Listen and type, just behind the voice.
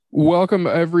Welcome,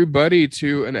 everybody,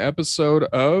 to an episode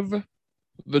of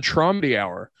the Traumedy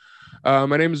Hour.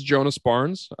 My name is Jonas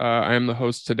Barnes. I am the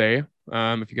host today.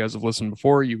 If you guys have listened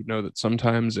before, you would know that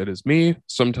sometimes it is me,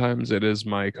 sometimes it is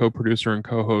my co producer and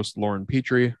co host, Lauren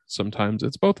Petrie, sometimes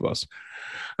it's both of us.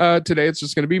 Today, it's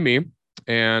just going to be me,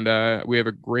 and we have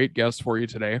a great guest for you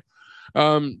today.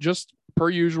 Just per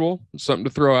usual, something to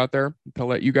throw out there to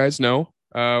let you guys know.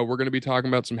 We're going to be talking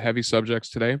about some heavy subjects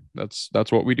today. That's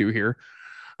what we do here.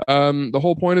 The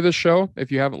whole point of this show,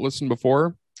 if you haven't listened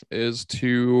before, is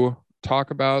to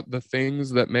talk about the things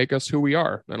that make us who we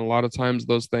are. And a lot of times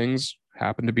those things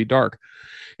happen to be dark.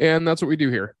 And that's what we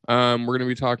do here. We're going to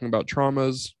be talking about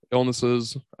traumas,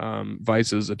 illnesses,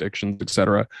 vices, addictions,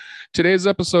 etc. Today's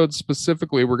episode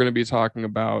specifically, we're going to be talking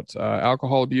about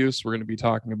alcohol abuse. We're going to be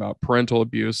talking about parental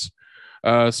abuse.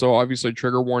 So obviously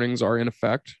trigger warnings are in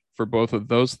effect for both of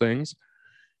those things.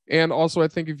 And also, I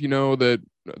think if you know that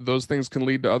those things can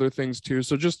lead to other things too.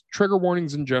 So just trigger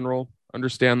warnings in general.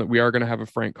 Understand that we are going to have a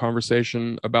frank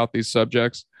conversation about these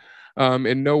subjects.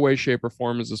 In no way, shape, or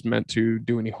form is this meant to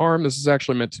do any harm. This is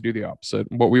actually meant to do the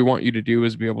opposite. What we want you to do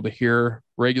is be able to hear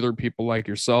regular people like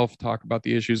yourself talk about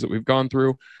the issues that we've gone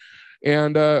through.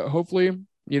 And hopefully,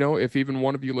 if even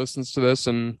one of you listens to this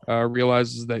and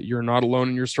realizes that you're not alone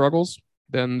in your struggles,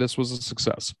 then this was a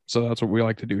success. So that's what we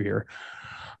like to do here.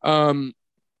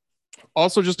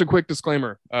 Also, just a quick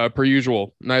disclaimer, per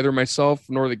usual, neither myself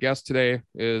nor the guest today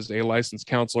is a licensed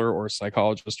counselor or a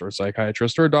psychologist or a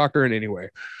psychiatrist or a doctor in any way.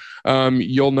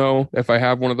 You'll know if I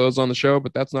have one of those on the show,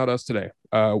 but that's not us today.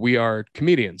 We are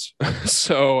comedians.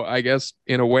 So I guess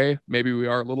in a way, maybe we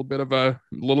are a little bit of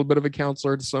a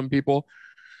counselor to some people.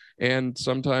 And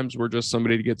sometimes we're just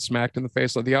somebody to get smacked in the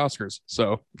face at the Oscars.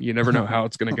 So you never know how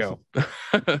it's going to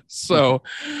go. So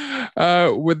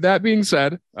with that being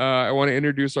said, I want to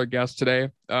introduce our guest today.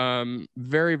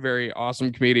 Very, very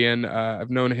awesome comedian.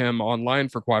 I've known him online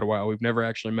for quite a while. We've never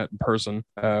actually met in person,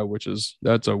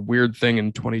 that's a weird thing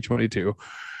in 2022.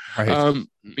 Right.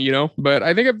 But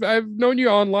I think I've known you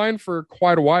online for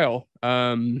quite a while.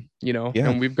 Yeah.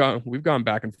 And we've gone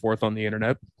back and forth on the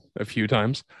internet a few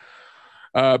times.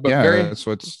 But Yeah. very,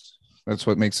 That's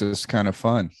what makes this kind of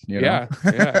fun, yeah,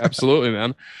 yeah, absolutely,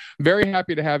 man. Very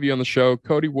happy to have you on the show,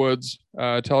 Cody Woods.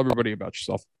 Tell everybody about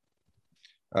yourself.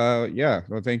 Yeah.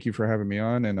 Well, thank you for having me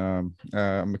on. And I'm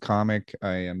a comic.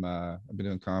 I've been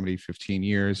doing comedy 15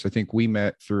 years. I think we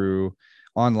met through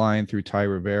online through Ty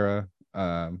Rivera.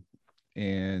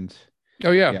 And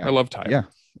Oh yeah, I yeah, love Ty. yeah,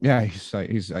 yeah.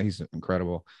 He's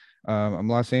incredible. I'm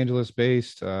Los Angeles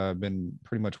based. I've been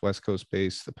pretty much West Coast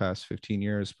based the past 15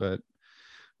 years, but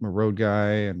I'm a road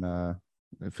guy, and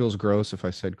it feels gross if I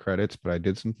said credits, but I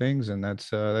did some things, and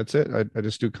that's it. I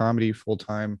just do comedy full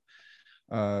time,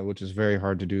 which is very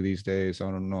hard to do these days. I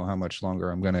don't know how much longer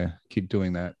I'm gonna keep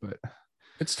doing that, but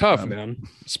It's tough, um, man,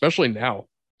 especially now.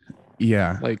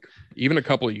 yeah, Like even a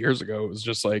couple of years ago, it was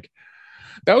just like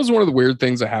that was one of the weird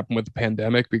things that happened with the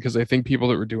pandemic because I think people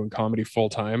that were doing comedy full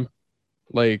time,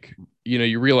 like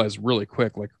you realize really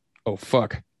quick, like, oh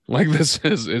fuck, like is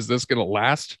this gonna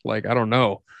last? Like I don't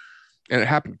know, and it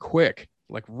happened quick,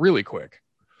 like really quick.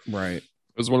 right, It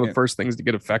was one of the yeah, first things to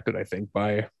get affected, I think,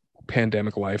 by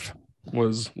pandemic life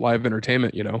was live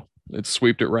entertainment. It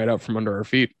swept it right out from under our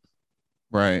feet.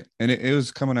 right. And it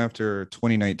was coming after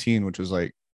 2019, which was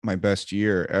like my best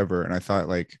year ever, and I thought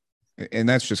like, and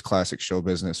that's just classic show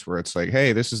business where it's like,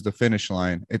 hey, this is the finish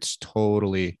line. It's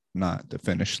totally not the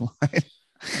finish line.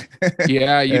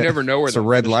 Yeah, you never know where It's a that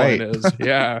red finish line light. is.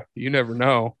 Yeah, you never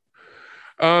know.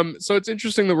 So it's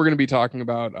interesting that we're going to be talking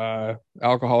about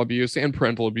alcohol abuse and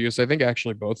parental abuse. I think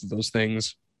actually both of those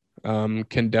things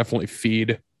can definitely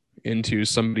feed into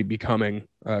somebody becoming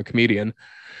a comedian.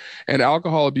 And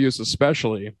alcohol abuse,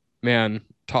 especially, man,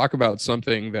 talk about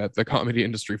something that the comedy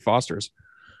industry fosters.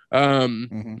 Um,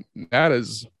 Mhm.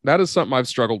 that is something I've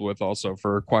struggled with also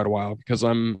for quite a while because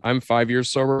I'm 5 years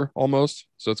sober almost,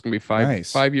 so it's gonna be five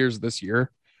Nice. five years this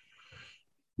year,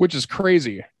 which is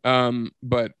crazy.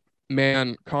 But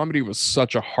man, comedy was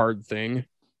such a hard thing, Mhm.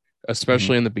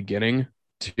 especially in the beginning,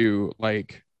 to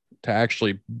to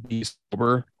actually be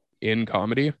sober in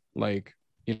comedy, like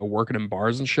working in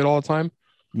bars and shit all the time.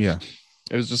 Yeah.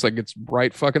 It was just like it's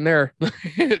right fucking there.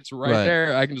 It's right Right.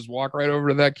 there. I can just walk right over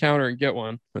to that counter and get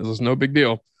one. This is no big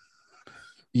deal.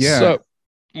 Yeah. So,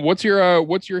 what's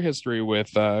your history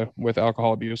with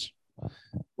alcohol abuse?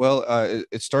 Well,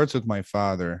 it starts with my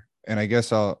father, and I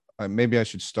guess maybe I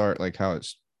should start like how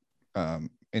it's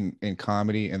in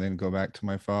comedy, and then go back to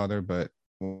my father. But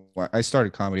I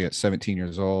started comedy at 17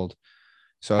 years old,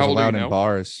 so I was How old are you allowed in now?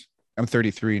 bars. I'm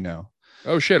 33 now,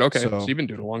 Oh shit. Okay, so so you've been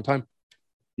doing it a long time.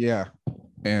 yeah,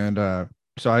 and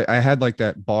So I had like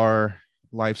that bar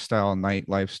lifestyle, night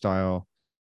lifestyle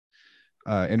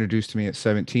introduced to me at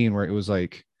 17, where it was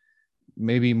like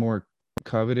maybe more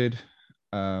coveted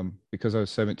because I was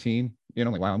 17. You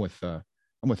know, like wow, I'm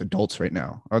with adults right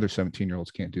now. Other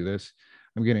 17-year-olds can't do this.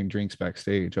 I'm getting drinks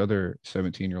backstage. Other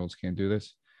 17-year-olds can't do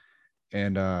this.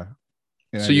 And and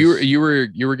I So you were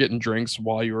just getting drinks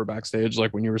while you were backstage,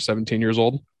 like when you were 17 years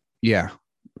old? yeah,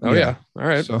 Oh yeah. yeah. All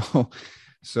right. So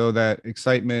so that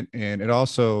excitement, and it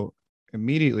also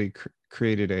immediately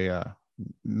created a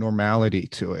normality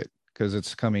to it because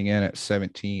it's coming in at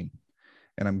 17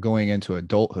 and I'm going into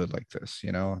adulthood like this,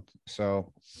 you know?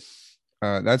 So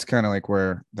that's kind of like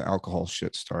where the alcohol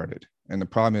shit started. And the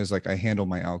problem is like I handle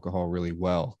my alcohol really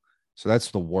well. So that's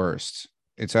the worst.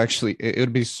 It's actually, it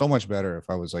would be so much better if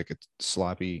I was like a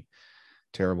sloppy,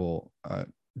 terrible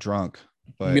drunk.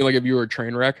 You But mean like if you were a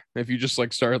train wreck? If you just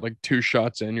like started like two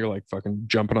shots in, you're like fucking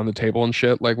jumping on the table and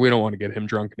shit. Like we don't want to get him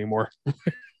drunk anymore.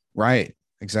 right,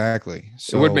 exactly.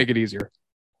 It would make So it easier.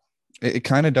 it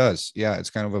kind of does. Yeah, it's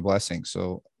kind of a blessing.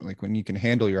 So like when you can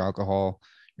handle your alcohol,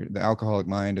 the alcoholic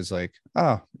mind is like,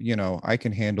 ah, you know, I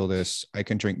can handle this. I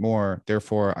can drink more.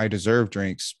 Therefore, I deserve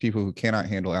drinks. People who cannot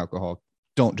handle alcohol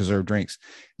don't deserve drinks.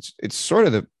 It's sort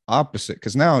of the opposite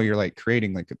because now you're like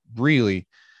creating like a really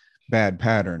bad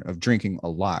pattern of drinking a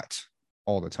lot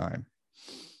all the time.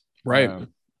 Right. Um,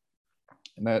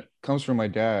 and that comes from my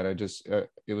dad. I just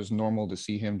it was normal to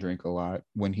see him drink a lot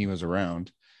when he was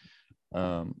around.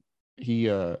 Um, he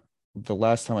the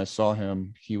last time I saw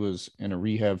him, he was in a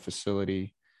rehab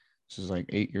facility. This is like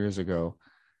 8 years ago,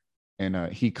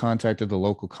 and he contacted the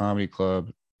local comedy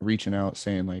club, reaching out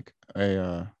saying like, "I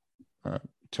uh,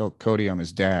 tell Cody I'm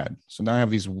his dad." So now I have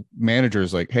these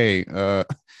managers like, "Hey,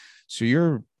 so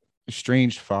your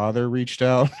estranged father reached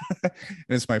out, and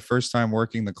it's my first time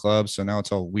working the club, so now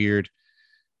it's all weird."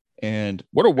 And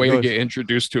What a I way to go, get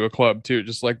introduced to a club too.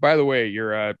 Just like, by the way,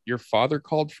 your father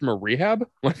called from a rehab.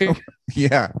 Like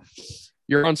yeah,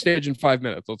 you're on stage in 5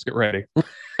 minutes. Let's get ready.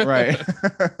 right.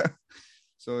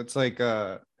 So it's like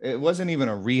it wasn't even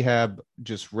a rehab,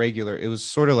 just regular. It was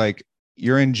sort of like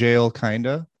you're in jail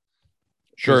kinda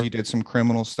because Sure. you did some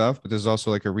criminal stuff, but there's also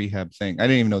like a rehab thing. I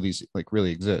didn't even know these like really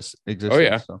Oh existed.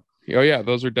 yeah. So Oh yeah.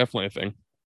 Those are definitely a thing.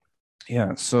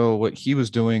 yeah. So what he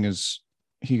was doing is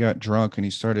he got drunk and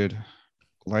he started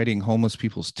lighting homeless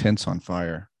people's tents on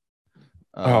fire.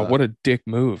 Oh, Uh what a dick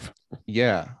move.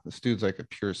 yeah, this dude's like a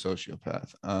pure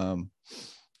sociopath.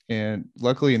 And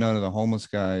luckily none of the homeless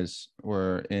guys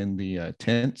were in the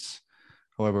tents.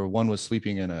 However, one was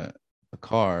sleeping in a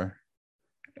car,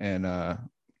 and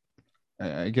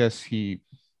I guess he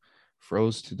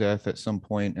froze to death at some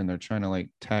point, and they're trying to like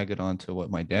tag it onto what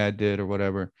my dad did or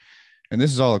whatever. And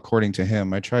this is all according to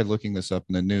him. I tried looking this up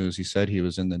in the news. He said he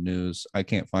was in the news. I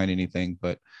can't find anything,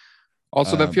 but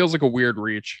Also, that um, feels like a weird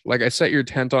reach. Like I set your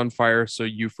tent on fire so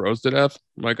you froze to death.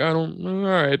 I'm like, I don't all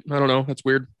right. I don't know. That's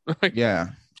weird. Like, yeah,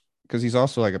 because he's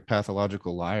also like a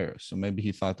pathological liar. So maybe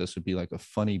he thought this would be like a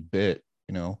funny bit,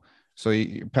 you know. So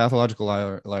he pathological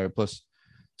liar plus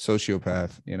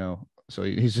sociopath, you know. So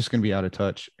he's just gonna be out of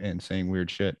touch and saying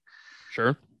weird shit.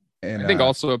 sure. And I think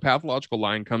also a pathological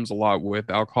line comes a lot with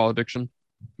alcohol addiction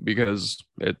because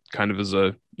it kind of is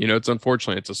a, it's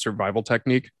unfortunate, it's a survival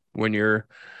technique when you're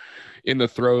in the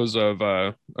throes of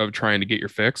trying to get your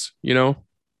fix,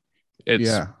 It's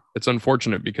yeah, it's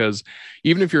unfortunate because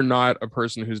even if you're not a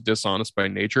person who's dishonest by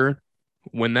nature,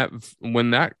 when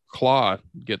that claw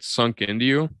gets sunk into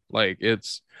you, like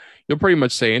you'll pretty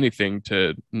much say anything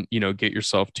to, get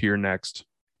yourself to your next,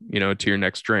 to your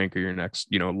next drink or your next,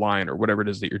 line or whatever it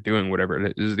is that you're doing, whatever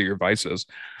it is that your vice is.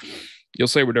 You'll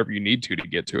say whatever you need to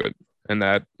get to it. And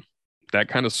that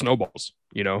kind of snowballs,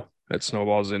 that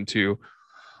snowballs into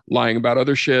lying about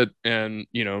other shit and,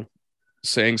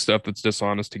 saying stuff that's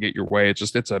dishonest to get your way.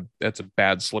 It's a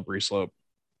bad slippery slope.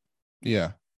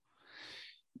 yeah,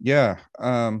 yeah.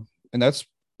 And that's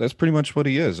pretty much what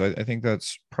he is. I think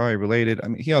that's probably related. I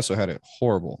mean, he also had a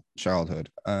horrible childhood.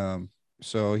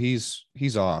 So he's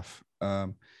off.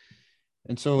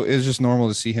 And so it's just normal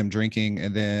to see him drinking.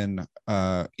 And then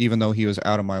even though he was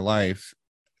out of my life,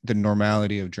 the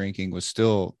normality of drinking was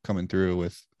still coming through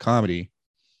with comedy.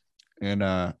 And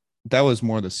that was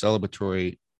more the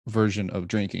celebratory version of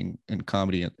drinking and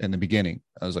comedy in the beginning.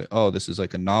 I was like, oh, this is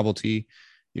like a novelty.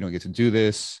 You don't get to do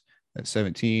this at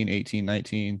 17, 18,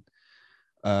 19.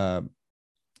 Uh,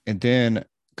 and then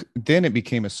it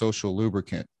became a social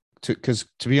lubricant. Because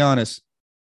to be honest,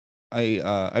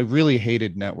 I really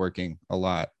hated networking a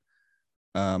lot.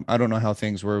 I don't know how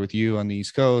things were with you on the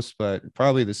East Coast, but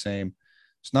probably the same.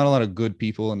 There's not a lot of good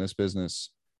people in this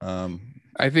business.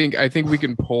 I think we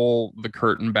can pull the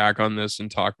curtain back on this and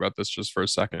talk about this just for a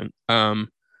second.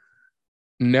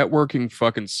 Networking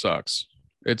fucking sucks.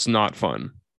 It's not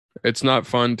fun. It's not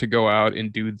fun to go out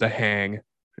and do the hang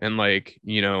and like,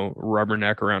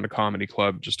 rubberneck around a comedy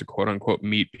club just to quote unquote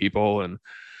meet people and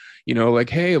like,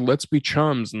 hey, let's be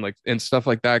chums and like and stuff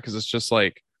like that because it's just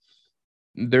like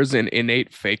there's an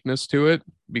innate fakeness to it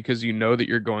because you know that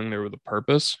you're going there with a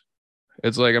purpose.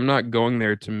 It's like I'm not going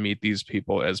there to meet these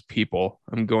people as people.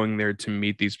 I'm going there to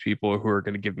meet these people who are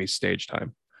going to give me stage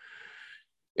time.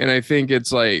 And I think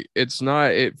it's like it's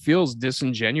not it feels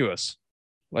disingenuous.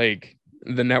 Like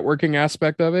the networking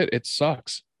aspect of it, it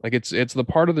sucks. Like it's the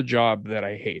part of the job that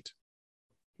I hate.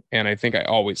 And I think I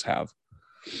always have.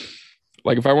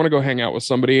 Like if I want to go hang out with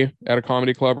somebody at a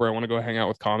comedy club or I want to go hang out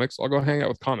with comics, I'll go hang out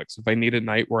with comics. If I need a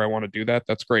night where I want to do that,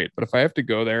 that's great. But if I have to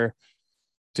go there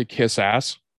to kiss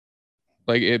ass,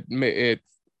 like it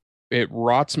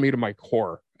rots me to my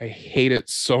core. I hate it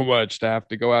so much to have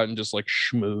to go out and just like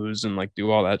schmooze and like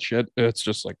do all that shit. It's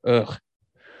just like ugh.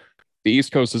 The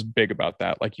East Coast is big about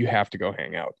that. Like you have to go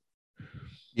hang out.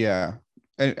 Yeah.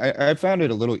 I found it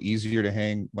a little easier to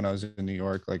hang when I was in New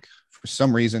York, like for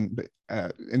some reason. But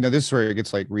and now this is where it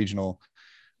gets like regional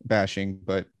bashing,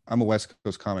 but I'm a West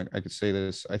Coast comic. I could say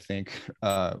this. I think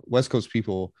West Coast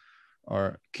people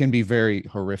can be very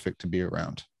horrific to be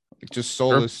around. Like just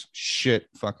Sure. soulless shit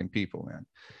fucking people, man.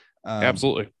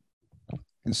 Absolutely.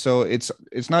 And so it's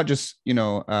not just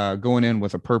going in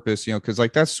with a purpose, because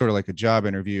like that's sort of like a job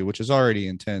interview, which is already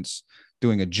intense,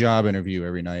 doing a job interview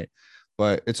every night.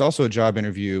 But it's also a job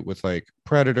interview with like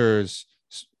predators,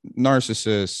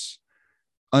 narcissists,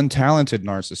 untalented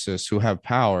narcissists who have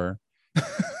power.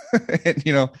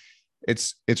 And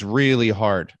it's really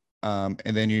hard. And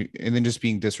then just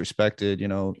being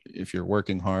disrespected, if you're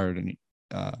working hard and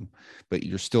but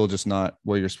you're still just not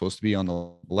where you're supposed to be on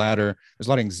the ladder. There's a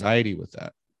lot of anxiety with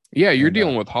that. Yeah, you're And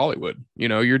dealing with Hollywood.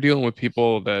 You're dealing with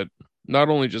people that not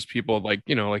only just people like,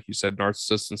 like you said,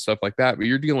 narcissists and stuff like that, but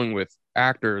you're dealing with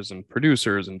actors and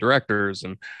producers and directors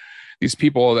and these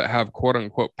people that have quote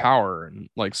unquote power and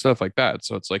like stuff like that.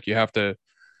 So it's like you have to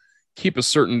keep a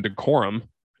certain decorum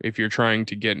if you're trying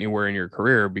to get anywhere in your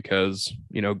career because,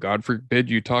 God forbid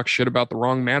you talk shit about the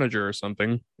wrong manager or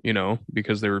something,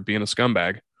 because they were being a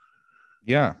scumbag.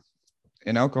 yeah,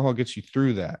 and alcohol gets you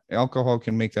through that. Alcohol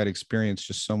can make that experience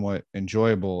just somewhat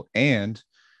enjoyable, and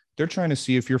they're trying to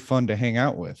see if you're fun to hang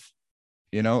out with.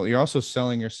 You're also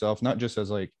selling yourself not just as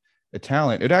like a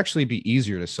talent. It'd actually be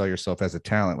easier to sell yourself as a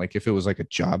talent. Like if it was like a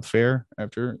job fair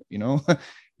after, you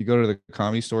go to the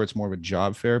comedy store, it's more of a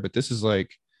job fair, but this is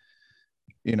like,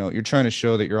 you're trying to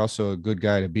show that you're also a good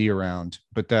guy to be around,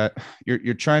 but that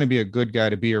you're trying to be a good guy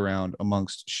to be around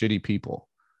amongst shitty people,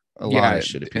 a lot Yeah, of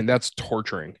shitty and people. that's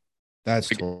torturing.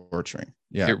 That's Like, torturing.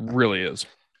 Yeah. it really is.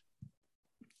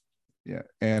 Yeah.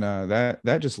 And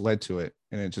that just led to it.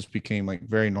 And it just became like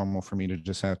very normal for me to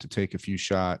just have to take a few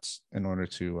shots in order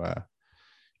to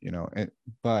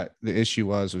but the issue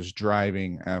was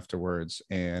driving afterwards,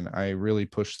 and I really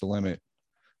pushed the limit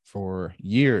for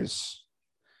years.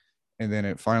 And then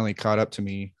it finally caught up to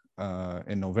me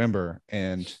in November,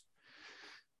 and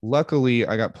luckily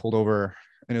I got pulled over,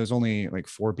 and it was only like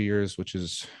 4 beers, which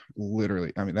is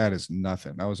literally, I mean, that is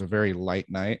nothing. That was a very light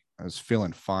night. I was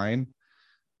feeling fine,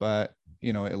 but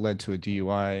it led to a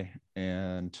DUI.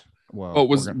 And Oh, well, we're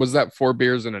was gonna was that 4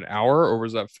 beers in an hour, or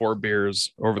was that 4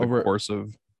 beers over the over course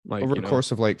of like, over a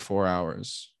course of like 4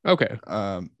 hours. okay,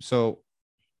 So,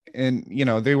 and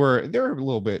they were a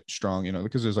little bit strong,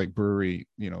 because there's like brewery,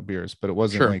 beers, but it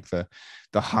wasn't sure. like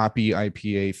the hoppy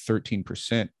IPA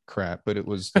 13% crap, but it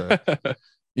was the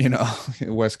you know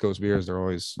West Coast beers. They're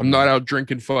always I'm not out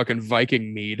drinking fucking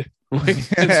Viking mead. Like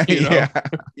this, yeah,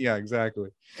 yeah, exactly.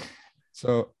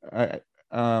 So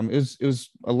it was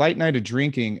a light night of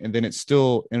drinking, and then it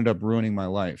still ended up ruining my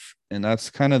life. And that's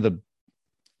kind of the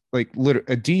like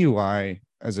a DUI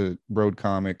as a road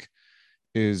comic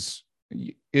is,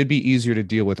 it'd be easier to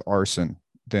deal with arson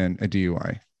than a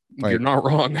DUI. You're Like not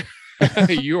wrong.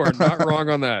 You are not wrong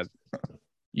on that.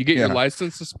 You get your yeah,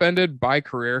 license suspended, bye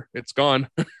career. It's gone.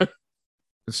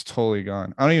 it's totally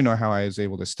gone. I don't even know how I was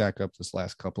able to stack up this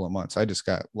last couple of months. I just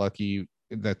got lucky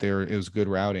that it was good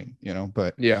routing,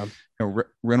 but Yeah.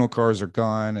 rental cars are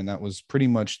gone, and that was pretty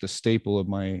much the staple of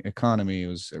my economy. It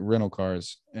was rental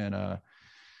cars. And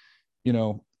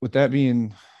with that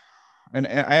being, and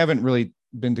I haven't really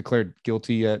been declared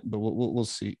guilty yet, but we'll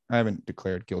see. I haven't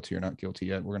declared guilty or not guilty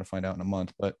yet. We're gonna find out in a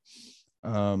month. But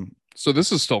So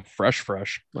this is still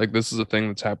fresh. Like this is a thing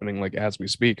that's happening like as we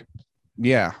speak.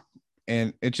 yeah,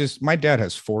 and it just, my dad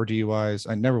has 4 DUIs.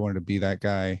 I never wanted to be that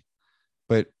guy,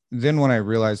 but then when I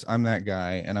realized I'm that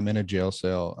guy and I'm in a jail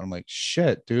cell, I'm like,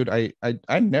 shit, dude, I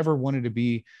never wanted to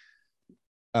be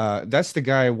that's the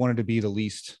guy I wanted to be the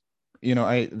least.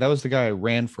 That was the guy I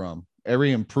ran from.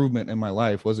 Every improvement in my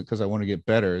life wasn't because I want to get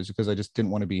better, it's because I just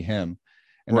didn't want to be him.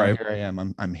 And now Right. here I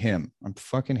am. I'm him. I'm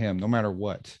fucking him no matter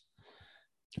what.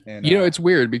 And It's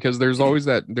weird because there's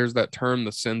that term,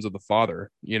 the sins of the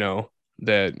father,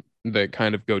 that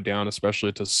kind of go down,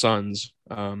 especially to sons,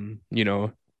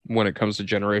 when it comes to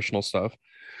generational stuff.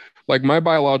 Like my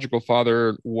biological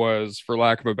father was, for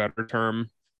lack of a better term,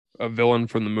 a villain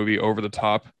from the movie Over the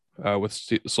Top, with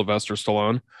Sylvester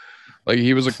Stallone. Like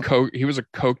he was a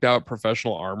coked out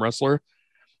professional arm wrestler.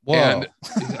 And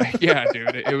whoa. yeah,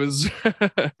 dude, it was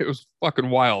it was fucking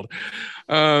wild.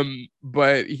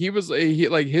 But he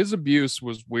like his abuse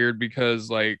was weird because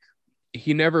like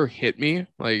he never hit me.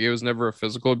 Like it was never a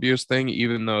physical abuse thing,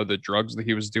 even though the drugs that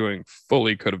he was doing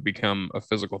fully could have become a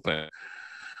physical thing.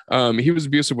 He was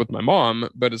abusive with my mom,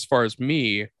 but as far as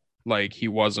me, like he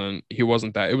wasn't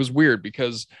that. It was weird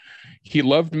because he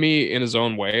loved me in his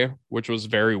own way, which was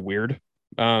very weird.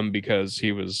 Because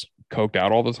he was coked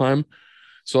out all the time.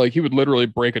 So like he would literally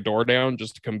break a door down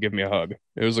just to come give me a hug.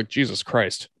 It was like Jesus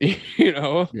Christ, you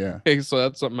know. Yeah. So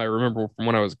that's something I remember from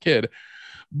when I was a kid.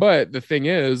 But the thing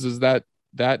is that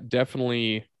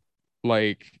definitely,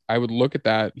 like, I would look at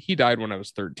that. He died when I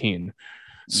was 13.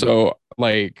 Mm. So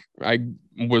like I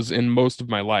was in most of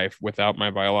my life without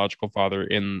my biological father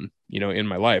in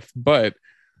my life. But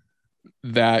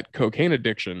that cocaine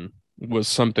addiction was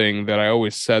something that I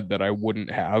always said that I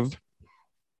wouldn't have.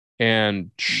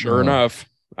 And sure Oh enough,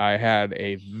 I had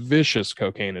a vicious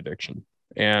cocaine addiction.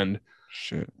 And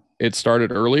shit. it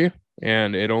started early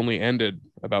and it only ended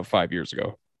about 5 years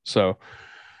ago. So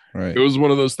it Right. was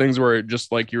one of those things where it,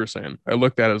 just like you were saying, I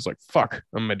looked at it as like, fuck,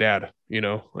 I'm my dad,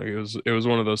 like it was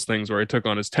one of those things where I took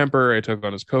on his temper, I took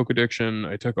on his coke addiction,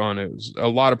 it was a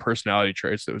lot of personality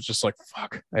traits that was just like,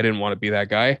 fuck, I didn't want to be that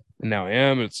guy. And now I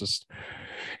am. It's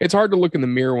hard to look in the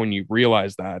mirror when you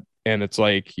realize that. And it's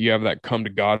like you have that come to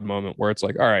God moment where it's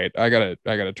like, all right, I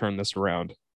gotta turn this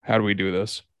around. How do we do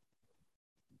this?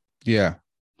 Yeah.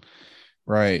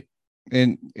 Right.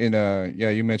 And yeah,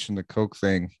 you mentioned the coke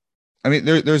thing. I mean,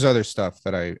 there's other stuff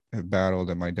that I have battled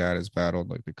and my dad has battled,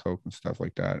 like the coke and stuff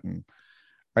like that. And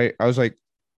I was like,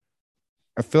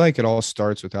 I feel like it all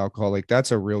starts with alcohol. Like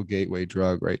that's a real gateway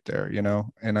drug right there,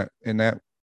 And in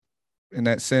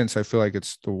that sense, I feel like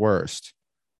it's the worst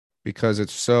because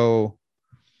it's so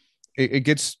it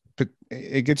gets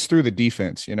through the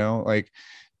defense, Like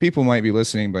people might be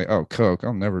listening, like, oh, coke,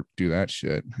 I'll never do that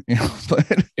shit,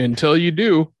 But Until you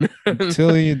do.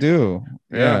 until you do,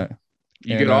 Yeah. yeah.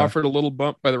 You And get offered a little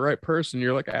bump by the right person,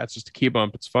 you're like, it's just a key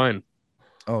bump, it's fine.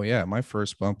 oh yeah, my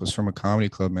first bump was from a comedy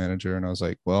club manager, and I was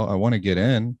like, well, I want to get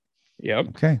in. Yep.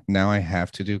 Okay, now I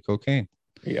have to do cocaine.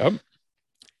 Yep.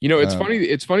 It's Um,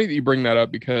 funny that you bring that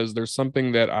up because there's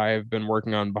something that I've been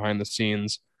working on behind the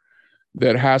scenes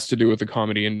that has to do with the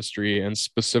comedy industry and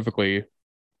specifically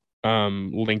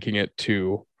linking it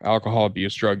to alcohol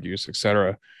abuse, drug use,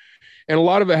 etc. And a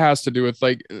lot of it has to do with,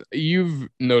 like, you've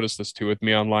noticed this too with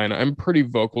me online. I'm pretty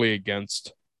vocally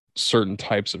against certain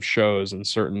types of shows and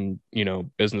certain,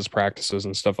 business practices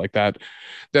and stuff like that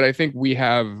that I think we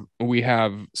have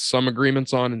some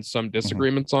agreements on and some mhm,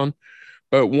 disagreements on.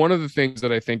 But one of the things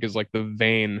that I think is like the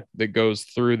vein that goes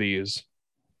through these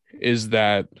is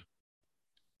that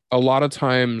a lot of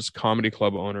times comedy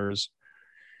club owners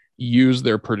use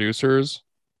their producers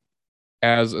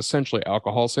as essentially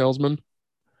alcohol salesmen.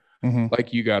 mhm,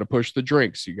 Like, you got to push the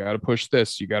drinks, you got to push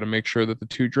this, you got to make sure that the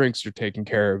two drinks are taken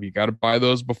care of, you got to buy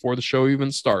those before the show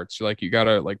even starts. Like, you got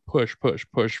to like push, push,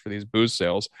 push for these booze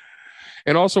sales.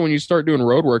 And also, when you start doing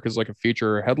road work as like a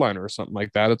feature or headliner or something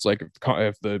like that, it's like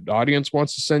if the audience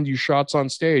wants to send you shots on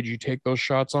stage, you take those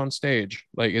shots on stage.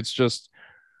 Like, it's just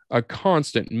a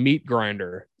constant meat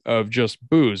grinder of just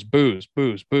booze, booze,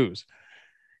 booze, booze.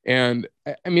 And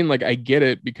I mean, like, I get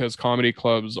it because comedy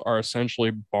clubs are essentially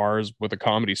bars with a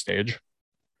comedy stage,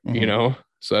 mhm,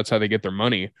 so that's how they get their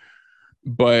money.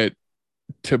 But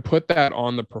to put that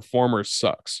on the performer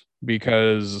sucks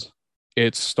because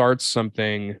it starts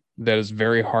something that is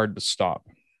very hard to stop,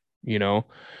 you know?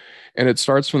 And it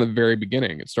starts from the very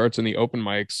beginning. It starts in the open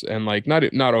mics, and like not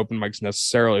open mics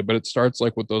necessarily, but it starts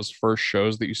like with those first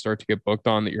shows that you start to get booked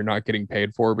on that you're not getting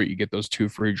paid for, but you get those two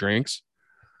free drinks.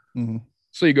 mhm,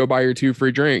 So you go buy your two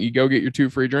free drink, you go get your two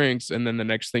free drinks, and then the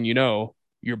next thing you know,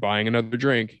 you're buying another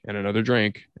drink, and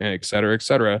et cetera, et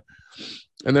cetera.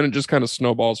 And then it just kind of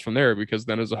snowballs from there because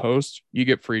then as a host, you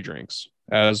get free drinks.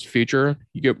 As feature,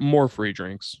 you get more free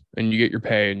drinks and you get your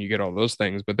pay and you get all those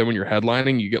things. But then when you're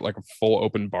headlining, you get like a full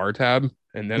open bar tab.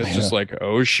 And then it's just like,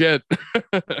 oh shit,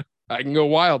 I can go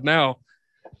wild now.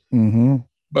 Mm-hmm.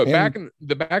 But And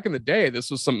back in the day, this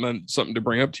was something to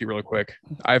bring up to you really quick.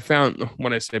 I found,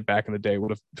 when I say back in the day,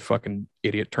 what a fucking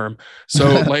idiot term.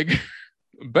 So like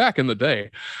back in the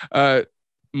day,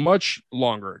 much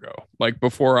longer ago, like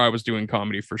before I was doing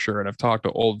comedy for sure, and I've talked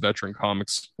to old veteran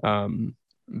comics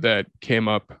that came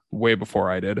up way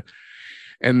before I did,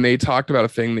 and they talked about a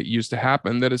thing that used to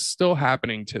happen that is still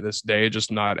happening to this day,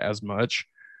 just not as much,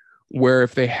 where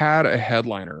if they had a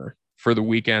headliner for the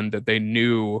weekend that they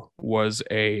knew was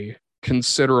a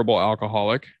considerable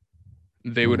alcoholic,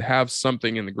 they would have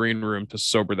something in the green room to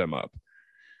sober them up.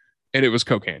 And it was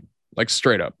cocaine, like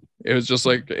straight up. It was just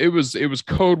like, it was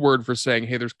code word for saying,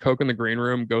 hey, there's coke in the green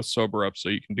room, go sober up so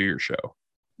you can do your show.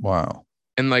 wow.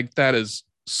 And like, that is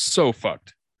so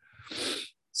fucked.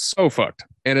 So fucked.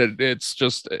 And it's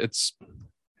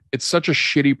such a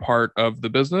shitty part of the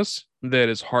business that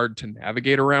is hard to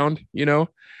navigate around, you know?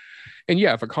 And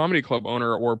yeah, if a comedy club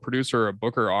owner or producer or a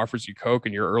booker offers you coke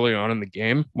and you're early on in the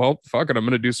game, well, fuck it, I'm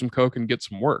going to do some coke and get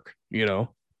some work, you know?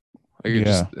 Like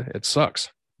Yeah. it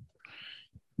sucks.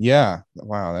 Yeah.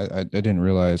 Wow. I didn't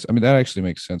realize. I mean, that actually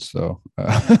makes sense though.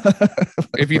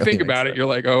 If you think about it, you're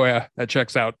like, oh yeah, that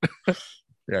checks out.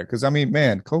 Yeah, because I mean,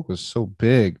 man, Coke was so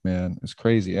big, man. It's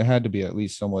crazy. It had to be at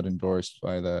least somewhat endorsed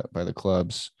by the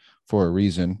clubs for a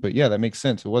reason. But yeah, that makes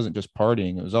sense. It wasn't just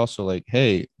partying. It was also like,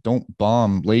 hey, don't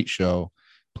bomb late show.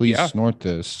 Please Yeah, snort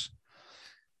this.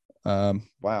 because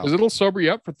Wow. it'll sober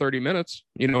you up for 30 minutes,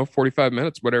 45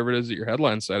 minutes, whatever it is that your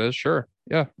headline set is. Sure.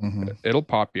 Yeah. Mm-hmm. It'll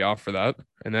pop you off for that.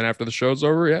 And then after the show's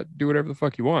over, yeah, do whatever the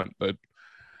fuck you want. But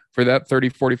for that 30,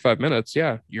 45 minutes,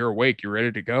 yeah, you're awake, you're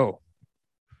ready to go.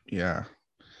 Yeah.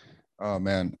 Oh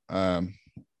man.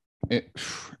 It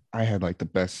I had like the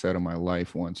best set of my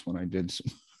life once when I did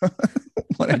some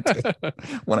when I did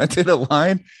when I did a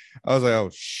line. I was like, oh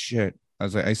shit. I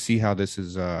was like, I see how this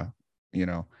is you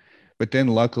know. But then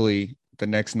luckily the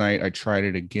next night I tried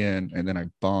it again and then I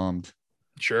bombed.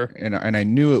 Sure. And I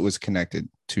knew it was connected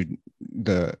to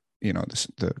the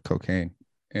the cocaine.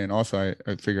 And also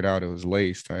I figured out it was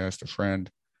laced. I asked a friend.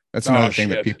 That's Oh another thing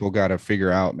that shit. people got to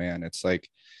figure out, man. It's like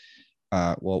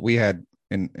well, we had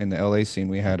in the LA scene,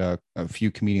 we had a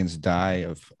few comedians die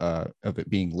of it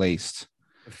being laced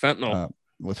Fentanyl.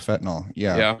 with fentanyl.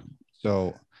 Yeah. Yeah.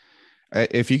 So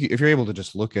if you're able to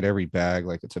just look at every bag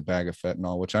like it's a bag of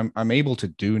fentanyl, which I'm able to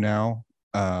do now.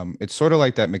 It's sort of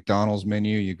like that McDonald's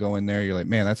menu. You go in there, you're like,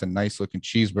 man, that's a nice looking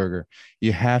cheeseburger.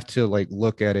 You have to like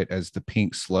look at it as the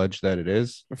pink sludge that it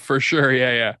is. For sure.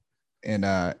 Yeah, yeah. And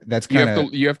that's kind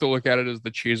of You have to look at it as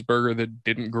the cheeseburger that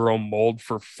didn't grow mold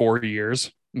for 4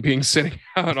 years, being sitting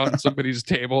out on somebody's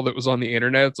table that was on the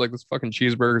internet. It's like, this fucking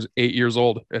cheeseburger is 8 years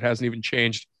old. It hasn't even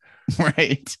changed.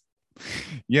 right.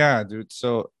 Yeah, dude.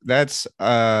 So that's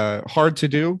hard to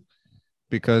do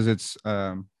because it's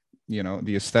the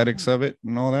aesthetics of it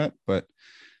and all that. But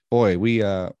boy, we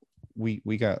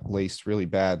got laced really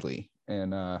badly.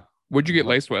 And What'd you get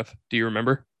laced with? Do you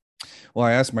remember? well,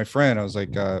 I asked my friend, I was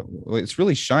like, well, it's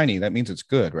really shiny. That means it's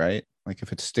good, right? Like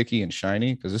if it's sticky and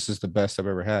shiny, because this is the best I've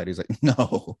ever had. He's like,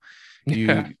 no,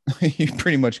 Yeah. you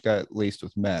pretty much got laced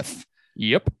with meth.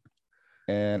 Yep.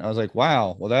 And I was like,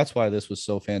 wow, well, that's why this was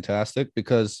so fantastic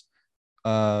because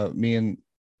me and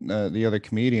the other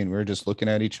comedian, we were just looking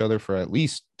at each other for at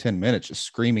least 10 minutes, just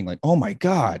screaming like, oh my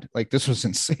God, like this was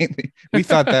insane. We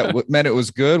thought that meant it was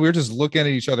good. We were just looking at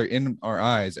each other in our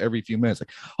eyes every few minutes,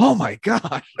 like, oh my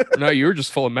God. No, you were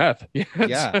just full of meth.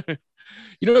 Yeah.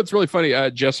 It's really funny.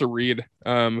 Jessa Reed,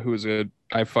 who is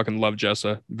I fucking love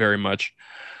Jessa very much.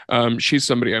 She's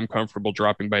somebody I'm comfortable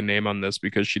dropping by name on this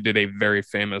because she did a very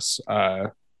famous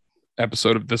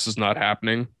episode of This Is Not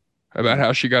Happening about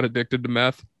how she got addicted to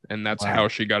meth. And that's Wow. how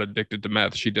she got addicted to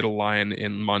meth. She did a line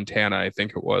in Montana, I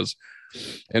think it was.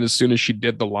 And as soon as she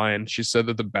did the line, she said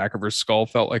that the back of her skull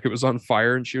felt like it was on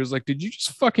fire. And she was like, did you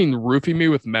just fucking roofie me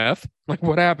with meth? Like,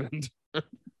 what happened?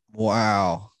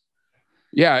 Wow.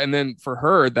 Yeah. And then for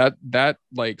her, that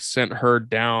like sent her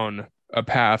down a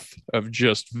path of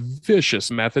just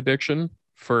vicious meth addiction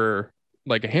for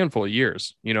like a handful of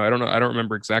years. I don't know. I don't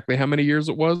remember exactly how many years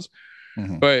it was.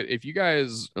 Mm-hmm. But if you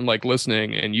guys like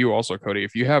listening, and you also, Cody,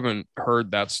 if you haven't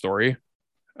heard that story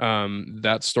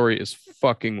is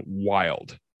fucking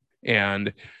wild.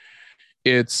 And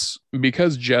it's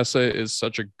because Jessa is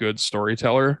such a good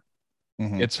storyteller.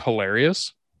 Mm-hmm. It's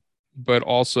hilarious, but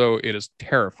also it is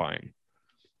terrifying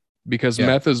because Yeah.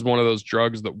 meth is one of those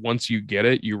drugs that once you get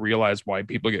it, you realize why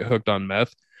people get hooked on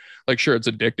meth. Like, sure, it's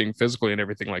addicting physically and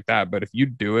everything like that. But if you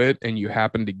do it and you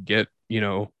happen to get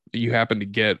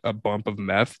a bump of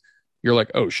meth, you're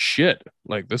like, oh shit,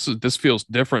 like this feels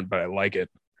different, but I like it.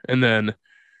 And then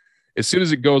as soon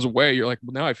as it goes away, you're like,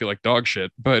 well, now I feel like dog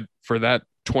shit. But for that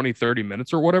 20, 30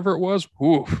 minutes or whatever it was,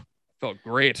 whew, felt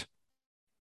great.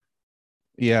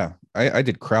 Yeah, I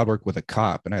did crowd work with a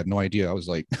cop, and I had no idea. I was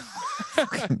like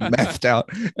methed out,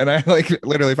 and I like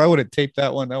literally, if I would have taped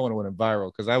that one would have went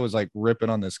viral because I was like ripping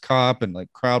on this cop and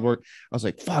like crowd work. I was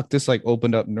like, fuck, this like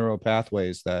opened up neural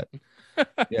pathways that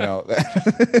you know.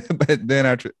 But then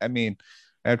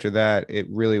after that, it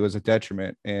really was a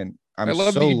detriment, and I I'm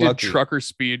love that so you did lucky. trucker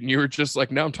speed and you were just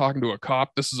like, now I'm talking to a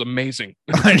cop. This is amazing.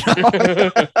 I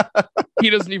know. He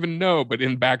doesn't even know, but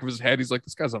in the back of his head, he's like,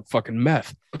 this guy's on fucking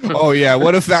meth. Oh yeah,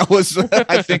 what if that was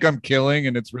I think I'm killing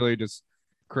and it's really just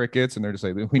crickets and they're just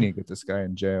like we need to get this guy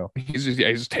in jail. He's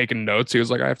just taking notes. He was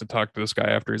like, I have to talk to this guy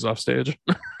after he's off stage.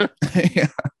 Yeah.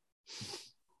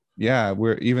 Yeah,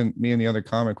 we're even me and the other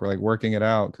comic were like working it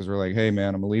out because we're like, hey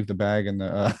man, I'm gonna leave the bag in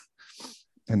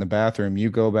the bathroom. You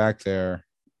go back there,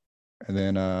 and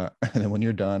then and then when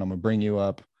you're done, I'm gonna bring you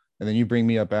up, and then you bring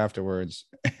me up afterwards,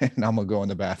 and I'm gonna go in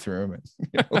the bathroom.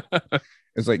 And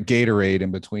it's like Gatorade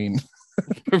in between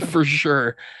For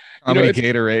sure. comedy It's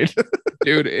Gatorade.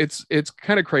 dude, it's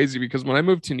kind of crazy because when I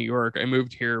moved to New York, I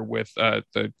moved here with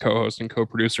the co-host and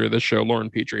co-producer of this show, Lauren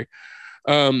Petrie.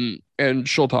 And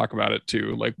she'll talk about it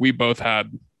too. Like we both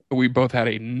had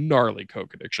a gnarly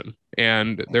coke addiction,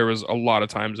 and there was a lot of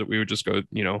times that we would just go,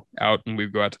 out, and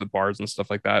we'd go out to the bars and stuff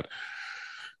like that,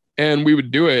 and we would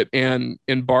do it. And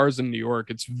in bars in New York,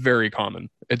 it's very common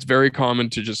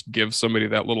to just give somebody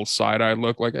that little side eye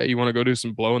look, like, hey, you want to go do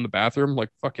some blow in the bathroom? Like,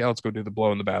 fuck yeah, let's go do the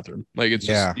blow in the bathroom. Like, it's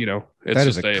just, Yeah, it's that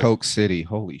is just a a Coke City.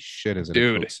 Holy shit, is it a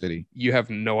dude, Coke City? you have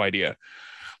no idea.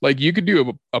 Like, you could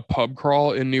do a pub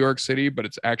crawl in New York City, but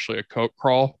it's actually a coke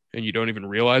crawl, and you don't even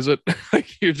realize it.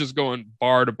 Like, you're just going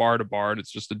bar to bar to bar, and it's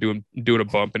just doing a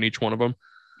bump in each one of them.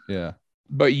 Yeah.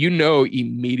 But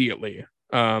immediately,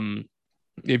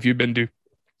 if you've been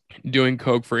doing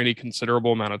coke for any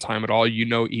considerable amount of time at all,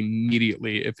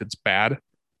 immediately if it's bad,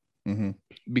 Mm-hmm.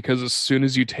 because as soon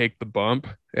as you take the bump,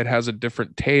 it has a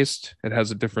different taste, it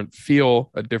has a different feel,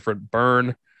 a different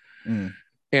burn, Mm.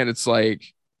 and it's like,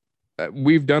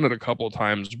 we've done it a couple of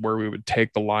times where we would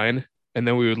take the line and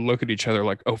then we would look at each other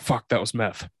like, oh fuck, that was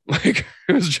meth. Like,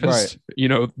 it was Right. just,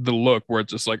 the look where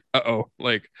it's just like, uh-oh,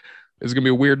 like, it's gonna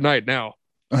be a weird night now.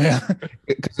 Oh, yeah,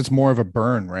 because it's more of a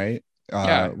burn, right?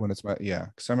 Yeah. When it's yeah,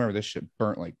 because I remember this shit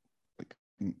burnt like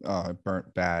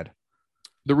burnt bad.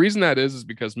 The reason that is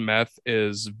because meth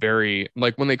is very,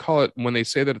 like, when they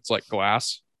say that it's like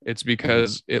glass, it's Mhm.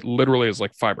 because it literally is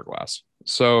like fiberglass.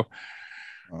 So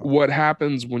Oh, what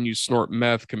happens when you snort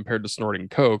meth compared to snorting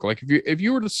coke, like if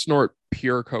you were to snort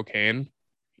pure cocaine,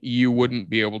 you mhm. wouldn't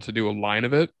be able to do a line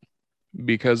of it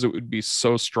because it would be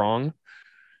so strong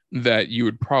that you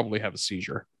would probably have a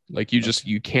seizure. Like, Okay.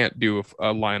 you can't do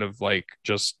a line of like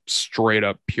just straight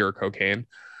up pure cocaine.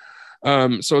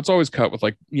 So it's always cut with,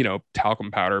 like,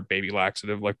 talcum powder, baby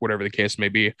laxative, like whatever the case may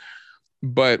be.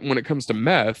 But when it comes to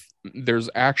meth, there's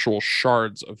actual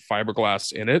shards of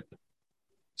fiberglass in it.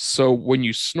 So when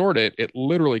you snort it, it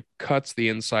literally cuts the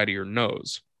inside of your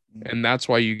nose. And that's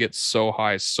why you get so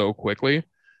high so quickly,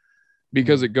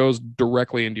 because Mm-hmm. it goes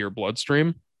directly into your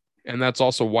bloodstream. And that's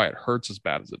also why it hurts as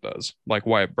bad as it does, like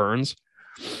why it burns.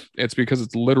 It's because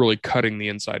it's literally cutting the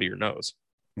inside of your nose.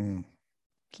 Mm.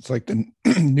 It's like the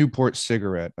Newport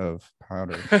cigarette of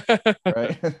powder,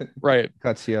 right? Right.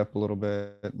 Cuts you up a little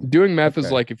bit. Doing meth is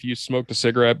Okay. like if you smoked a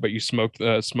cigarette, but you smoked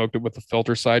it with the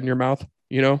filter side in your mouth.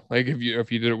 Like if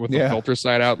you did it with the Yeah. filter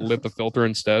side out, lit the filter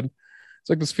instead. It's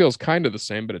like, this feels kind of the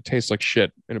same, but it tastes like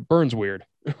shit and it burns weird.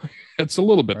 It's a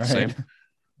little bit the Right. same.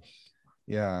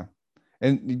 Yeah.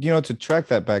 And to track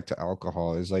that back to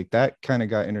alcohol is like that kind of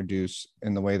got introduced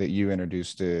in the way that you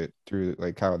introduced it through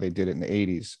like how they did it in the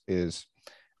 80s is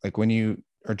like when you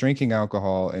are drinking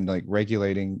alcohol and like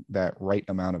regulating that right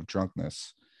amount of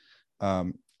drunkenness.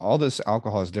 All this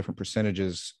alcohol has different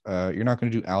percentages. You're not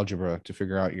going to do algebra to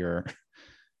figure out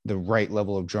the right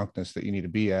level of drunkenness that you need to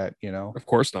be at. Of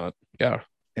course not. Yeah.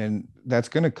 And that's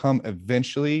going to come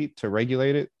eventually to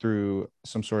regulate it through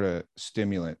some sort of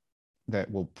stimulant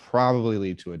that will probably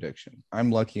lead to addiction.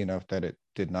 I'm lucky enough that it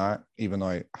did not, even though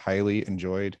I highly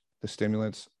enjoyed the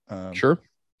stimulants. Sure.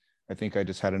 I think I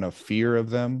just had enough fear of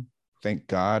them. Thank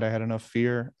God I had enough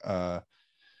fear. But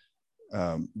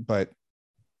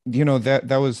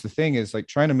that was the thing, is like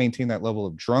trying to maintain that level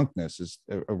of drunkenness is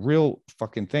a real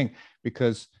fucking thing,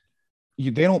 because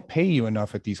they don't pay you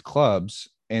enough at these clubs,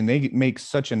 and they make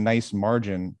such a nice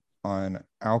margin on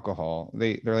alcohol.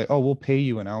 They're like, oh, we'll pay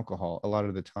you in alcohol a lot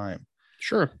of the time.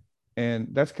 Sure. And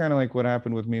that's kind of like what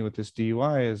happened with me with this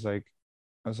DUI is like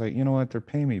I was like, you know what? They're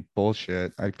paying me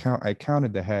bullshit. I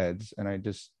counted the heads, and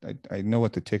I know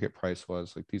what the ticket price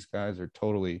was. Like, these guys are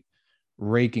totally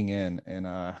raking in, and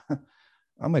I'm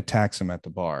gonna tax them at the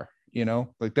bar.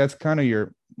 Like, that's kind of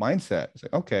your mindset. It's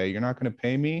like, okay, you're not gonna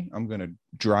pay me. I'm gonna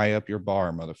dry up your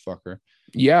bar, motherfucker.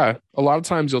 Yeah, a lot of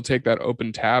times you'll take that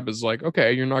open tab as like,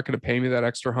 okay, you're not going to pay me that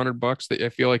extra $100 that I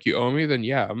feel like you owe me. Then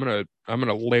yeah, I'm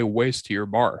gonna lay waste to your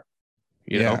bar,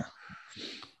 you know. Yeah,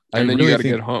 I And then you really got to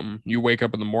get think, home. You wake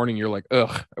up in the morning, you're like,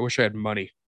 ugh, I wish I had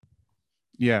money.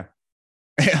 yeah,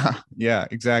 yeah, yeah,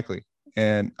 exactly.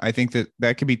 And I think that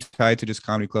that could be tied to just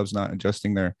comedy clubs not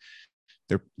adjusting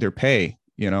their pay,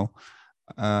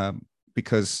 um,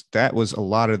 because that was a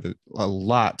lot of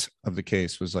the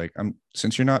case was like,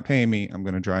 since you're not paying me, I'm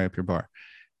going to dry up your bar.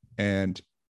 And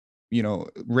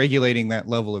regulating that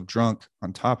level of drunk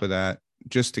on top of that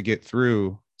just to get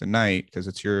through the night, because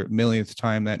it's your millionth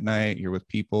time that night, you're with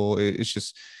people. It's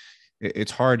just,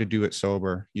 it's hard to do it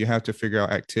sober. You have to figure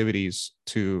out activities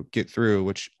to get through,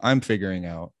 which I'm figuring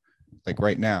out like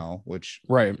right now, which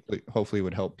Right. hopefully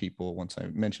would help people once I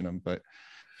mention them. But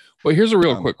Well, here's a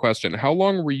real um, quick question. How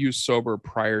long were you sober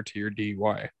prior to your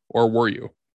DUI? Or were you?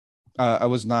 I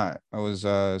was not. I was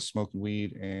smoking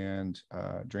weed and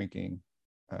drinking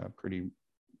pretty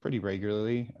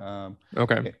regularly.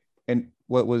 Okay. And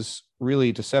what was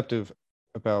really deceptive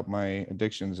about my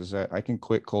addictions is that I can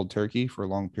quit cold turkey for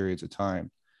long periods of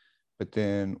time, but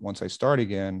then once I start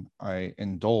again, I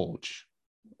indulge.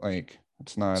 Like,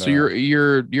 it's not So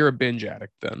you're a binge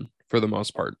addict then, for the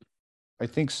most part. I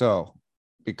think so,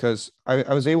 because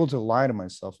I was able to lie to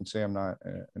myself and say I'm not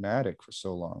an addict for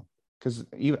so long, because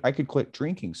even I could quit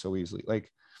drinking so easily. Like,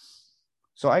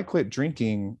 so I quit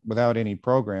drinking without any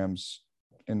programs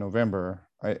in November.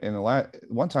 In the last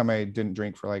one time I didn't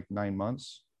drink for like 9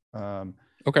 months, um,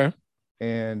 Okay.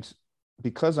 and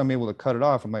because I'm able to cut it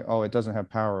off, I'm like, oh, it doesn't have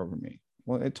power over me.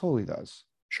 Well, it totally does.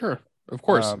 Sure. Of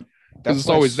course. Um, Because that's it's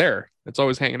why always there. It's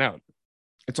always hanging out.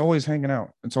 it's always hanging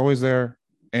out. It's always there,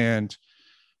 and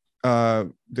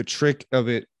the trick of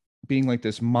it being like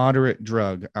this moderate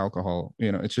drug, alcohol,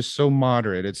 it's just so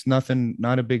moderate. It's nothing,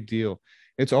 not a big deal.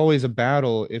 It's always a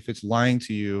battle if it's lying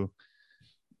to you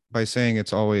by saying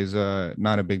it's always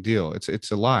not a big deal.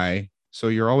 It's a lie. So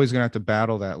you're always gonna have to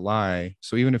battle that lie.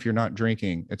 So even if you're not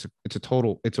drinking, it's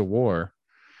a war.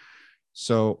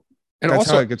 So And that's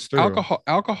how also it gets through.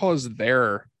 alcohol is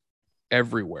there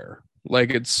everywhere.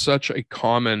 Like it's such a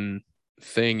common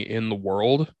thing in the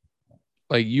world.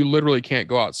 Like you literally can't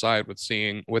go outside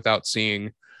without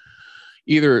seeing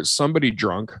either somebody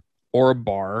drunk or a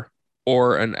bar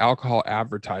or an alcohol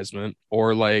advertisement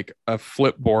or like a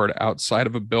flipboard outside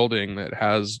of a building that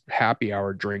has happy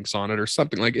hour drinks on it or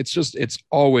something. Like it's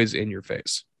always in your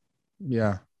face.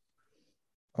 Yeah,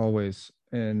 always.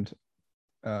 And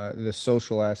the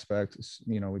social aspect is,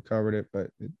 we covered it,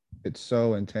 but it's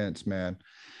so intense, man.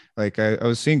 Like, I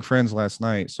was seeing friends last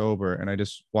night sober, and I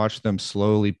just watched them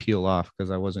slowly peel off because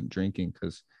I wasn't drinking,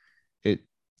 because it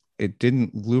it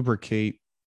didn't lubricate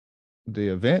the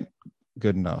event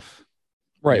good enough,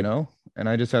 Right. and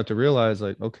I just have to realize,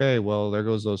 like, okay, well, there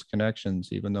goes those connections.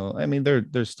 Even though, I mean,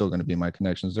 they're still going to be my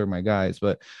connections, they're my guys.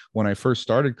 But when I first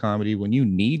started comedy, when you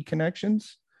need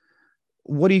connections,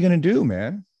 what are you going to do,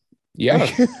 man? Yeah.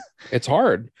 Like, It's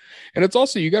hard. And it's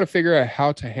also, you got to figure out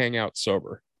how to hang out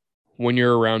sober when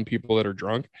you're around people that are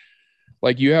drunk.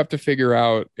 Like you have to figure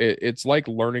out it's like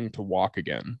learning to walk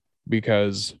again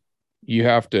because you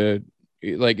have to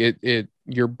like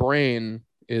your brain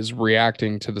is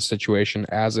reacting to the situation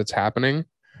as it's happening.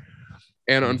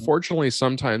 And mhm. unfortunately,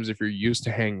 sometimes if you're used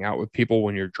to hanging out with people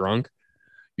when you're drunk,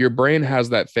 your brain has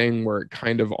that thing where it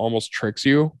kind of almost tricks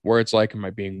you, where it's like, am I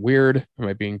being weird? Am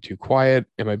I being too quiet?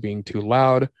 Am I being too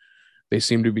loud? They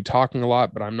seem to be talking a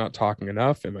lot, but I'm not talking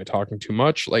enough. Am I talking too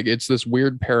much? Like it's this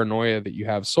weird paranoia that you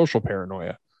have, social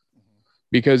paranoia,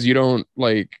 because you don't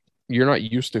like, you're not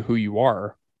used to who you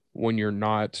are when you're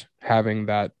not having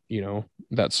that,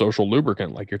 that social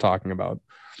lubricant like you're talking about.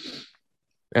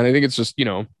 And I think it's just,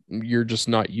 you're just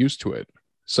not used to it.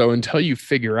 So until you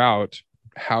figure out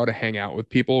how to hang out with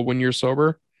people when you're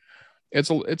sober,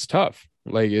 it's tough.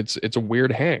 Like it's a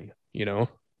weird hang.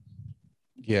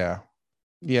 Yeah,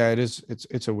 yeah, it is.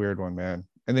 It's a weird one, man.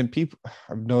 And then people,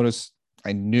 I've noticed,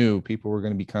 I knew people were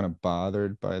going to be kind of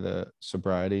bothered by the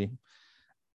sobriety,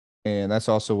 and that's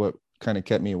also what kind of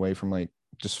kept me away from like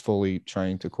just fully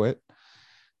trying to quit.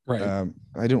 Right.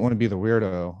 I didn't want to be the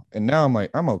weirdo, and now I'm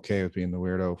like, I'm okay with being the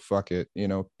weirdo. Fuck it,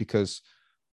 because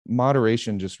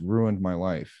moderation just ruined my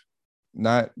life.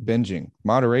 Not binging,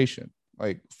 moderation.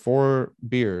 Like 4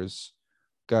 beers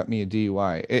got me a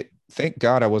DUI. Thank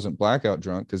God I wasn't blackout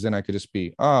drunk, because then I could just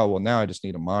be, oh well, now I just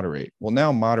need to moderate. Well,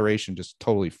 now moderation just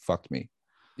totally fucked me.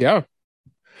 Yeah.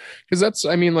 Because that's,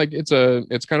 I mean, like it's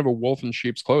kind of a wolf in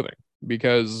sheep's clothing,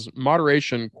 because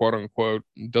moderation, quote unquote,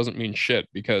 doesn't mean shit,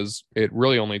 because it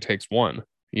really only takes one,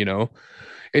 you know?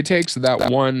 It takes that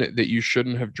one that you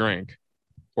shouldn't have drank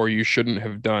or you shouldn't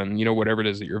have done, whatever it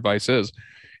is that your vice is.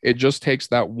 It just takes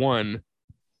that one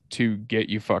to get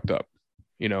you fucked up.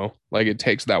 Like it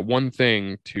takes that one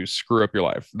thing to screw up your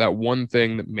life, that one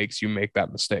thing that makes you make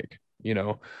that mistake.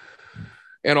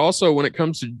 And also when it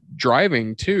comes to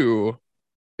driving too,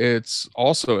 it's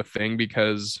also a thing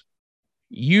because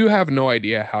you have no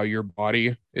idea how your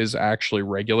body is actually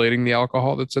regulating the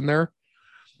alcohol that's in there.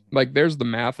 Like there's the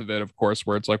math of it, of course,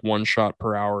 where it's like 1 shot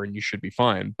per hour and you should be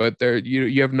fine, but there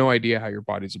you have no idea how your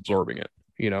body's absorbing it,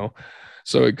 you know.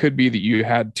 So it could be that you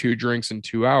had 2 drinks in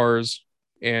 2 hours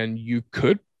and you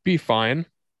could be fine.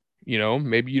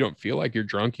 Maybe you don't feel like you're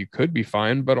drunk, you could be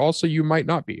fine, but also you might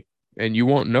not be. And you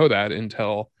won't know that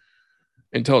until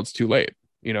it's too late,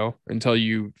 until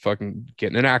you fucking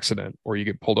get in an accident or you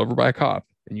get pulled over by a cop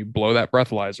and you blow that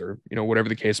breathalyzer, whatever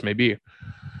the case may be.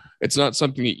 It's not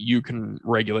something that you can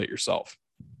regulate yourself.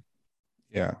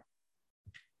 Yeah.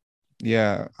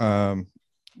 Yeah.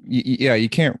 Yeah, you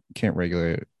can't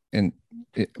regulate it. And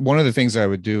one of the things I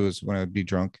would do is when I would be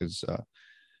drunk is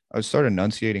I would start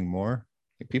enunciating more.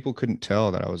 Like, people couldn't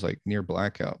tell that I was like near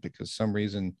blackout because some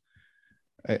reason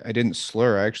I didn't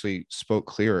slur. I actually spoke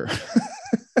clearer.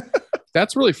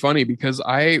 That's really funny because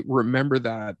I remember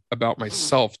that about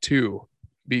myself too,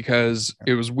 because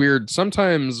it was weird.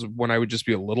 Sometimes when I would just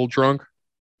be a little drunk,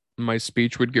 my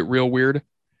speech would get real weird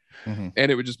Mhm.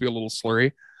 and it would just be a little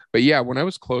slurry. But yeah, when I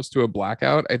was close to a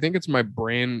blackout, I think it's my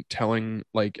brain telling,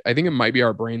 like, I think it might be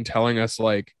our brain telling us,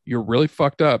 like, you're really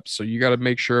fucked up. So you got to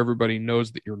make sure everybody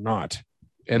knows that you're not.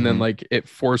 And then, Mhm. like, it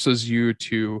forces you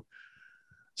to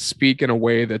speak in a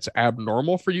way that's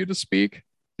abnormal for you to speak,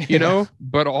 Yeah.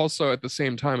 but also at the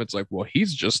same time, it's like, well,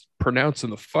 he's just pronouncing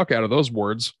the fuck out of those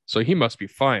words. So he must be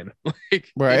fine.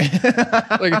 like, Right.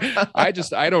 like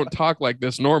I don't talk like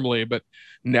this normally, but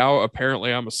now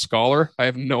apparently I'm a scholar. I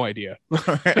have no idea.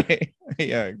 Right.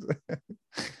 Yeah.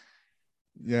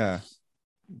 Yeah.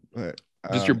 But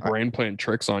Just your brain playing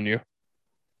tricks on you.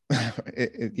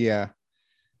 yeah.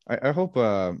 I hope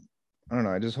I don't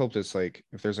know. I just hope it's like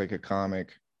if there's like a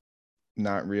comic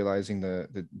not realizing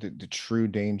the true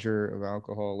danger of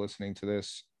alcohol listening to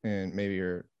this, and maybe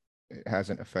it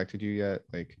hasn't affected you yet,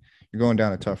 like you're going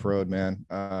down a tough road, man.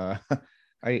 I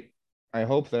I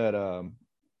hope that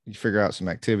you figure out some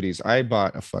activities. I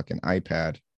bought a fucking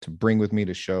iPad to bring with me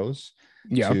to shows,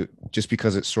 Yeah. to just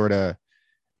because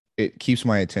it keeps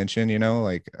my attention,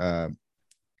 like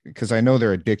because I know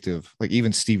they're addictive. Like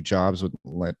even Steve Jobs would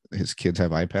let his kids have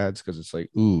iPads because it's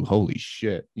like, ooh, holy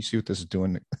shit! You see what this is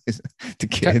doing to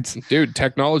kids? Dude,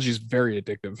 technology is very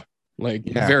addictive. Like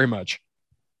Yeah, very much.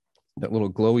 that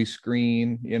little glowy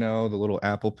screen, the little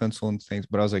Apple Pencil and things.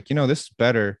 But I was like, this is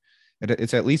better.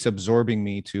 It's at least absorbing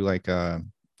me to like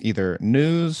either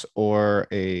news or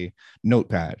a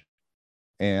notepad,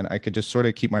 and I could just sort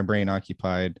of keep my brain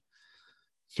occupied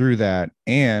through that,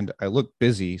 and I look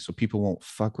busy so people won't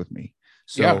fuck with me.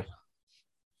 Yeah.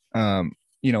 So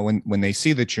when they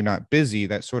see that you're not busy,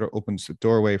 that sort of opens the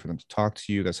doorway for them to talk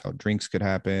to you. That's how drinks could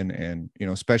happen. And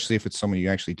especially if it's someone you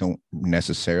actually don't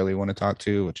necessarily want to talk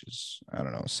to, which is, I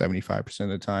don't know, 75% of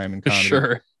the time in comedy.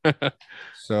 Sure.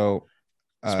 So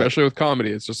Especially with comedy,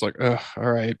 it's just like, ugh,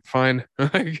 all right, fine.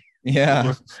 Like,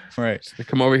 yeah. Right.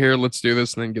 come over here, let's do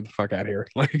this, and then get the fuck out of here.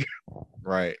 Like,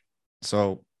 Right.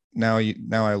 So now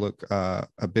I look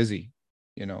a busy,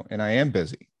 and I am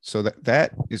busy. So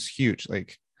that is huge.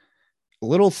 Like a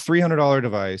little $300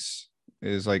 device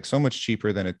is like so much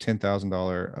cheaper than a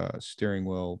 $10,000 steering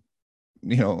wheel,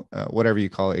 whatever you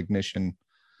call it, ignition.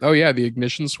 oh yeah, the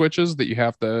ignition switches that you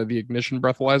have the ignition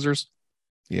breathalyzers.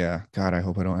 Yeah. God, I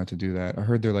hope I don't have to do that. I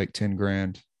heard they're like 10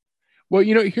 grand. Well,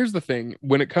 here's the thing.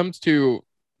 When it comes to,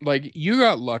 like, you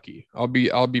got lucky. I'll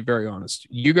be very honest.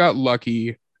 You got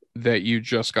lucky that you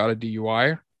just got a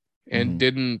DUI and Mm-hmm.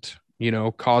 didn't,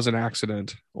 cause an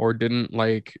accident or didn't,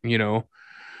 like,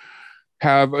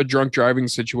 have a drunk driving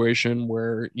situation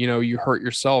where, you hurt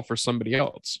yourself or somebody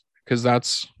else. Because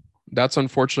that's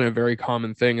unfortunately a very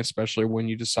common thing, especially when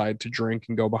you decide to drink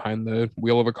and go behind the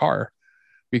wheel of a car.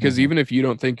 Because Mm-hmm. even if you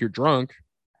don't think you're drunk,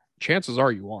 chances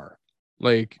are you are.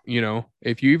 Like,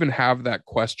 if you even have that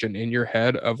question in your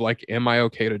head of like, am I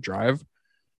okay to drive?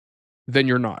 Then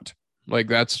you're not. Like,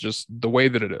 that's just the way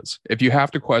that it is. If you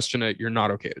have to question it, you're not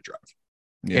okay to drive.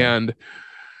 Yeah. And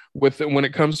when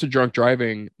it comes to drunk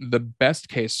driving, the best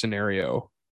case scenario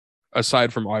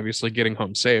aside from obviously getting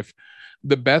home safe,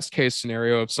 the best case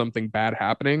scenario of something bad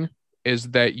happening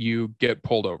is that you get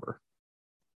pulled over.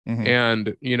 Mm-hmm.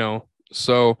 And,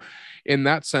 so in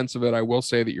that sense of it, I will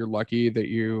say that you're lucky that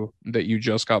you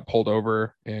just got pulled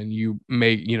over and you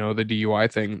make, the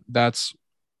DUI thing. That's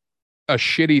a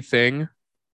shitty thing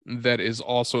that is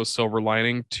also a silver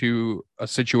lining to a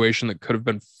situation that could have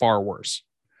been far worse,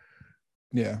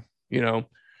 Yeah. you know.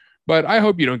 But I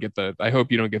hope you don't get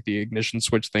the ignition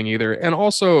switch thing either. And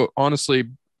also, honestly,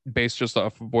 based just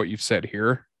off of what you've said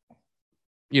here,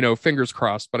 fingers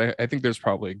crossed, but I think there's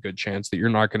probably a good chance that you're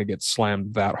not going to get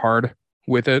slammed that hard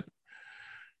with it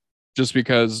just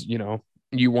because,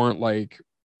 you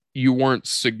weren't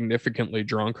significantly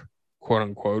drunk, quote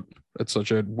unquote. That's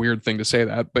such a weird thing to say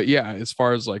that. But yeah, as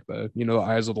far as like the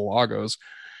eyes of the law goes,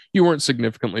 you weren't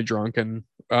significantly drunk. And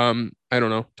I don't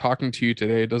know, talking to you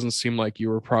today, it doesn't seem like you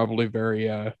were probably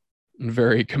very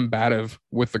combative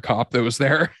with the cop that was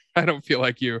there. I don't feel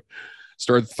like you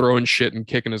started throwing shit and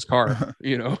kicking his car.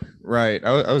 Right.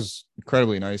 I was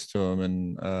incredibly nice to him,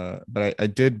 and but I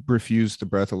did refuse the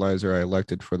breathalyzer I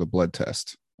elected for the blood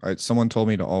test. Someone told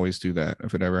me to always do that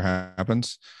if it ever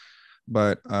happens.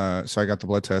 But so I got the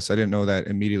blood test. I didn't know that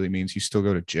immediately means you still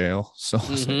go to jail. So I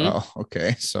was like, oh,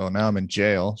 okay. So now I'm in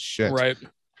jail. Shit. Right.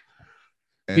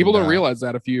 People And don't realize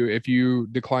that if you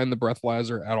decline the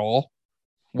breathalyzer at all,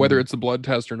 whether mhm. it's a blood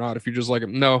test or not, if you're just like,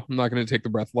 no, I'm not going to take the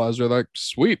breathalyzer, they're like,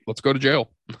 sweet, let's go to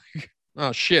jail.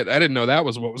 Oh shit, I didn't know that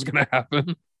was what was going to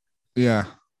happen. Yeah.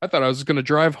 I thought I was going to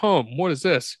drive home. What is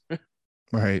this?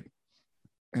 Right.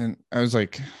 And I was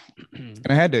like, and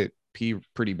I had to pee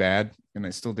pretty bad, and I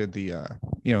still did the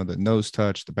the nose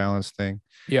touch, the balance thing.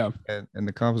 Yeah. And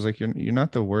the cop was like, you're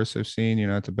not the worst I've seen, you're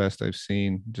not the best I've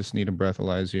seen. Just need to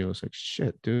breathalyze you. I was like,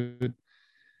 shit, dude.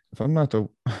 If I'm not the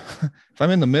if I'm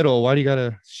in the middle, why do you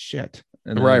gotta shit?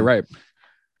 And Right, then right.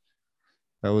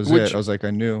 that was it. Which I was like,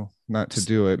 I knew not to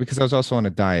do it because I was also on a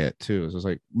diet too. So I was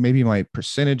like, maybe my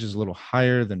percentage is a little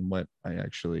higher than what I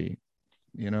actually,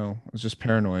 I was just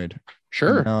paranoid. And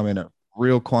sure. now I'm in a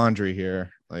real quandary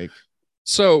here. Like,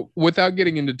 So, without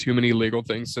getting into too many legal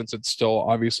things since it's still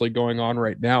obviously going on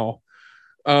right now,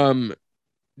 um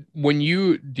do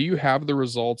you have the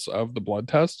results of the blood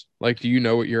test? Like, do you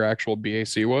know what your actual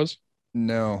BAC was?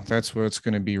 no, that's where it's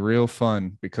going to be real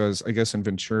fun because I guess in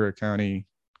Ventura County,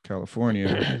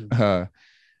 California,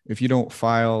 if you don't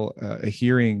file a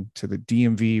hearing to the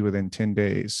DMV within 10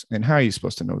 days, and how are you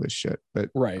supposed to know this shit? But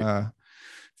Right.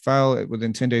 file it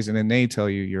within 10 days and then they tell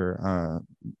you your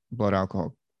blood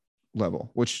alcohol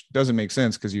level, which doesn't make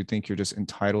sense because you think you're just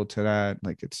entitled to that.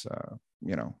 Like it's,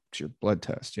 it's your blood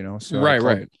test, So I Right,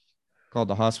 right. called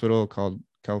the hospital, called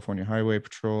California Highway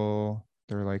Patrol.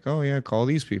 They're like, oh yeah, call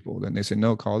these people. Then they said,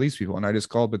 no, call these people. And I just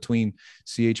called between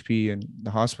CHP and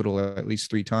the hospital at least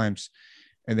 3 times.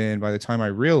 And then by the time I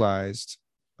realized,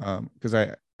 because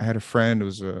I had a friend who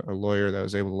was a lawyer that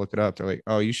was able to look it up. They're like,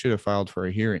 oh, you should have filed for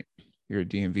a hearing, your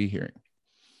DMV hearing.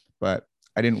 But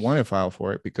I didn't want to file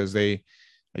for it because I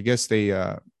guess they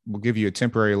will give you a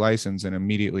temporary license and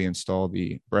immediately install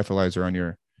the breathalyzer on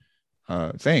your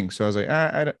thing. So I was like,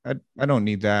 I don't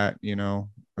need that, I'm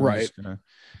Right. just gonna.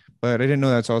 But I didn't know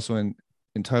that's also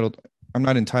entitled. I'm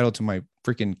not entitled to my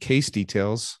freaking case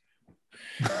details.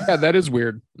 Yeah, that is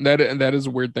weird. That is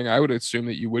a weird thing. I would assume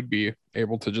that you would be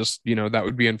able to just, that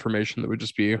would be information that would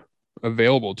just be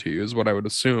available to you, is what I would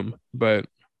assume. But,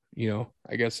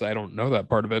 I guess I don't know that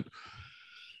part of it.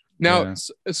 Now, Yeah.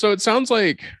 so it sounds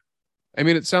like,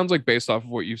 it sounds like based off of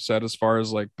what you've said, as far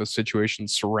as like the situation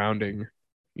surrounding,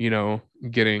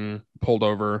 getting pulled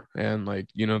over and like,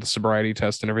 the sobriety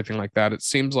test and everything like that, it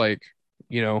seems like,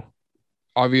 you know,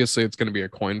 obviously it's going to be a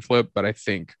coin flip, but I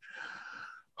think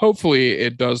hopefully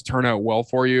it does turn out well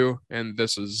for you. And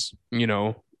this is,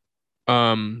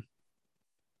 um,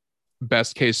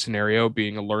 best case scenario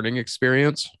being a learning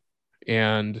experience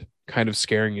and kind of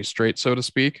scaring you straight, so to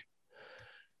speak.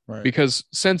 Right. Because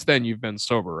since then you've been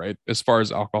sober, right? As far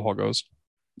as alcohol goes.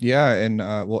 Yeah, and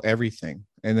well, everything,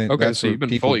 and then Okay, that's so where you've been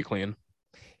people. fully clean.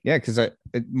 Yeah, because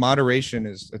moderation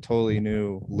is a totally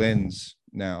new lens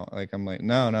now. Like I'm like,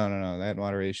 no, no, no, no. That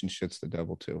moderation shit's the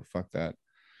devil too. Fuck that.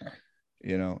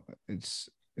 It's It's a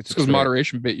because trick.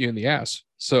 moderation bit you in the ass.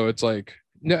 So it's like,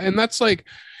 no, and that's like,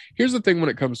 here's the thing when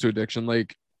it comes to addiction,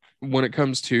 like when it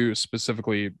comes to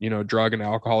specifically, drug and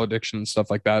alcohol addiction and stuff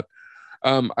like that.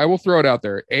 I will throw it out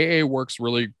there. AA works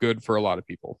really good for a lot of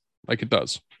people. Like it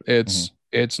does. Mm-hmm.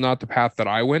 It's not the path that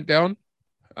I went down,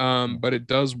 but it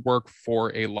does work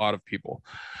for a lot of people.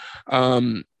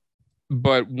 Um,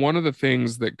 but one of the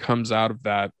things that comes out of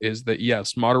that is that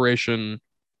yes, moderation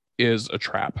is a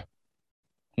trap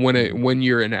Mm-hmm. when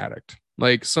you're an addict.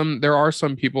 Like there are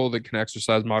some people that can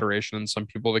exercise moderation and some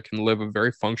people that can live a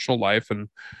very functional life and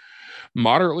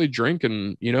moderately drink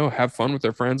and, have fun with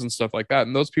their friends and stuff like that.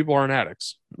 And those people aren't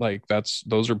addicts. Like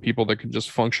those are people that can just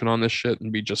function on this shit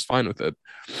and be just fine with it.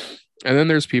 And then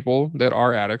there's people that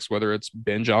are addicts, whether it's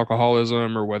binge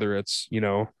alcoholism or whether it's,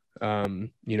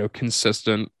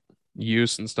 consistent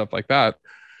use and stuff like that.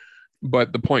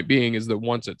 But the point being is that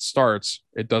once it starts,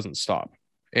 it doesn't stop.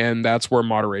 And that's where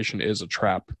moderation is a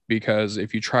trap, because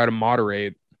if you try to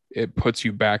moderate, it puts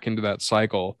you back into that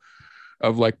cycle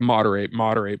of like moderate,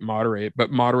 moderate, moderate,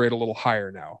 but moderate a little higher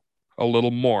now, a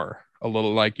little more, a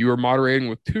little, like you were moderating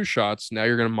with 2 shots. Now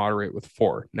you're going to moderate with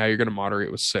 4. Now you're going to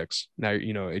moderate with 6. Now,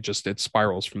 it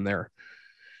spirals from there.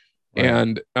 Right.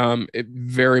 And it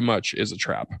very much is a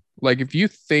trap. Like if you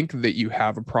think that you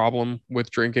have a problem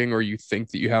with drinking, or you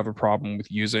think that you have a problem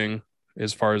with using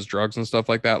as far as drugs and stuff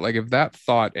like that, like if that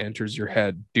thought enters your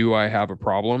head, do I have a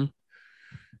problem?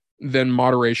 Then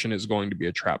moderation is going to be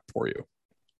a trap for you,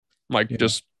 like Yeah.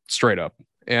 just straight up.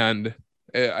 And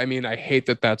I mean, I hate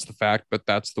that that's the fact, but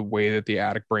that's the way that the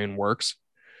addict brain works.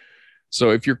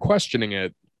 So if you're questioning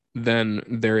it, then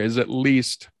there is at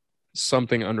least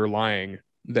something underlying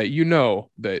that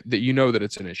that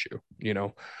it's an issue,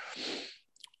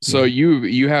 So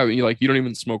Yeah. you like, you don't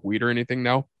even smoke weed or anything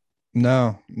now?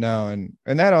 No, no,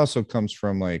 and that also comes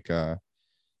from like uh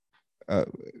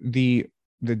the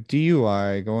the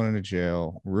DUI, going into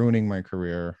jail, ruining my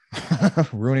career,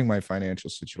 ruining my financial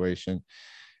situation.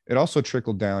 It also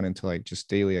trickled down into like just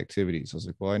daily activities. I was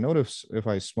like, well, I notice if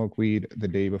I smoke weed the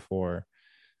day before,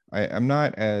 I'm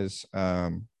not as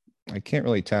I can't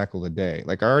really tackle the day.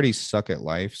 Like I already suck at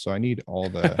life, so I need all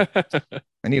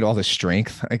the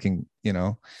strength I can, like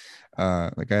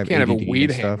I have Can't have a ADD weed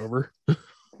and stuff. hangover.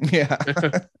 Yeah.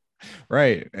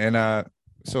 Right. And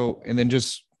then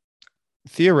just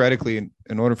theoretically,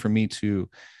 in order for me to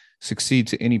succeed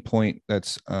to any point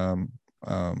that's um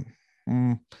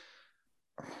mm,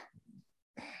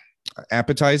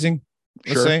 appetizing,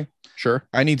 let's Sure, say, sure.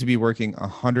 I need to be working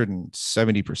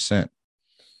 170%.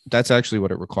 That's actually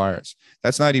what it requires.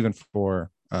 That's not even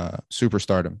for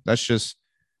superstardom. That's just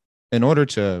in order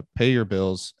to pay your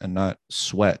bills and not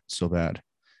sweat so bad.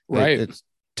 Right. It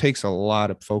takes a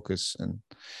lot of focus, and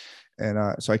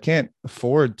so I can't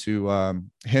afford to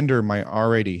hinder my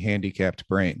already handicapped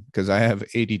brain because I have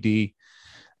ADD.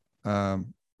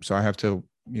 So I have to,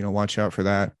 watch out for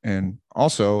that. And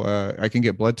also, I can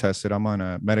get blood tested. I'm on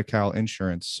a Medi-Cal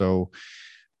insurance, so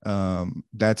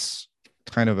that's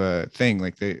kind of a thing.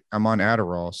 Like I'm on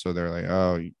Adderall, so they're like,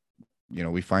 oh,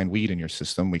 we find weed in your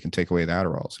system. We can take away the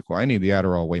Adderall. It's like, well, I need the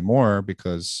Adderall way more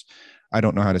because I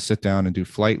don't know how to sit down and do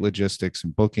flight logistics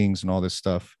and bookings and all this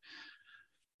stuff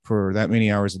for that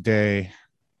many hours a day,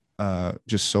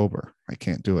 just sober. I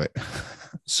can't do it.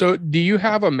 So do you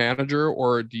have a manager,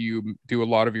 or do you do a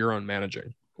lot of your own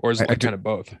managing? Or is I, it I like do kind of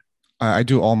both? I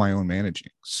do all my own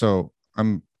managing. So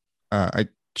I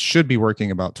should be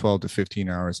working about 12 to 15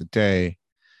 hours a day,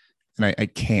 and I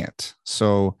can't.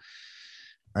 So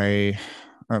I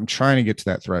I'm trying to get to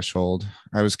that threshold.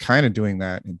 I was kind of doing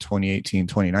that in 2018,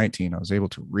 2019. I was able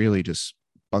to really just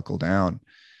buckle down.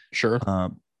 Sure.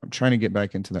 I'm trying to get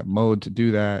back into that mode to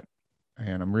do that,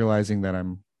 and I'm realizing that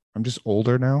I'm just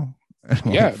older now. And I'm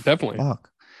like, Yeah, definitely. fuck.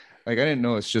 Like I didn't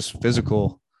know it's just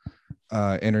physical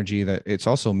energy, that it's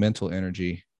also mental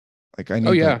energy. Like I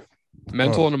Oh need yeah. to.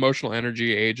 Mental Oh and emotional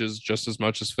energy ages just as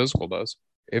much as physical does,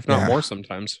 if not yeah, more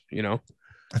sometimes.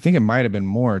 I think it might have been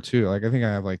more too. Like I think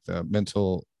I have like the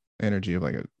mental energy of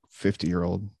like a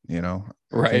 50-year-old. I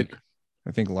Right. think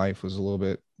I think life was a little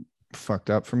bit fucked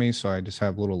up for me, so I just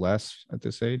have a little less at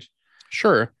this age.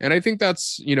 Sure. And I think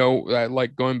that's,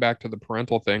 like going back to the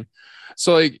parental thing.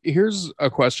 So, like, here's a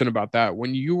question about that.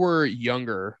 When you were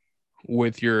younger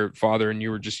with your father and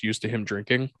you were just used to him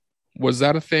drinking, was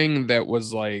that a thing that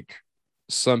was like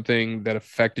something that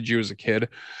affected you as a kid?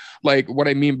 Like, what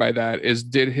I mean by that is,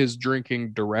 did his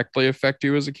drinking directly affect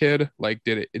you as a kid? Like,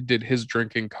 did his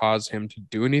drinking cause him to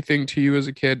do anything to you as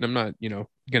a kid? And I'm not, going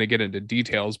to get into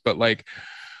details, but like,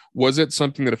 was it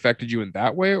something that affected you in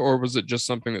that way, or was it just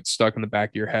something that stuck in the back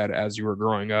of your head as you were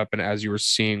growing up and as you were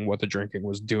seeing what the drinking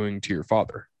was doing to your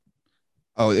father?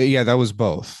 Oh yeah, that was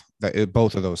both.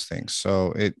 Both of those things.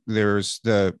 So there's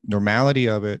the normality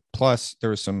of it, plus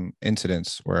there was some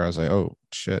incidents where I was like, oh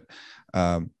shit.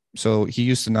 So he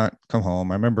used to not come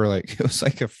home. I remember like it was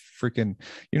like a freaking,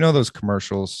 those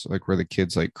commercials like where the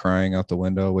kid's like crying out the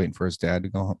window waiting for his dad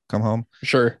to come home.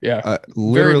 Sure. Yeah. Very,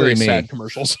 Literally very sad me.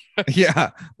 commercials. Yeah,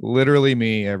 literally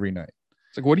me every night.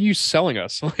 It's like, what are you selling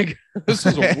us? Like, this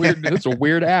is a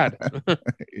weird ad.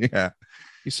 Yeah.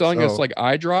 He's selling us So, like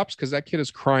eye drops because that kid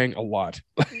is crying a lot.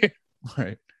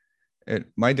 right.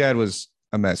 My dad was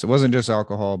a mess. It wasn't just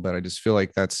alcohol, but I just feel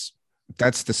like that's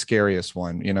the scariest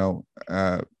one,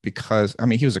 because I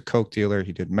mean, he was a coke dealer,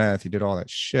 he did meth, he did all that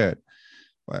shit.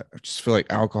 But I just feel like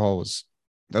that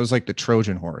was like the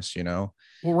Trojan horse. Well,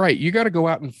 right. You got to go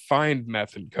out and find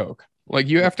meth and coke. Like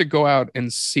you have to go out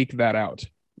and seek that out.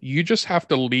 You just have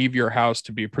to leave your house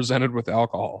to be presented with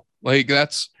alcohol. Like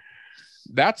that's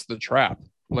the trap.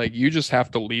 Like you just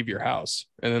have to leave your house,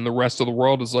 and then the rest of the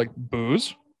world is like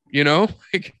booze.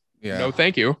 Like Yeah. no,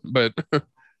 thank you. But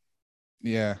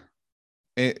Yeah.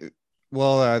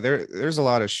 There's a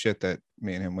lot of shit that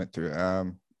me and him went through.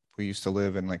 We used to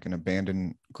live in like an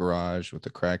abandoned garage with a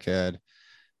crackhead.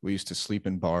 We used to sleep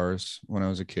in bars when I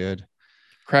was a kid.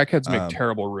 crackheads make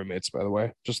terrible roommates, by the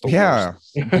way. Just the Yeah,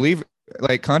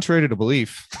 worst. contrary to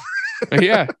belief.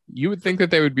 Yeah, you would think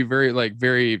that they would be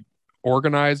very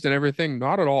organized and everything.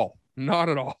 Not at all. Not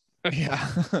at all. Yeah.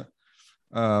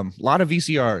 A lot of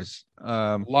VCRs.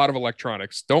 A lot of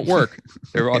electronics don't work.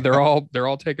 They're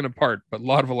all taken apart, but a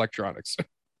lot of electronics.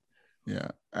 Yeah,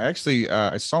 I actually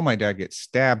I saw my dad get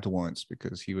stabbed once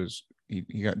because he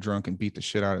got drunk and beat the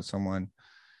shit out of someone.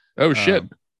 Oh shit.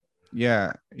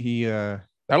 Yeah, he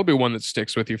That'll be one that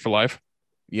sticks with you for life.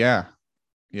 yeah,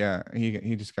 yeah,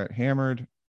 he just got hammered,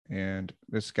 and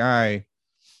this guy,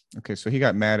 okay, so he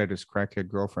got mad at his crackhead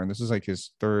girlfriend. This is like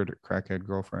his third crackhead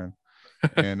girlfriend,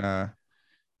 and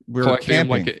we were Collecting them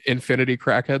camping. like infinity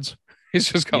crackheads. He's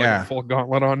just got like Yeah, a full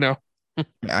gauntlet on now.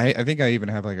 I think I even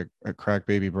have like a crack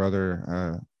baby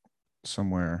brother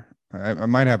somewhere. I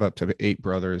might have up to 8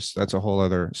 brothers. That's a whole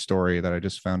other story that I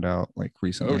just found out like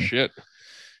recently. Oh shit.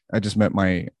 I just met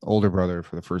my older brother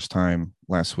for the first time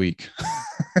last week.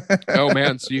 Oh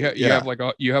man, so you Yeah. have like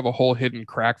you have a whole hidden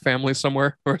crack family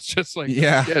somewhere where it's just like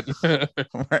Yeah. shit.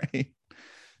 Right.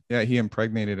 Yeah, he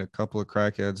impregnated a couple of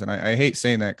crackheads, and I hate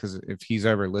saying that because if he's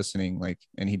ever listening, like,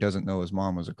 and he doesn't know his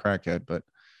mom was a crackhead, but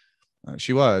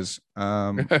she was.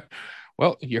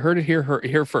 Well, you heard it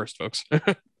here first, folks.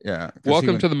 Yeah.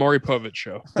 Welcome to the Maury Povich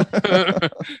show.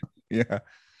 Yeah.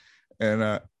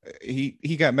 And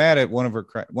he got mad at one of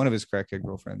his crackhead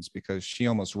girlfriends because she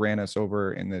almost ran us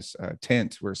over in this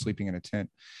tent. We're sleeping in a tent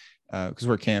because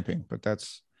we're camping, but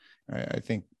I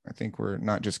think we're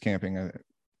not just camping.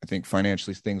 I think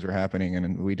financially things were happening,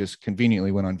 and we just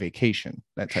conveniently went on vacation.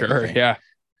 That type of thing. Yeah.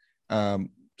 So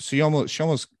she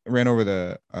almost ran over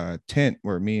the tent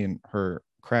where me and her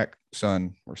crack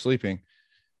son were sleeping,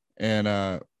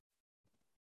 and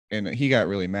he got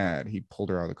really mad. He pulled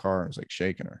her out of the car and was like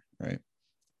shaking her, right?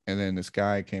 And then this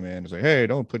guy came in and was like, "Hey,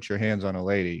 don't put your hands on a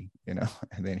lady," And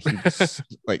then he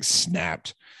like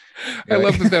snapped. I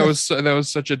love that was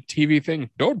such a TV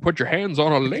thing. Don't put your hands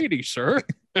on a lady, sir.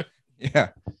 Yeah,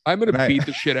 I'm gonna beat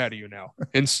the shit out of you now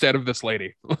instead of this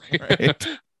lady. Right.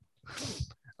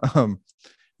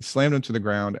 Slammed him to the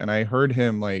ground, and I heard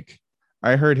his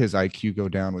IQ go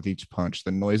down with each punch.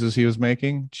 The noises he was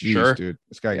making, jeez, sure. Dude,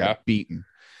 this guy got beaten.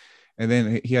 And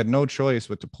then he had no choice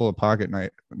but to pull a pocket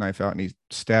knife out, and he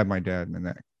stabbed my dad in the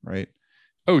neck. Right.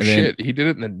 Oh, and shit! He did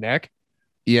it in the neck.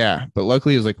 Yeah, but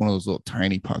luckily it was like one of those little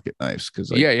tiny pocket knives.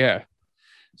 Because yeah.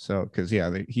 So,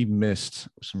 he missed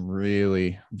some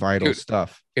really vital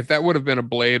stuff. If that would have been a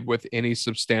blade with any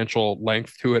substantial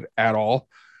length to it at all,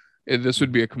 this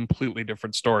would be a completely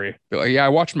different story. Like, yeah, I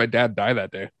watched my dad die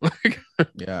that day.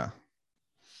 Yeah.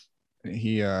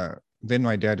 Then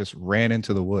my dad just ran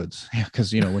into the woods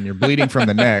because, when you're bleeding from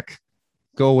the neck,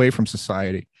 go away from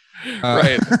society.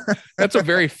 Right. That's a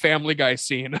very Family Guy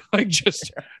scene. Like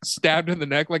just stabbed in the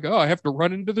neck. Like, oh, I have to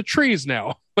run into the trees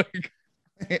now. Like,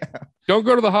 yeah. Don't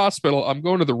go to the hospital. I'm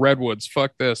going to the redwoods.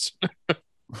 Fuck this.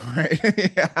 Right.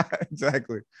 Yeah,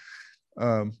 exactly.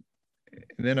 So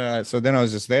then I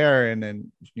was just there, and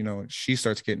then, she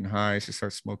starts getting high. She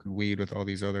starts smoking weed with all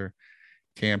these other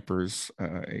campers,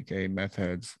 aka meth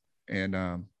heads. And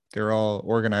they're all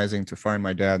organizing to find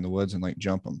my dad in the woods and like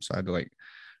jump him. So I had to like,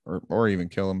 or even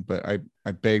kill him. But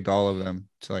I begged all of them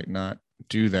to like not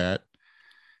do that.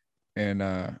 And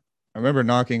I remember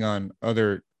knocking on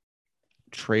other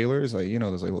trailers, like,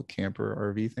 those like little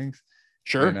camper RV things.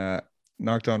 Sure. And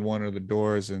knocked on one of the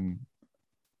doors, and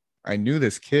I knew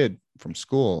this kid from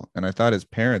school, and I thought his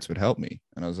parents would help me.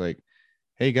 And I was like,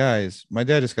 "Hey guys, my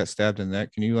dad just got stabbed in the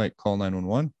neck. Can you like call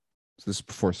 911?" So this is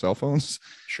before cell phones.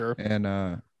 Sure.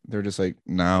 And they're just like,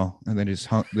 "No," and then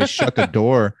they shut the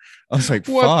door. I was like,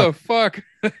 "What the fuck?"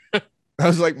 That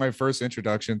was like my first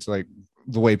introduction to like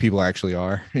the way people actually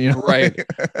are, right?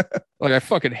 Like I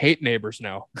fucking hate neighbors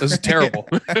now. This is terrible.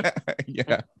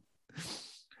 Yeah.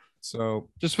 So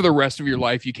Just for the rest of your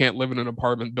life, you can't live in an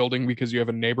apartment building because you have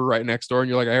a neighbor right next door and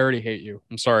you're like, I already hate you.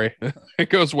 I'm sorry. It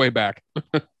goes way back.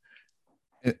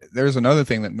 there's another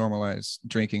thing that normalized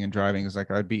drinking and driving is like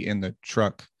I'd be in the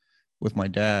truck with my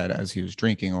dad as he was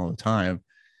drinking all the time.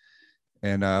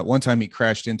 And one time he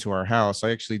crashed into our house. I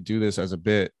actually do this as a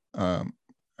bit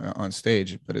on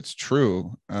stage, but it's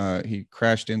true. He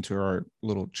crashed into our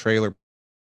little trailer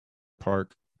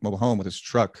park mobile home with his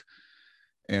truck.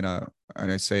 And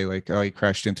I say like, oh, he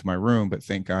crashed into my room, but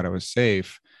thank God I was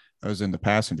safe. I was in the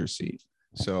passenger seat.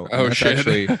 So, and Oh, that's shit.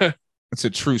 actually it's a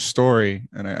true story,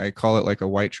 and I call it like a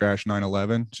white trash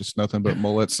 9/11, just nothing but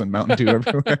mullets and Mountain Dew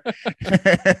everywhere.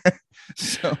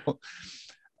 So,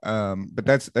 but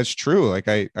that's true. Like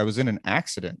I was in an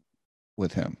accident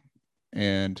with him,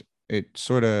 and it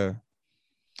sort of,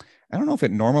 I don't know if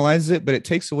it normalizes it, but it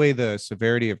takes away the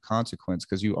severity of consequence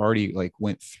because you already like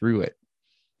went through it,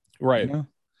 you Right. know,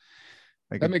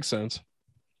 like That it, makes sense.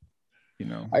 you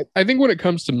know, I think when it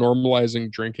comes to normalizing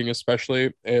drinking,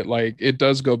 especially, it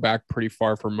does go back pretty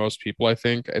far for most people. I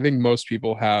think most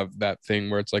people have that thing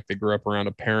where it's like they grew up around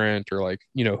a parent or like,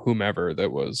 whomever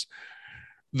that was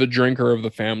the drinker of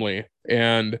the family.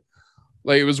 And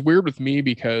like it was weird with me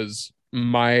because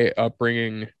my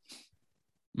upbringing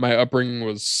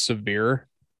was severe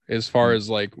as far mm, as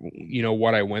like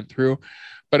what I went through,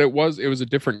 but it was a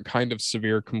different kind of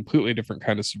severe, completely different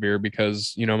kind of severe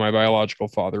because my biological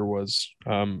father was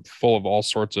full of all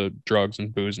sorts of drugs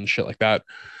and booze and shit like that.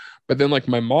 But then like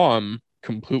my mom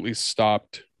completely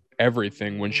stopped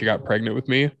everything when she got pregnant with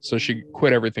me, so she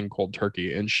quit everything cold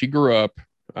turkey, and she grew up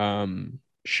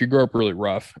really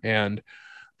rough. And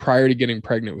prior to getting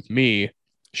pregnant with me,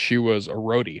 she was a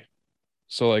roadie,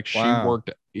 so like she wow,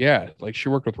 worked, yeah, like she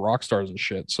worked with rock stars and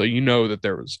shit. So that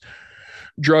there was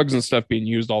drugs and stuff being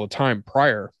used all the time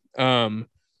prior.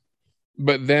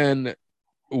 But then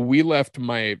we left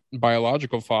my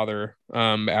biological father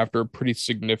after a pretty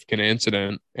significant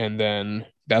incident, and then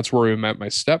that's where we met my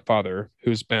stepfather,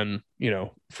 who's been,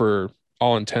 for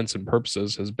all intents and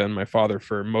purposes, has been my father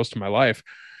for most of my life,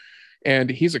 and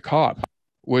he's a cop,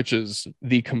 which is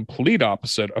the complete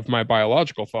opposite of my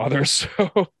biological father.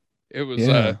 So it was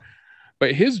yeah,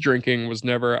 but his drinking was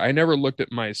never, I never looked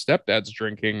at my stepdad's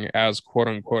drinking as quote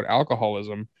unquote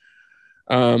alcoholism.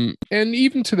 And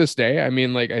even to this day, I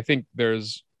mean, like, I think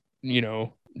there's, you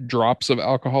know, drops of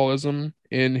alcoholism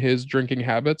in his drinking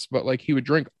habits, but like he would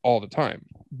drink all the time.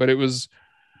 But it was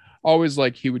always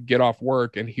like he would get off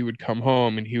work and he would come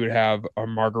home and he would have a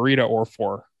margarita or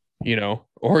four,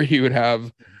 or he would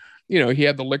have, he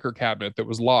had the liquor cabinet that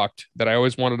was locked that I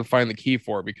always wanted to find the key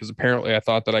for because apparently I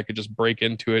thought that I could just break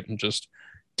into it and just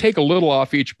take a little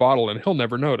off each bottle and he'll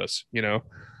never notice. yeah,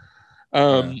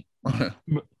 Um,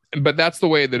 but that's the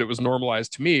way that it was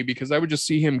normalized to me because I would just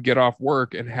see him get off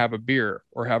work and have a beer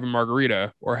or have a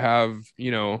margarita or have,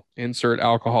 insert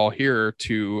alcohol here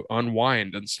to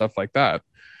unwind and stuff like that.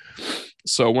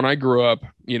 So when I grew up,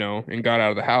 and got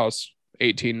out of the house,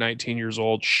 18, 19 years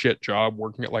old, shit job,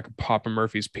 working at like a Papa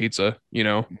Murphy's pizza,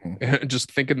 mhm,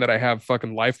 just thinking that I have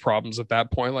fucking life problems at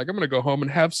that point. Like, I'm going to go home and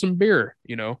have some beer.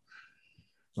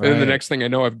 And then the right, next thing I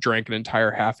know, I've drank an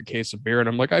entire half a case of beer and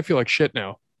I'm like, I feel like shit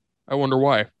now. I wonder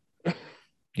why.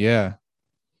 yeah.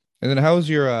 And then how would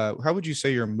you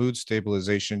say your mood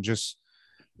stabilization, just,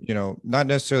 not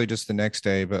necessarily just the next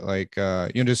day, but like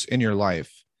just in your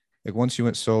life, like once you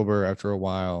went sober after a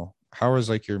while, how was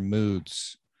like your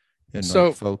moods and like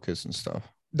So focus and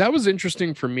stuff? that was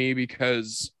interesting for me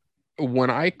because when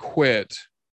I quit,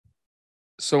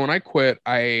 when I quit,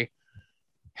 I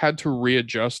had to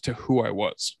readjust to who I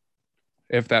was,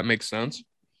 if that makes sense.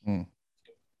 Mm,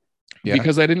 yeah.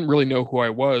 Because I didn't really know who I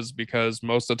was, because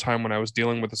most of the time when I was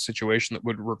dealing with a situation that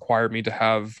would require me to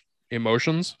have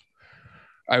emotions,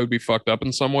 I would be fucked up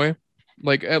in some way.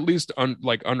 Like at least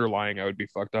like underlying, I would be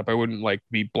fucked up. I wouldn't like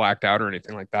be blacked out or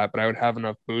anything like that, but I would have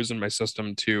enough booze in my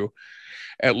system to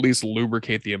at least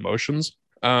lubricate the emotions.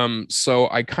 So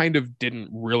I kind of didn't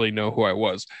really know who I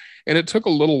was. And it took a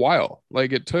little while.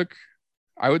 Like it took,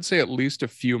 I would say, at least a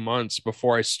few months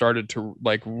before I started to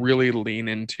like really lean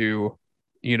into,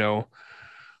 you know,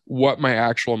 what my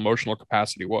actual emotional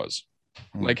capacity was,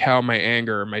 Mm, like how my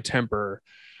anger, my temper,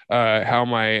 how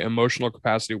my emotional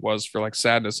capacity was for like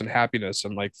sadness and happiness,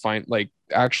 and like find like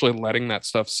actually letting that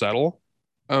stuff settle.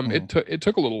 mm, It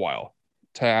took a little while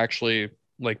to actually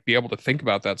like be able to think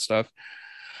about that stuff.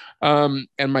 And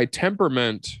my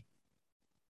temperament,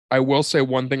 I will say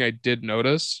one thing I did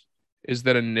notice is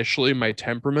that initially my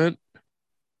temperament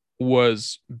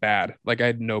was bad. Like I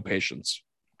had no patience.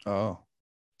 oh,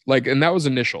 Like, and that was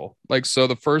initial. Like, so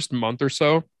the first month or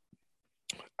so,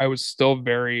 I was still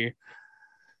very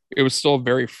it was still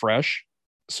very fresh.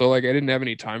 So like I didn't have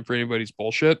any time for anybody's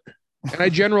bullshit. And I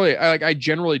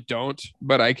generally don't,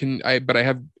 but I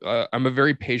have I'm a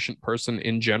very patient person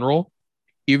in general.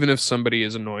 Even if somebody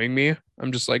is annoying me,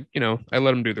 I'm just like, I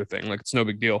let them do their thing. Like it's no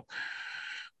big deal.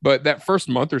 But that first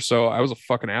month or so, I was a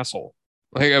fucking asshole.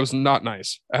 Like I was not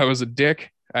nice. I was a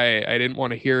dick. I didn't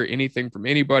want to hear anything from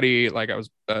anybody. Like I was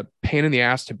a pain in the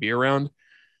ass to be around.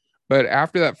 But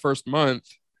after that first month,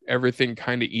 everything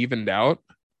kind of evened out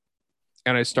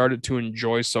and I started to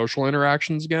enjoy social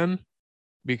interactions again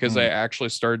because I Mm. actually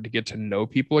started to get to know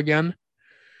people again,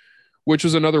 which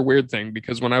was another weird thing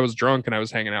because when I was drunk and I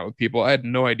was hanging out with people, I had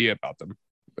no idea about them.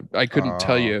 Oh, I couldn't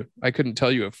tell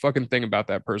you a fucking thing about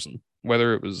that person,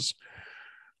 whether it was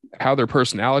how their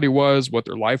personality was, what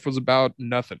their life was about,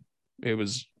 nothing. It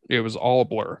was all a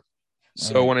blur.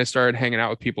 So right. when I started hanging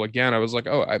out with people again, I was like,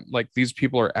 oh, I like these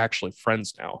people are actually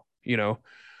friends now,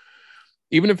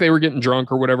 even if they were getting drunk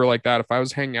or whatever like that, if I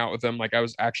was hanging out with them, like I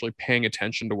was actually paying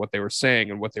attention to what they were saying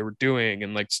and what they were doing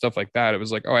and like stuff like that. It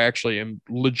was like, oh, I actually am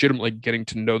legitimately getting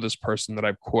to know this person that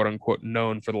I've quote unquote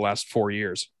known for the last 4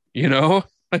 years,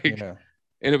 like, Yeah.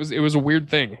 and it was a weird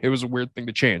thing. It was a weird thing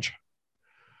to change.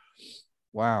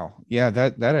 Wow. Yeah,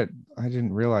 I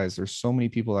didn't realize there's so many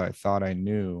people that I thought I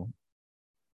knew,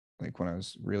 like when I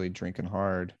was really drinking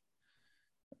hard.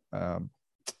 Um,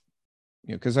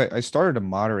 because I started to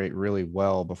moderate really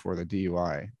well before the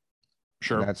DUI. And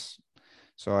Sure. that's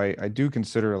so I do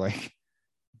consider like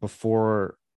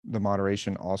before the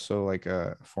moderation also like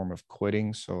a form of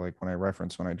quitting. So like when I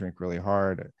reference when I drink really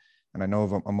hard, and I know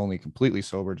I'm only completely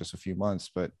sober just a few months,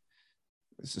 but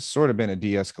it's just sort of been a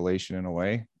de-escalation in a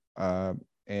way.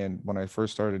 And when I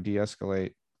first started to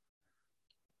de-escalate,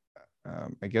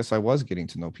 I guess I was getting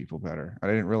to know people better. I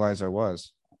didn't realize I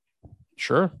was.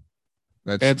 Sure.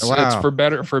 That's It's wow, for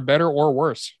better or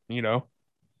worse.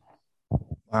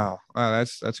 wow.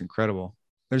 That's incredible.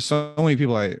 There's so many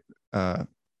people uh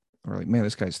are like, man,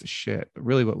 this guy's the shit. But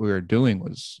really, what we were doing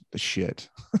was the shit.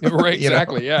 Right, you know?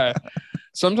 exactly. Yeah.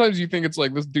 Sometimes you think it's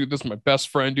like this is my best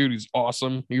friend, dude. He's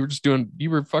awesome. You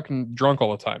were fucking drunk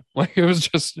all the time. Like it was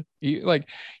just he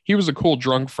was a cool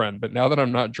drunk friend, but now that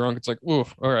I'm not drunk, it's like,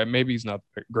 oof, all right, maybe he's not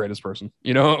the greatest person,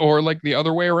 or like the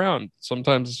other way around.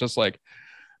 Sometimes it's just like,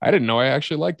 I didn't know I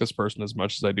actually like this person as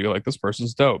much as I do. Like this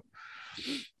person's dope.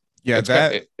 Yeah,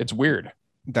 that It's weird.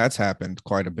 that's happened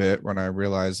quite a bit when I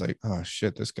realized like, oh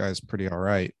shit, this guy's pretty all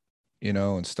right,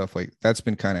 and stuff like that's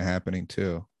been kind of happening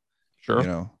too,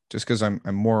 Sure. just because I'm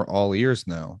more all ears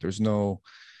now.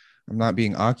 I'm not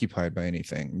being occupied by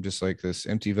anything. I'm just like this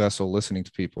empty vessel listening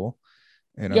to people,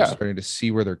 and I'm Yeah, starting to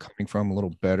see where they're coming from a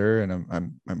little better, and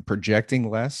I'm projecting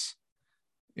less,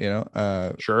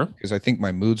 sure. because I think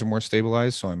my moods are more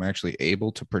stabilized, so I'm actually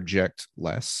able to project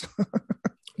less.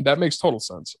 That makes total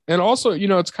sense. And also,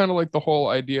 it's kind of like the whole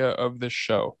idea of this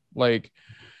show. Like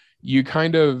you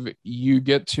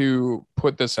get to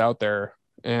put this out there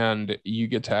and you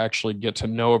get to actually get to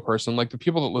know a person. Like the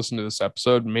people that listen to this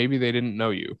episode, maybe they didn't know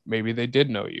you, maybe they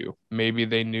did know you, maybe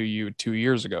they knew you 2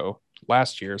 years ago,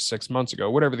 last year, 6 months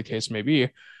ago, whatever the case may be,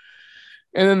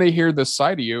 and then they hear this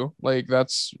side of you. Like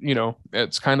that's,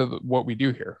 it's kind of what we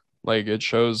do here. Like it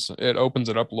opens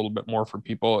it up a little bit more for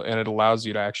people and it allows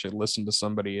you to actually listen to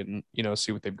somebody and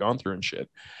see what they've gone through and shit.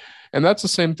 And that's the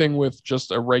same thing with just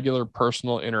a regular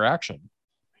personal interaction.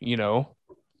 You know,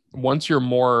 Once you're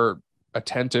more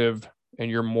attentive and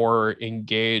you're more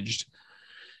engaged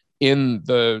in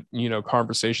the,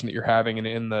 conversation that you're having and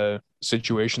in the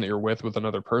situation that you're with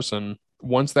another person,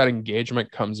 once that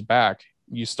engagement comes back,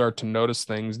 you start to notice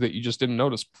things that you just didn't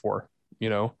notice before, you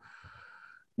know,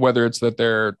 whether it's that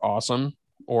they're awesome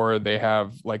or they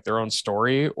have like their own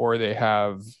story or they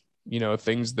have,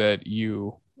 things that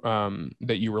you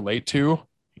relate to,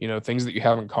 things that you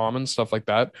have in common, stuff like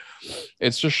that.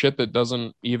 It's just shit that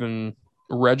doesn't even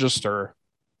register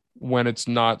when it's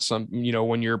not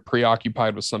when you're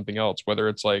preoccupied with something else, whether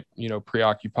it's like,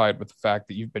 preoccupied with the fact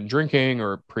that you've been drinking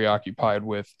or preoccupied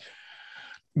with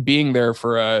being there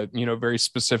for a, very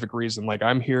specific reason. Like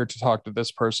I'm here to talk to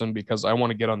this person because I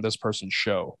want to get on this person's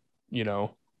show,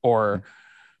 or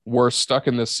we're stuck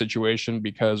in this situation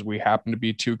because we happen to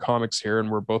be two comics here and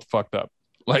we're both fucked up.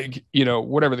 Like,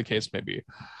 whatever the case may be.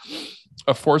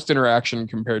 A forced interaction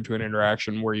compared to an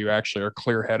interaction where you actually are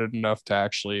clear headed enough to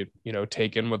actually,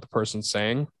 take in what the person's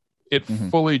saying, it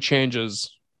Mhm. fully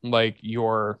changes like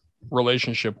your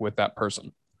relationship with that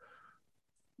person.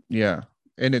 Yeah.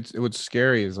 And what's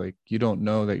scary is like you don't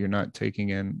know that you're not taking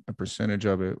in a percentage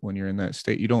of it when you're in that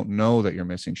state. You don't know that you're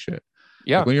missing shit. Like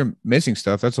Yeah. when you're missing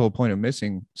stuff, that's the whole point of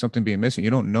missing something being missing.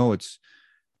 You don't know it's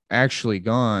actually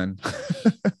gone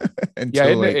Yeah,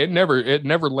 until like, it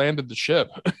never landed the ship.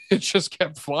 It just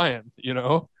kept flying, you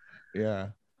know? yeah,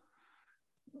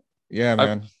 yeah, I've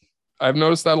man. I've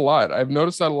noticed that a lot. I've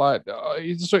noticed that a lot.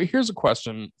 So here's a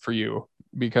question for you,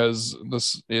 because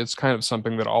this it's kind of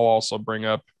something that I'll also bring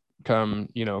up come,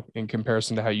 in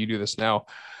comparison to how you do this now.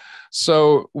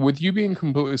 So with you being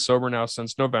completely sober now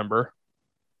since November,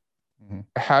 Mhm.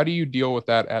 how do you deal with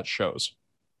that at shows?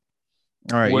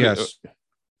 All right. What Yes.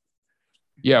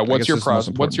 Yeah, I guess this is the most what's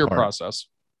important your part. process?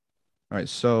 All right.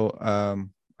 So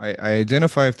I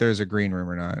identify if there's a green room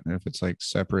or not, and if it's like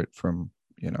separate from,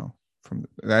 from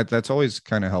that, that's always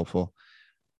kind of helpful.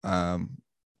 Um,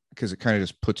 because it kind of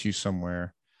just puts you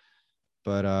somewhere.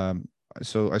 But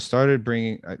so I started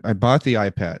bringing. I bought the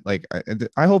iPad. Like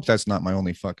I hope that's not my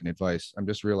only fucking advice. I'm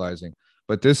just realizing.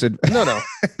 But this No, no.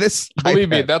 this Believe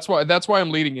me, iPad, that's why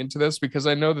I'm leading into this, because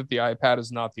I know that the iPad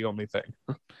is not the only thing.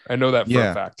 I know that for a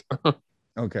yeah. fact.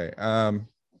 Okay.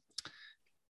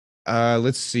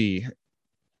 Let's see.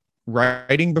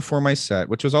 Writing before my set,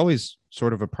 which was always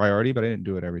sort of a priority, but I didn't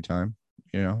do it every time,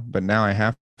 But now I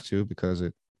have to because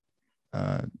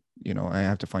uh, I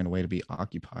have to find a way to be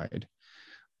occupied.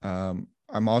 I'm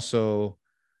also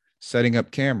setting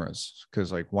up cameras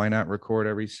because, like, why not record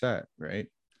every set, right?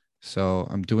 So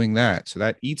I'm doing that. So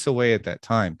that eats away at that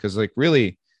time because, like,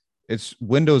 really, it's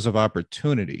windows of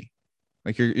opportunity.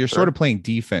 Like you're sort Sure. of playing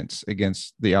defense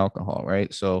against the alcohol,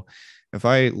 right? So if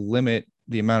I limit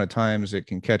the amount of times it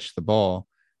can catch the ball,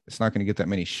 it's not going to get that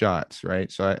many shots,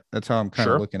 right? So that's how I'm kind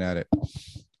of Sure. looking at it.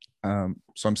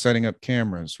 So I'm setting up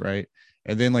cameras, right?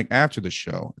 And then like after the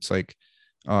show, it's like,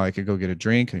 oh, I could go get a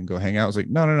drink and go hang out. I was like,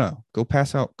 no, no, no, go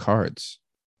pass out cards.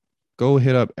 Go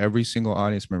hit up every single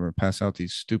audience member, pass out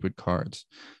these stupid cards.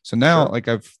 So now, Sure. like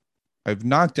I've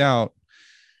knocked out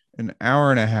an hour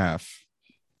and a half,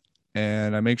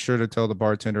 and I make sure to tell the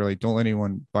bartender, like, don't let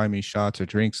anyone buy me shots or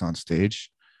drinks on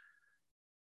stage.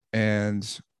 And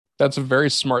That's a very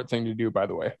smart thing to do, by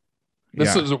the way.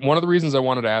 This yeah, is one of the reasons I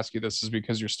wanted to ask you this, is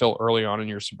because you're still early on in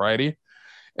your sobriety.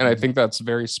 And I mm-hmm, think that's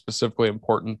very specifically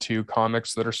important to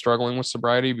comics that are struggling with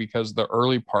sobriety, because the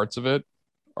early parts of it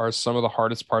are some of the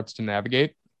hardest parts to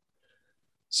navigate.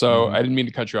 So mm-hmm. I didn't mean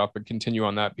to cut you off, but continue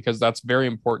on that, because that's very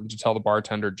important to tell the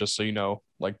bartender, just so you know,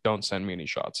 like, don't send me any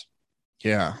shots.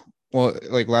 Yeah. Well,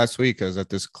 like last week, I was at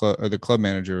this club. The club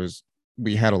manager was.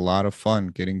 We had a lot of fun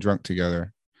getting drunk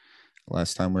together.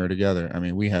 Last time we were together, I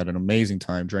mean, we had an amazing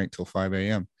time. Drank till 5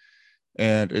 a.m.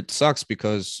 And it sucks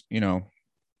because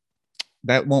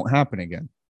that won't happen again.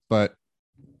 But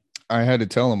I had to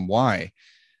tell him why,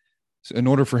 so in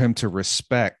order for him to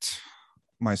respect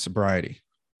my sobriety.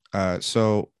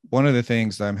 So one of the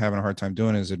things that I'm having a hard time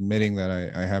doing is admitting that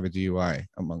I have a DUI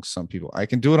amongst some people. I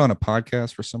can do it on a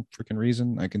podcast for some freaking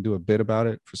reason. I can do a bit about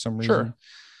it for some Sure. reason,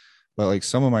 but like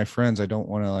some of my friends, I don't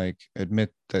want to like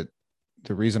admit that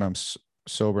the reason I'm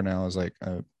sober now is like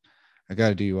I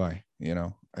got a DUI.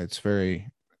 It's very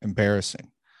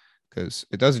embarrassing because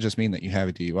it doesn't just mean that you have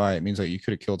a DUI. It means that you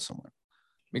could have killed someone.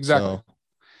 Exactly.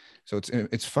 So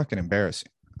it's fucking embarrassing.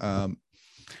 Um,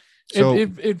 It, so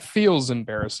it it feels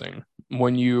embarrassing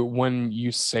when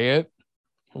you say it.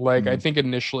 Like, I mm, think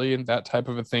initially that type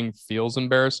of a thing feels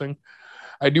embarrassing.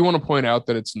 I do want to point out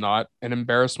that it's not an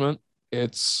embarrassment.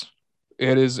 It's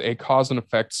it is a cause and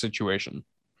effect situation,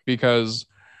 because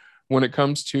when it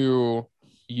comes to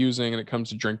using and it comes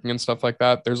to drinking and stuff like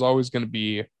that, there's always going to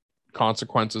be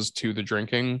consequences to the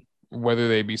drinking, whether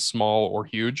they be small or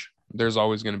huge. There's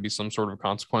always going to be some sort of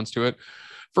consequence to it.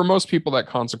 For most people, that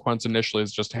consequence initially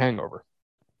is just a hangover.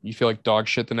 You feel like dog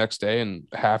shit the next day, and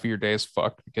half of your day is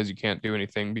fucked because you can't do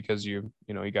anything, because you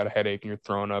got a headache and you're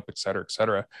throwing up, et cetera, et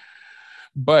cetera.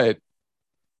 But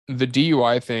the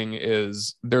DUI thing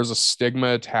is, there's a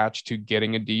stigma attached to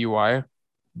getting a DUI,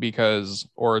 because,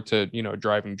 or to,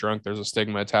 driving drunk, there's a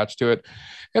stigma attached to it.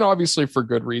 And obviously for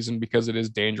good reason, because it is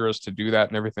dangerous to do that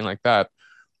and everything like that.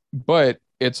 But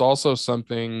it's also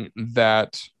something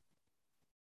that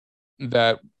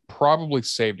probably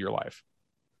saved your life,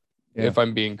 yeah. if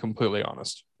I'm being completely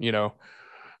honest.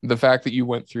 The fact that you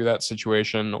went through that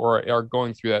situation, or are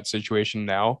going through that situation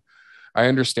now, I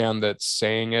understand that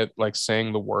saying it, like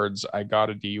saying the words, I got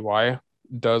a DUI,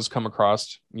 does come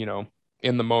across,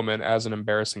 in the moment as an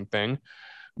embarrassing thing.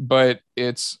 But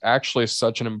it's actually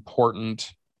such an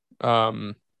important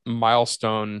um,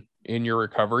 milestone in your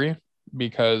recovery,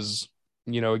 because,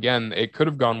 again, it could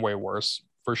have gone way worse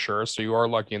for sure. So you are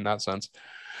lucky in that sense.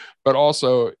 But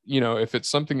also, if it's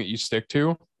something that you stick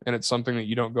to and it's something that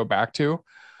you don't go back to,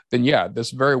 then yeah,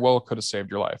 this very well could have saved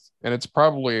your life. And it's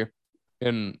probably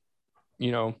in,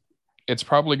 you know, it's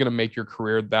probably going to make your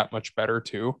career that much better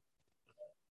too.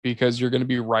 because you're going to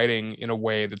be writing in a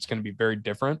way that's going to be very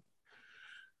different.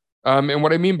 And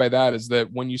what I mean by that is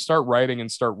that when you start writing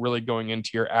and start really going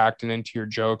into your act and into your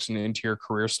jokes and into your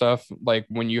career stuff, like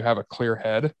when you have a clear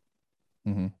head,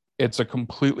 Mm-hmm. it's a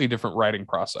completely different writing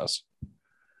process.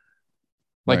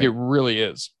 Like it Right. really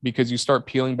is, because you start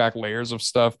peeling back layers of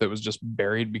stuff that was just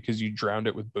buried because you drowned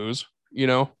it with booze, you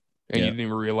know, and you Yeah. didn't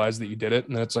even realize that you did it.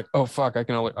 And then it's like, oh fuck, I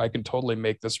can totally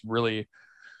make this really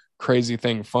crazy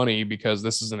thing funny because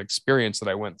this is an experience that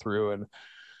I went through, and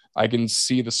I can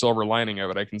see the silver lining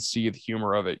of it. I can see the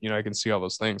humor of it. You know, I can see all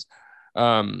those things.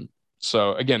 Um,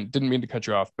 so again, didn't mean to cut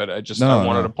you off, but No, no.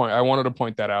 I wanted to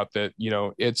point that out, that, you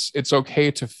know, it's okay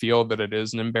to feel that it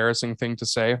is an embarrassing thing to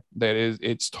say.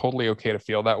 It's totally okay to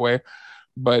feel that way.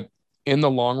 But in the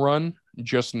long run,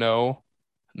 just know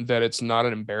that it's not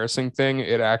an embarrassing thing.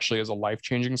 It actually is a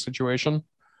life-changing situation.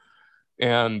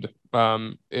 And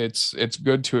it's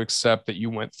good to accept that you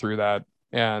went through that,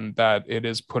 and that it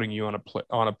is putting you on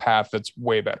on a path that's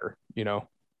way better, you know.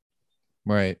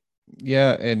 Right.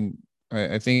 Yeah, and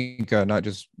I think not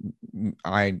just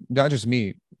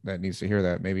me that needs to hear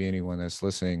that. Maybe anyone that's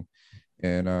listening,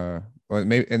 and well,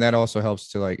 maybe, and that also helps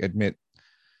to like admit,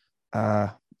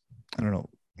 I don't know,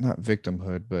 not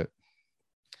victimhood, but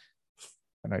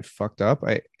and I fucked up.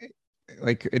 I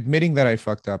like admitting that I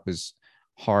fucked up is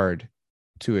hard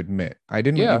to admit. I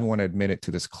didn't Yeah, even want to admit it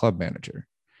to this club manager,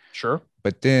 sure.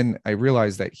 but then I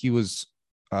realized that he was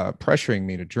pressuring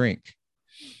me to drink.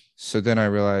 So then I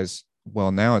realized,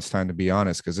 well, now it's time to be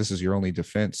honest, because this is your only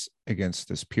defense against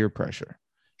this peer pressure.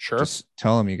 Sure. Just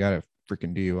tell him you got a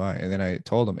freaking DUI. And then I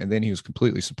told him, and then he was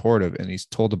completely supportive. And he's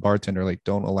told the bartender, like,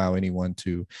 don't allow anyone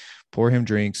to pour him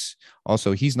drinks.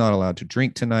 Also, he's not allowed to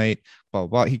drink tonight, blah,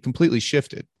 blah, blah. He completely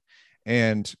shifted.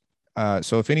 And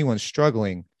so if anyone's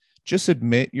struggling, just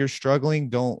admit you're struggling.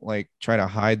 Don't like try to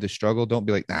hide the struggle. Don't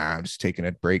be like, nah, I'm just taking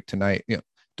a break tonight. You know,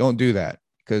 don't do that,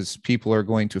 because people are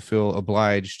going to feel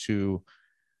obliged to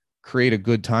create a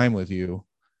good time with you.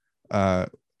 Uh,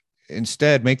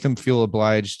 Instead, make them feel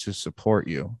obliged to support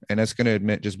you. And that's going to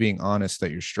admit just being honest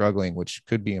that you're struggling, which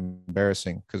could be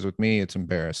embarrassing, because with me, it's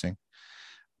embarrassing.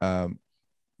 Um,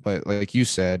 but like you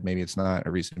said, maybe it's not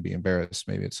a reason to be embarrassed.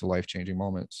 Maybe it's a life changing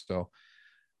moment. So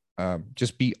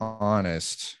just be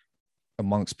honest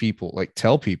amongst people. Like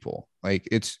tell people, like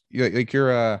it's like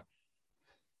you're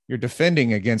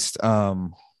defending against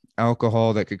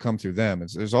alcohol that could come through them.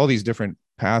 There's all these different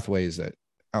pathways that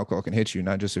alcohol can hit you,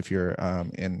 not just if you're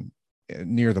in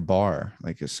near the bar.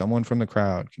 Like if someone from the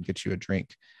crowd can get you a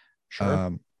drink. Sure.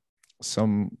 Um,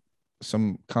 some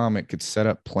some comic could set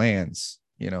up plans,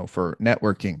 for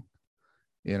networking,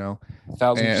 you know, A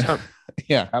thousand and percent.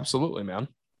 yeah. Absolutely, man.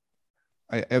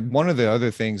 One of the other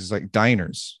things is like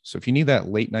diners. So if you need that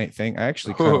late night thing, I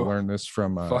actually kind of Ooh, learned this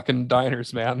from fucking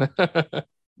diners, man.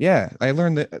 yeah, I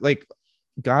learned that like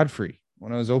Godfrey,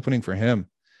 when I was opening for him,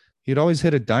 he'd always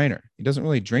hit a diner. He doesn't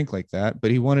really drink like that,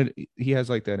 but he has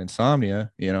like that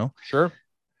insomnia, Sure.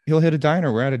 he'll hit a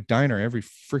diner. We're at a diner every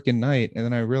freaking night. And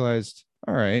then I realized,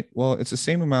 all right, well, it's the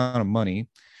same amount of money.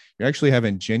 You're actually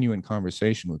having genuine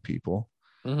conversation with people.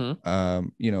 Mm-hmm.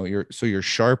 You're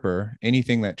sharper.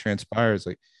 Anything that transpires,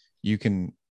 like you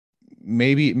can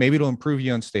maybe it'll improve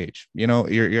you on stage.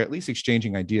 You're at least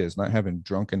exchanging ideas, not having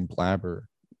drunken blabber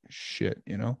shit.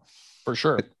 For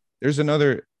sure. But there's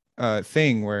another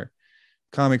thing where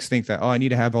comics think that, oh, I need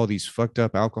to have all these fucked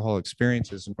up alcohol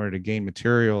experiences in order to gain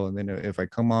material, and then if I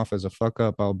come off as a fuck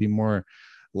up, I'll be more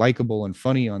likable and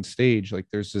funny on stage. Like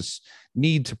there's this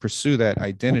need to pursue that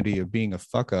identity of being a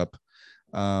fuck up.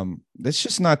 That's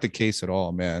just not the case at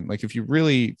all, man. Like if you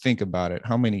really think about it,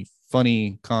 how many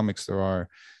funny comics there are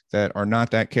that are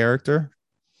not that character.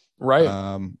 Right.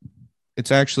 um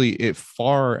it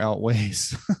far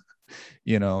outweighs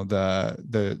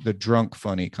the drunk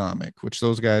funny comic, which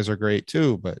those guys are great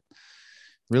too, but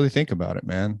really think about it,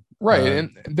 man. Right.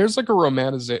 And there's like a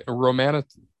romantic,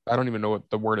 I don't even know what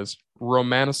the word is,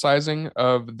 romanticizing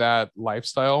of that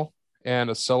lifestyle,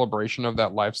 and a celebration of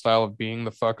that lifestyle of being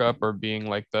the fuck up, or being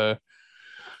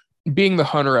the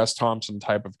Hunter S. Thompson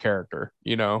type of character,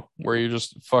 you know, where you're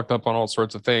just fucked up on all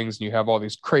sorts of things and you have all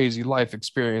these crazy life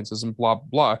experiences and blah, blah,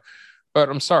 blah. But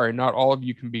I'm sorry, not all of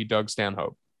you can be Doug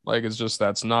Stanhope. Like, it's just,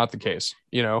 that's not the case,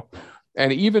 you know?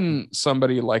 And even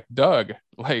somebody like Doug,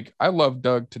 like, I love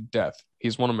Doug to death.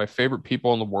 He's one of my favorite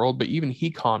people in the world, but even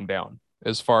he calmed down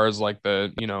as far as like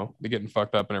the getting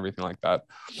fucked up and everything like that.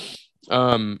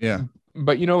 Um, Yeah.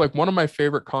 but like one of my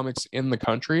favorite comics in the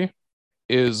country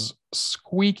is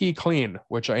squeaky clean,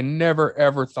 which I never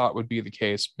ever thought would be the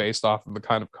case based off of the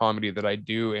kind of comedy that I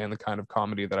do and the kind of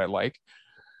comedy that I like.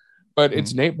 But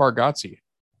it's Mhm. Nate Bargatze.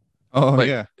 Oh Like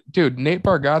yeah. dude, Nate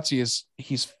Bargatze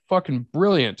he's fucking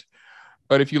brilliant.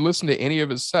 But if you listen to any of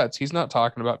his sets, he's not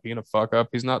talking about being a fuck up.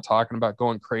 He's not talking about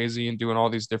going crazy and doing all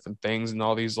these different things and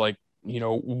all these like,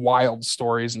 wild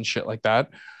stories and shit like that.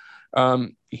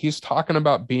 He's talking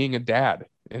about being a dad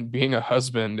and being a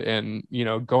husband and,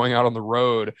 going out on the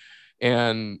road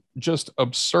and just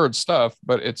absurd stuff.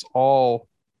 But it's all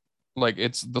like,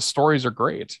 the stories are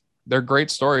great. They're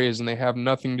great stories and they have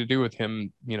nothing to do with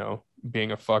him,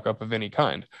 being a fuck up of any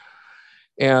kind.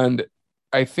 And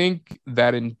I think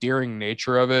that endearing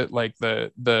nature of it, like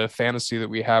the fantasy that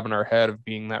we have in our head of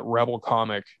being that rebel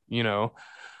comic,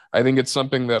 I think it's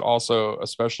something that also,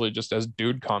 especially just as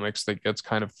dude comics, that gets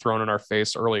kind of thrown in our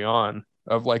face early on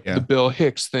of like the Yeah. Bill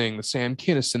Hicks thing, the Sam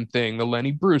Kinison thing, the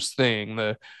Lenny Bruce thing,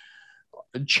 the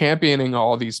championing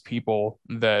all these people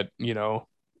that,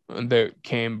 that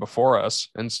came before us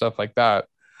and stuff like that.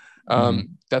 Hmm.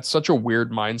 That's such a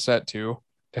weird mindset too,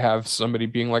 to have somebody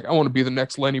being like, I want to be the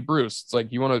next Lenny Bruce. It's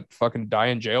like, you want to fucking die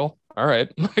in jail? All right.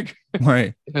 Like,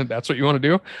 Right. that's what you want to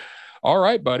do? All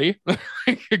right, buddy.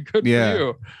 Good for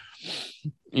Yeah.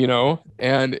 you.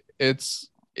 And it's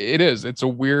a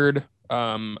weird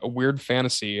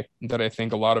fantasy that I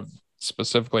think a lot of,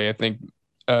 specifically, I think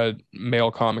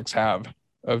male comics have,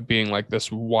 of being like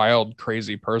this wild,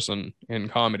 crazy person in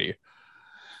comedy.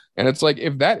 And it's like,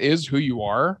 if that is who you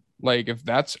are, like if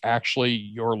that's actually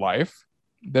your life,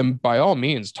 then by all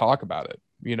means talk about it,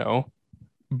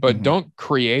 but Hmm. don't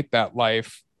create that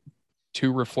life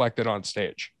to reflect it on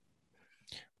stage.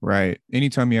 Right.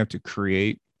 Anytime you have to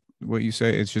create what you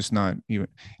say, it's just not even,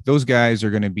 those guys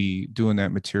are going to be doing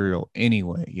that material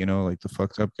anyway, like the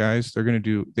fucked up guys,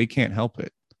 they can't help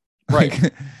it. Right.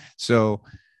 Like, so,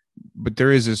 but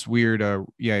there is this weird,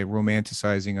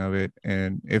 romanticizing of it.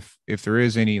 And if there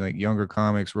is any like younger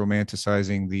comics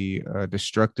romanticizing the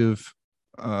destructive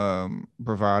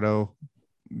bravado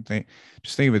thing,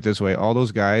 just think of it this way: all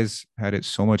those guys had it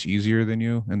so much easier than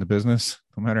you in the business.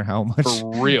 No matter how much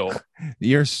For real.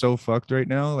 you're so fucked right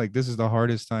now, like this is the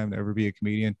hardest time to ever be a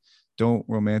comedian. Don't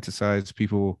romanticize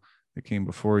people that came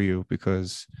before you,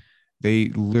 because they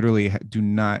literally do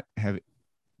not have,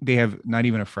 they have not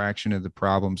even a fraction of the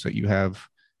problems that you have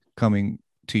coming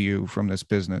to you from this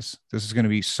business. This is going to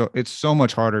be it's so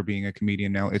much harder being a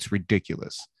comedian now. It's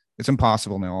ridiculous. It's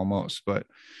impossible now almost, but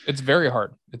It's very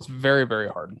hard. It's very, very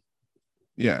hard.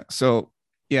 yeah. So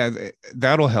yeah,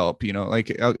 that'll help,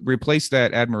 like replace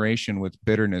that admiration with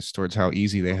bitterness towards how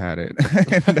easy they had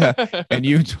it. And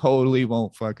you totally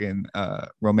won't fucking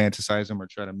romanticize them or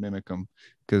try to mimic them.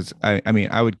 Cause I mean,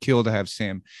 I would kill to have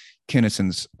Sam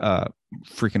Kinnison's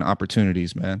freaking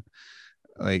opportunities, man.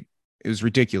 Like it was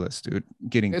ridiculous, dude.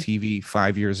 Getting it, TV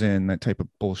 5 years in, that type of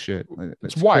bullshit.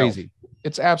 it's It's wild. crazy.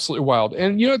 It's absolutely wild.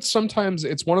 And sometimes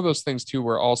it's one of those things too,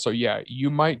 where also, yeah, you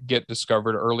might get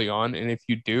discovered early on. And if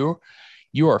you do,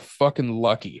 you are fucking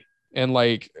lucky. And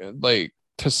like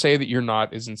to say that you're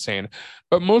not is insane.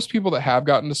 But most people that have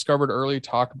gotten discovered early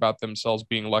talk about themselves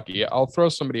being lucky. I'll throw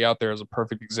somebody out there as a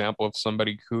perfect example of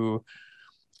somebody who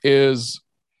is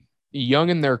young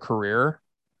in their career,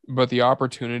 but the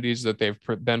opportunities that they've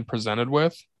been presented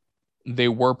with, they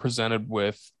were presented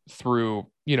with through,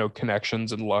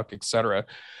 connections and luck, etc.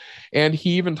 And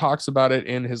he even talks about it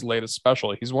in his latest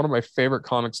special. He's one of my favorite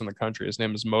comics in the country. His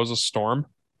name is Moses Storm.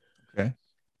 Okay.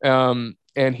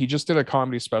 And he just did a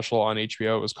comedy special on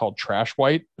HBO. It was called Trash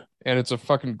White, and it's a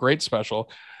fucking great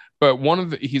special. But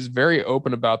he's very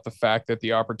open about the fact that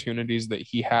the opportunities that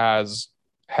he has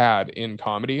had in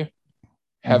comedy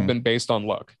have Mm-hmm. been based on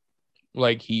luck.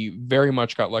 Like he very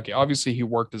much got lucky. Obviously, he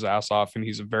worked his ass off and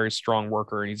he's a very strong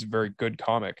worker and he's a very good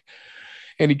comic.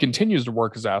 And he continues to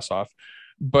work his ass off.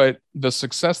 But the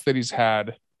success that he's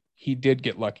had, he did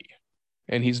get lucky.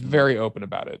 And he's very open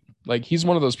about it. Like he's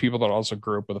one of those people that also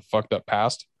grew up with a fucked up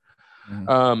past.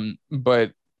 Mm-hmm.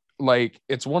 But like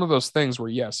it's one of those things where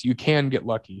yes, you can get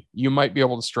lucky. You might be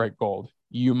able to strike gold.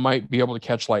 You might be able to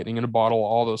catch lightning in a bottle,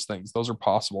 all those things. Those are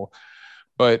possible.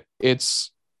 But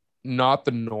it's not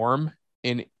the norm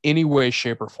in any way,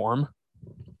 shape, or form.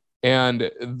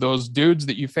 And those dudes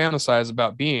that you fantasize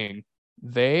about being,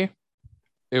 it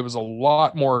was a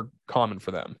lot more common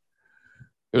for them.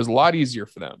 It was a lot easier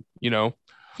for them.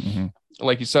 Mm-hmm.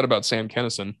 Like you said about Sam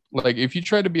Kinison. Like if you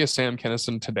tried to be a Sam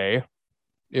Kinison today,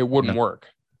 it Yeah. wouldn't work.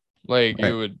 Like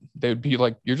Right. they'd be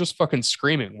like, you're just fucking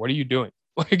screaming. What are you doing?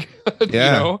 Like,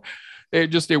 Yeah.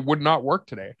 it would not work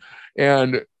today.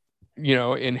 And,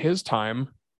 in his time,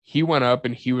 he went up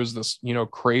and he was this,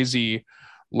 crazy,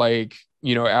 like,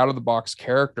 out of the box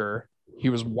character. He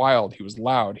was wild. He was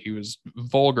loud. He was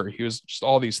vulgar. He was just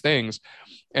all these things.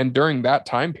 And during that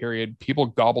time period, people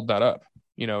gobbled that up.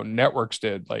 Networks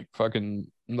did, like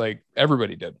fucking Like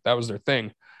everybody did. That was their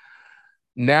thing.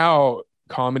 Now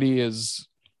comedy is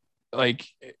like,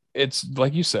 it's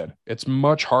like you said, it's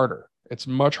much harder. It's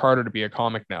much harder to be a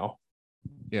comic now.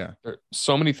 Yeah. There are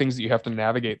so many things that you have to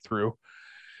navigate through,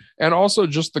 and also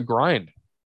just the grind.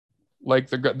 Like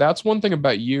that's one thing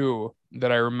about you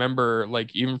that I remember,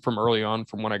 like even from early on,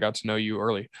 from when I got to know you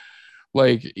early.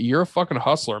 Like you're a fucking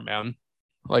hustler, man.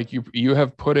 Like you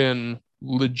have put in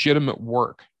legitimate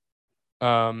work,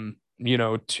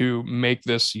 to make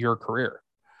this your career.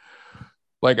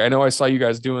 Like I know I saw you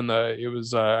guys doing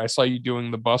I saw you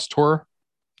doing the bus tour,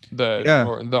 Yeah.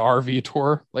 or the RV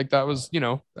tour. Like that was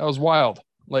wild.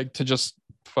 Like to just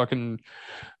fucking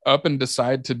up and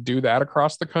decide to do that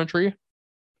across the country.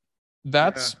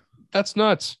 Yeah. That's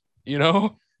nuts, you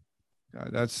know? God,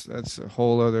 that's a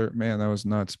whole other man. That was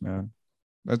nuts, man.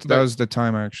 That There was the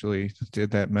time I actually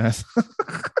did that meth.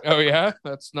 Oh yeah,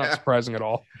 that's not Yeah. surprising at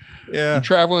all. I'm Yeah.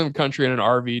 traveling the country in an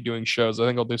RV doing shows. I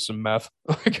think I'll do some meth.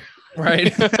 Like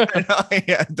Right.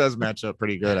 Yeah, it does match up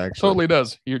pretty good, actually. totally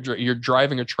does. You're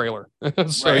driving a trailer.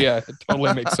 So Right. yeah, it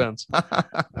totally makes sense.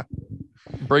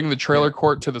 Bring the Yeah. trailer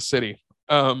court to the city.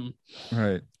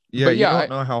 Right. Yeah, But you yeah, don't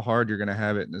know how hard you're gonna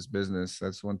have it in this business.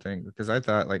 That's one thing. Because I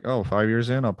thought like, oh, 5 years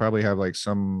in, I'll probably have like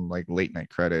some like late night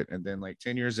credit. And then like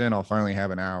 10 years in, I'll finally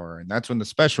have an hour. And that's when the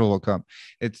special will come.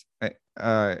 It's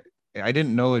I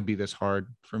didn't know it'd be this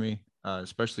hard for me,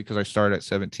 especially because I started at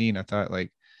 17. I thought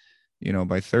like,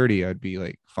 by 30, I'd be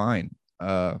like fine.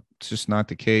 It's just not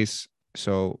the case.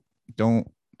 So don't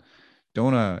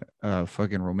don't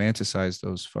fucking romanticize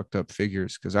those fucked up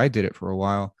figures because I did it for a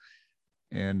while,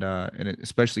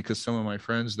 especially because some of my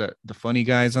friends, that the funny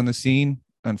guys on the scene,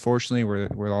 unfortunately,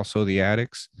 were also the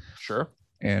addicts. sure.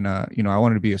 And I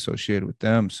wanted to be associated with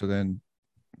them, so then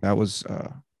that was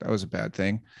a bad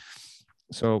thing.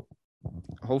 So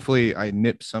hopefully I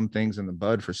nip some things in the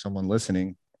bud for someone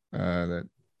listening, that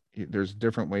there's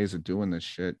different ways of doing this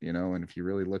shit, and if you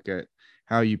really look at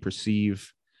how you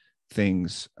perceive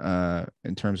things,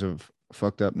 in terms of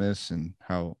fucked upness and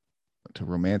how to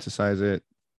romanticize it,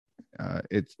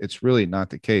 it's really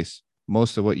not the case.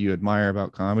 Most of what you admire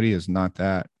about comedy is not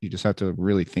that. You just have to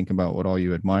really think about what all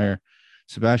you admire.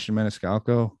 Sebastian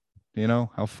Maniscalco,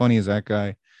 how funny is that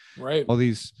guy? Right. All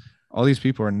these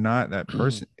people are not that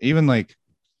person. Even like,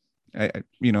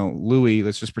 Louis.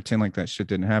 Let's just pretend like that shit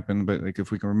didn't happen. But like,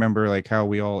 if we can remember, like how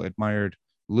we all admired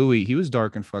Louis, he was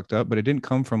dark and fucked up, but it didn't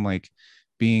come from like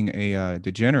being a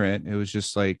degenerate. It was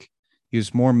just like he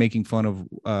was more making fun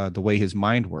of the way his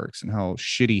mind works and how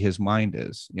shitty his mind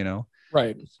is.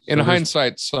 Right. In So there's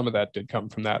hindsight, some of that did come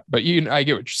from that, but I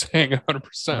get what you're saying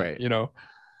 100%. right. His,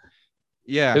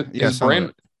 Yeah, yeah, his some of brain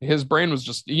it. his brain was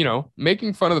just,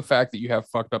 making fun of the fact that you have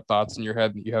fucked up thoughts in your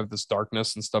head, that you have this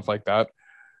darkness and stuff like that.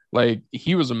 Like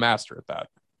he was a master at that.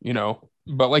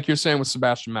 But like you're saying with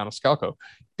Sebastian Maniscalco,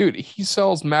 dude, he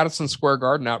sells Madison Square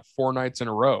Garden out 4 nights in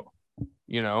a row,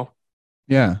 you know,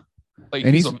 Yeah, like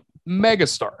and he's he's a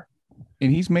megastar.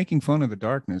 and he's making fun of the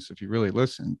darkness if you really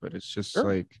listen. But it's just Sure.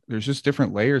 like there's just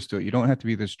different layers to it. You don't have to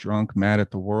be this drunk, mad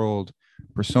at the world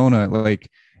persona. Like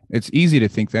it's easy to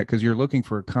think that because you're looking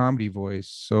for a comedy voice.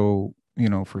 So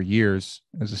for years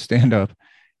as a stand-up,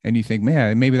 and you think,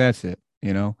 man, maybe that's it.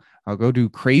 I'll go do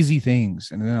crazy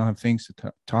things, and then I'll have things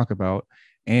to talk about,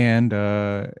 and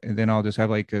then I'll just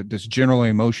have like this general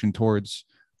emotion towards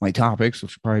my topics,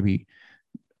 which will probably be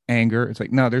anger. It's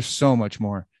like, no, there's so much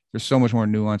more. There's so much more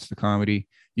nuance to comedy.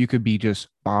 You could be just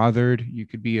bothered. You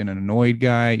could be an annoyed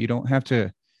guy. You don't have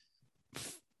to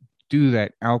do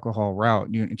that alcohol route.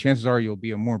 Chances are you'll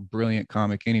be a more brilliant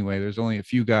comic anyway. There's only a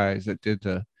few guys that did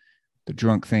the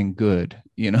drunk thing good.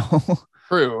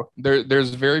 True.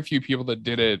 There's very few people that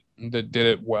did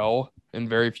it well, and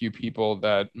very few people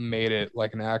that made it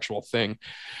like an actual thing.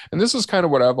 And this is kind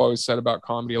of what I've always said about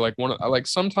comedy. Like like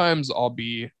sometimes I'll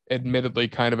be admittedly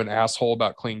kind of an asshole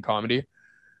about clean comedy,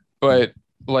 but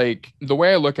like the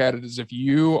way I look at it is if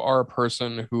you are a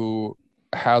person who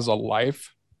has a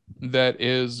life that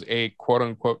is a quote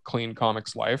unquote clean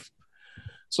comics life.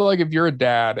 So like if you're a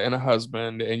dad and a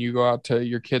husband and you go out to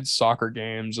your kids' soccer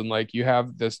games and like you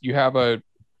have a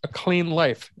clean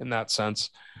life in that sense,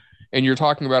 and you're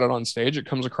talking about it on stage, it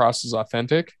comes across as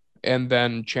authentic, and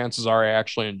then chances are I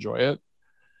actually enjoy it.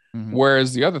 Mhm.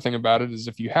 Whereas the other thing about it is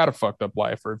if you had a fucked up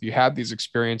life, or if you had these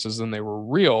experiences and they were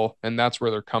real and that's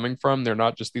where they're coming from, they're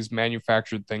not just these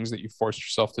manufactured things that you forced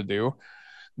yourself to do,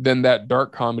 then that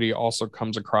dark comedy also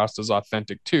comes across as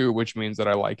authentic too, which means that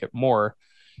I like it more.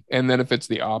 And then if it's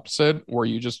the opposite, where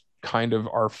you just kind of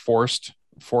are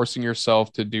forcing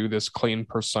yourself to do this clean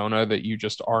persona that you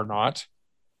just are not,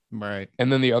 Right.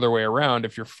 And then the other way around,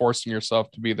 if you're forcing yourself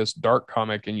to be this dark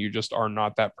comic and you just are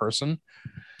not that person,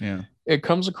 Yeah. it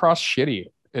comes across shitty.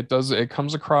 It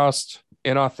comes across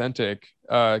inauthentic,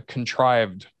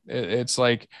 contrived. It's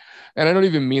like, and I don't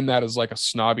even mean that as like a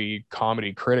snobby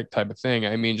comedy critic type of thing.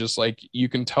 I mean, just like you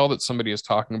can tell that somebody is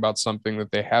talking about something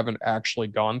that they haven't actually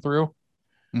gone through,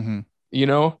 Mm-hmm.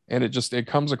 and it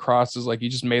comes across as like you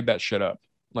just made that shit up.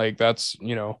 Like that's,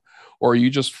 or you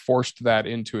just forced that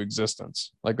into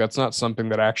existence. Like that's not something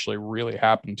that actually really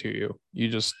happened to you. You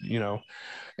just,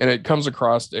 and it comes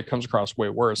across way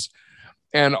worse.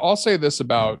 And I'll say this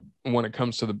about when it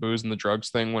comes to the booze and the drugs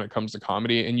thing, when it comes to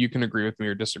comedy, and you can agree with me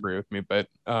or disagree with me, but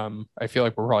I feel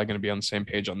like we're probably going to be on the same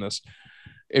page on this.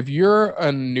 If you're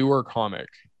a newer comic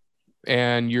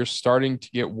and you're starting to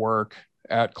get work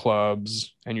at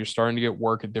clubs and you're starting to get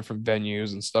work at different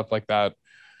venues and stuff like that,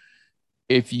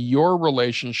 if your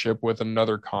relationship with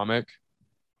another comic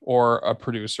or a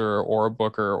producer or a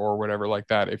booker or whatever like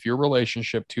that, if your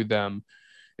relationship to them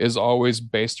is always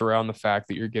based around the fact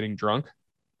that you're getting drunk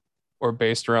or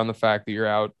based around the fact that you're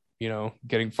out,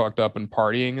 getting fucked up and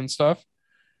partying and stuff,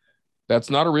 that's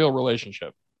not a real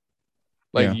relationship.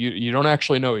 Like Yeah. you don't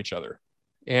actually know each other.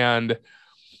 And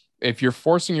if you're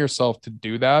forcing yourself to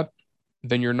do that,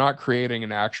 then you're not creating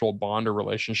an actual bond or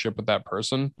relationship with that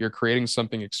person. You're creating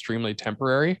something extremely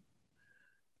temporary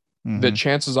that Mm-hmm.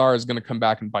 chances are is going to come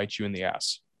back and bite you in the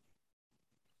ass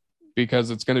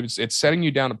because it's setting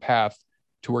you down a path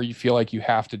to where you feel like you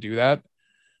have to do that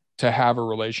to have a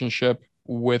relationship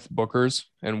with bookers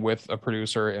and with a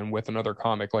producer and with another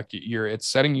comic. Like it's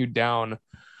setting you down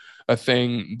a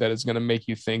thing that is going to make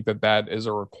you think that that is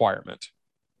a requirement.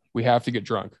 We have to get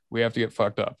drunk. We have to get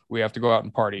fucked up. We have to go out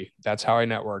and party. That's how I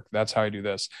network. That's how I do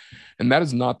this. And that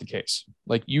is not the case.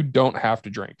 Like you don't have to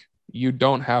drink. You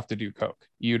don't have to do coke.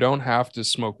 You don't have to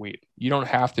smoke weed. You don't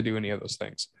have to do any of those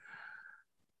things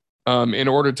in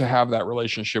order to have that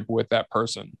relationship with that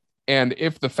person. And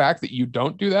if the fact that you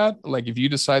don't do that, like if you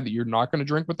decide that you're not going to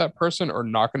drink with that person or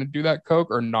not going to do that coke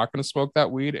or not going to smoke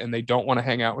that weed and they don't want to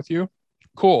hang out with you,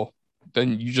 cool.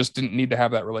 Then you just didn't need to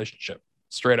have that relationship.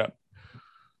 Straight up.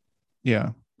 Yeah.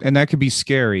 And that could be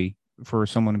scary for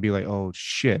someone to be like, oh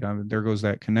shit, there goes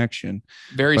that connection.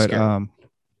 Very But scary.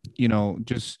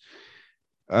 just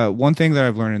one thing that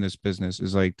I've learned in this business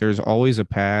is like there's always a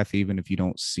path, even if you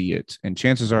don't see it. And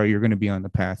chances are you're going to be on the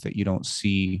path that you don't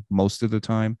see most of the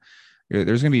time.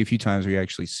 There's going to be a few times where you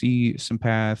actually see some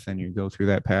path and you go through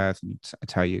that path and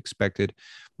it's how you expected.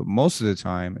 But most of the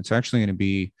time, it's actually going to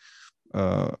be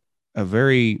uh, a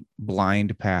very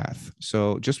blind path.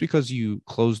 So just because you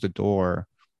close the door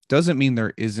doesn't mean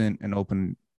there isn't an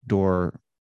open door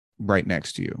right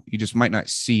next to you. You just might not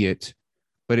see it,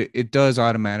 but it does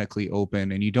automatically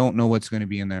open and you don't know what's going to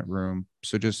be in that room.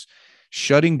 So just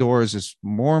shutting doors is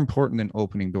more important than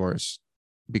opening doors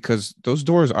because those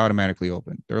doors automatically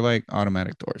open. They're like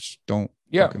automatic doors. Don't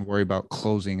Yeah. fucking worry about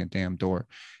closing a damn door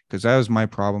because that was my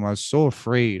problem. I was so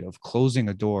afraid of closing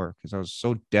a door because I was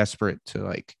so desperate to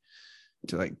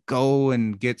go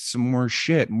and get some more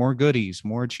shit, more goodies,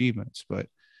 more achievements. But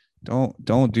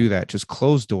don't do that. Just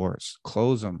close doors,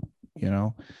 close them. You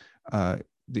know, uh,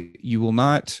 you will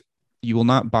not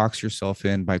box yourself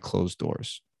in by closed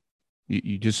doors.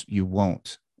 You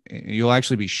won't. You'll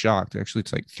actually be shocked. Actually,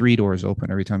 it's like three doors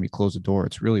open every time you close a door.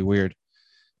 It's really weird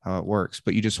how it works,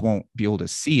 but you just won't be able to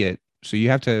see it. So you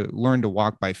have to learn to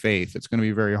walk by faith. It's going to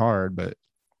be very hard, but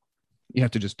you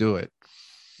have to just do it.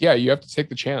 Yeah, you have to take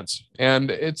the chance. And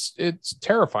it's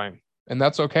terrifying. And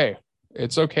that's okay.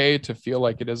 It's okay to feel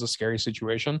like it is a scary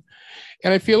situation.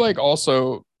 And I feel like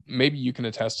also maybe you can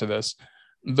attest to this.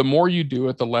 The more you do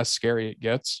it, the less scary it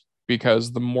gets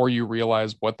because the more you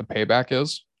realize what the payback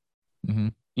is. Mm-hmm.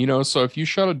 So if you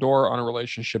shut a door on a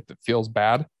relationship that feels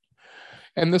bad,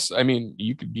 and this, I mean,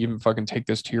 you could even fucking take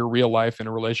this to your real life in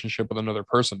a relationship with another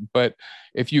person. But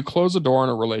if you close a door on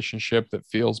a relationship that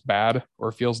feels bad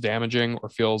or feels damaging or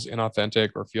feels inauthentic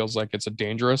or feels like it's a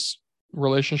dangerous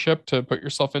relationship to put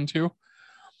yourself into,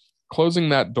 closing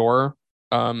that door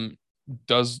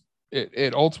does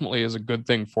it ultimately is a good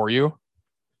thing for you.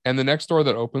 And the next door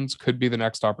that opens could be the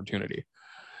next opportunity.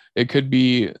 It could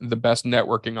be the best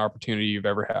networking opportunity you've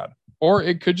ever had. Or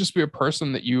it could just be a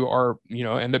person that you are,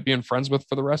 end up being friends with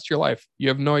for the rest of your life. You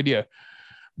have no idea.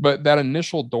 But that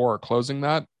initial door, closing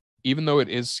that, even though it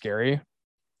is scary,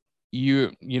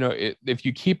 if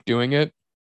you keep doing it,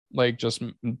 like just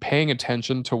paying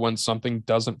attention to when something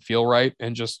doesn't feel right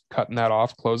and just cutting that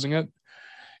off, closing it,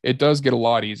 it does get a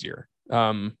lot easier.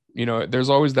 There's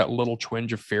always that little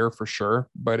twinge of fear for sure,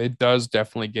 but it does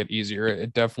definitely get easier.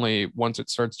 It definitely, once it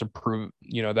starts to prove,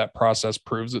 that process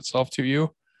proves itself to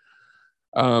you,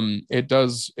 it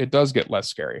does get less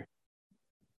scary.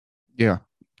 Yeah,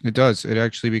 it does. It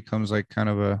actually becomes like kind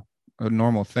of a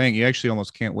normal thing. You actually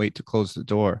almost can't wait to close the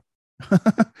door.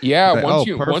 Yeah, It's like, once oh,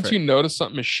 you perfect. notice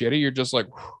something is shitty, you're just like,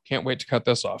 can't wait to cut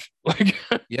this off. Like,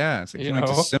 Yeah, it's like, you can't wait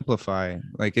to know, simplify.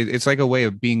 Like it's like a way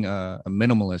of being a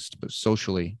minimalist, but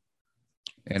socially.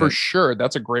 And for it, sure,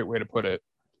 that's a great way to put it.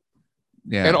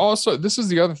 And yeah. also, this is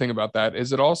the other thing about that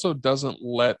is it also doesn't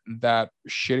let that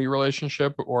shitty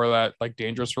relationship or that like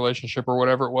dangerous relationship or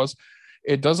whatever it was,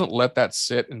 it doesn't let that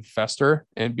sit and fester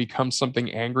and become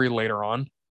something angry later on.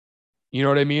 You know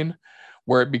what I mean?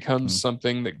 Where it becomes Mm,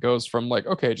 something that goes from like,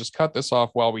 okay, just cut this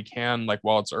off while we can, like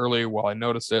while it's early, while I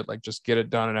notice it, like just get it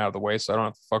done and out of the way so I don't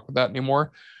have to fuck with that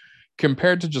anymore,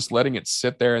 compared to just letting it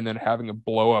sit there and then having a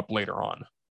blow up later on.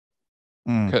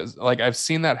 mm, Because like I've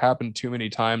seen that happen too many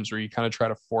times where you kind of try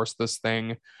to force this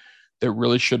thing that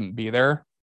really shouldn't be there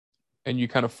and you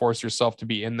kind of force yourself to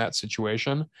be in that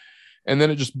situation and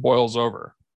then it just boils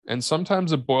over. And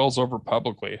sometimes it boils over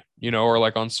publicly, or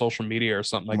like on social media or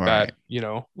something like that,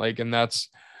 right. like, and that's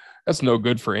no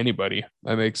good for anybody.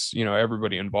 That makes,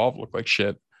 everybody involved look like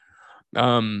shit.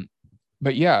 Um,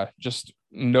 but yeah, just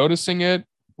noticing it,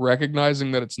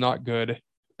 recognizing that it's not good,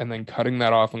 and then cutting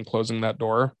that off and closing that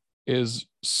door is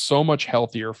so much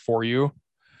healthier for you,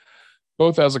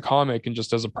 both as a comic and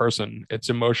just as a person. It's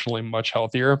emotionally much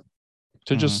healthier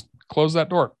to Hmm. just close that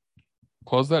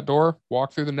door,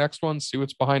 walk through the next one, see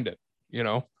what's behind it, you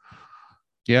know?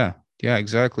 Yeah. Yeah,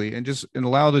 exactly. And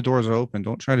allow the doors open.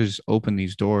 Don't try to just open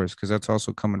these doors because that's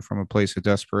also coming from a place of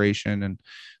desperation. And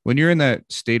when you're in that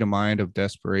state of mind of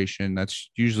desperation, that's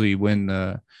usually when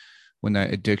that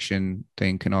addiction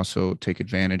thing can also take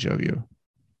advantage of you.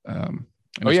 And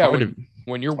Oh it's yeah, hard to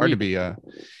when you're it's hard to weak. be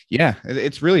yeah,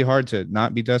 it's really hard to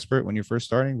not be desperate when you're first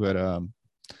starting,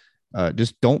 but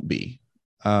just don't be.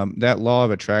 That law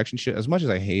of attraction shit, as much as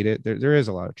I hate it, there is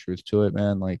a lot of truth to it,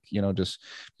 man. Like, just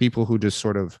people who just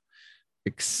sort of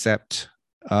accept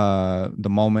the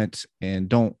moment and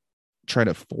don't try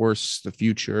to force the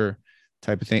future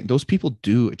type of thing. Those people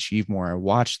do achieve more. I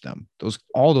watch them.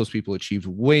 All those people achieved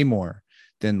way more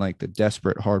than like the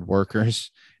desperate hard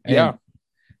workers. And Yeah,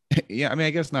 yeah, I mean,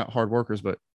 I guess not hard workers,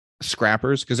 but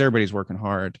scrappers, because everybody's working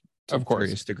hard to of course.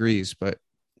 various degrees. But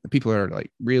the people that are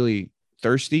like really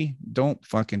thirsty, don't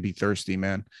fucking be thirsty,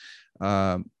 man.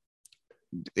 Um,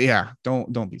 yeah,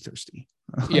 don't be thirsty.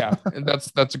 Yeah, and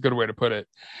that's a good way to put it.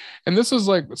 And this is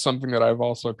like something that I've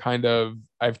also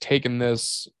I've taken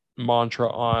this mantra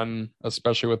on,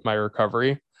 especially with my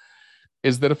recovery,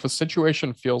 is that if a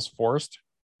situation feels forced,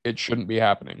 it shouldn't be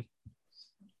happening.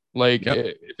 Like Yep.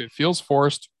 if it feels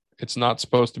forced, it's not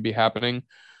supposed to be happening.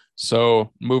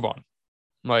 So move on.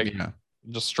 Like Yeah.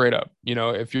 just straight up,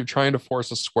 if you're trying to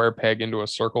force a square peg into a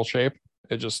circle shape,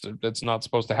 it's not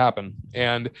supposed to happen.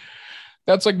 And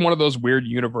that's like one of those weird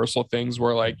universal things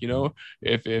where like,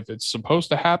 if it's supposed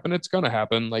to happen, it's going to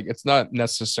happen. Like it's not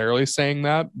necessarily saying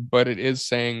that, but it is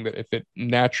saying that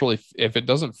if it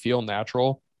doesn't feel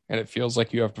natural and it feels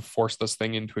like you have to force this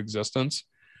thing into existence,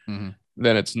 Mhm.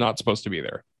 then it's not supposed to be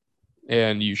there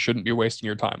and you shouldn't be wasting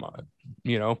your time on it.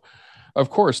 You know, of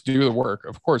course, do the work.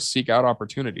 Of course, seek out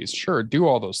opportunities. Sure, do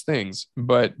all those things,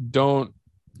 but don't,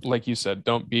 like you said,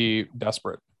 don't be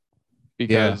desperate Yeah.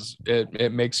 because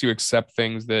it makes you accept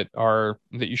things that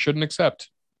you shouldn't accept.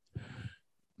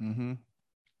 Hmm.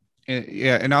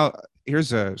 Yeah. And here's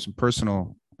some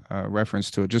personal reference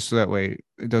to it, just so that way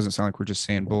it doesn't sound like we're just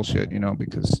saying bullshit,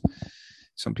 because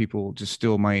some people just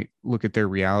still might look at their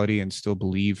reality and still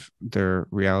believe their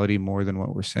reality more than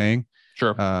what we're saying.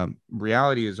 Sure.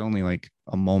 Reality is only like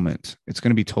a moment. It's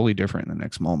going to be totally different in the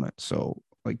next moment. So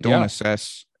like, don't Yeah.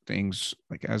 assess things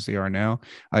like as they are now.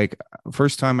 Like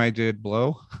first time I did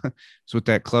blow was with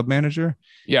that club manager,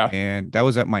 Yeah. and that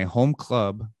was at my home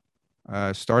club.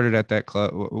 Started at that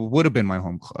club, would have been my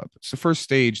home club. It's the first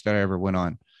stage that I ever went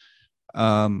on.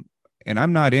 Um, and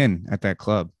I'm not in at that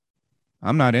club.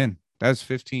 I'm not in. That's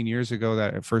 15 years ago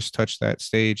that I first touched that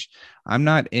stage. I'm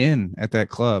not in at that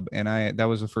club. And that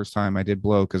was the first time I did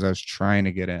blow because I was trying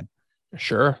to get in.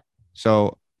 Sure.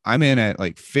 So I'm in at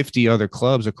like 50 other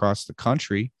clubs across the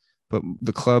country, but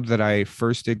the club that I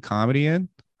first did comedy in,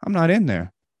 I'm not in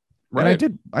there. And I Right.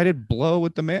 did I did blow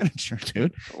with the manager,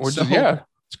 dude. Which is So yeah,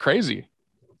 it's crazy.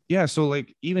 yeah, so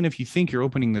like even if you think you're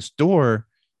opening this door,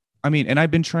 I mean, and I've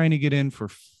been trying to get in for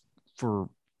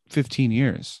 15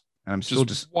 years, and I'm still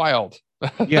Just just wild.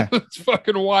 yeah, It's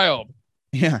fucking wild.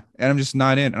 yeah, and I'm just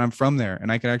not in, and I'm from there,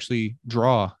 and I can actually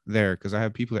draw there because I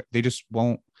have people that they just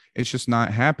won't. It's just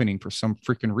not happening for some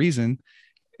freaking reason,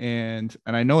 and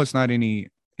I know it's not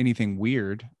anything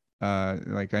weird.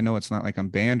 Like, I know it's not like I'm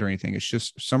banned or anything. It's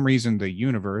just for some reason the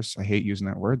universe, I hate using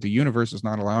that word, the universe is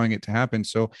not allowing it to happen.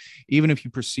 So even if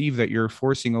you perceive that you're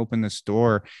forcing open this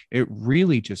door, it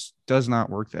really just does not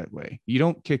work that way. You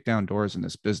don't kick down doors in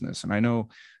this business. And I know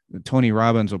Tony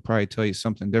Robbins will probably tell you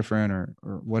something different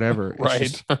or whatever. It's Right.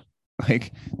 just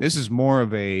like, this is more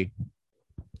of a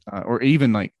or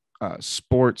even like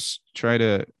sports try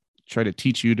to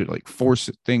teach you to like force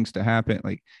things to happen.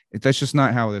 Like, that's just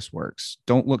not how this works.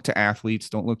 Don't look to athletes.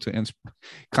 Don't look to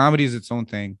comedy is its own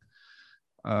thing.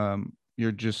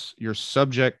 You're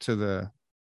subject to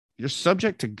you're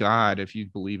subject to God if you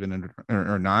believe in it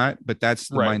or not. But that's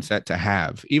the Right. mindset to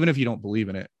have, even if you don't believe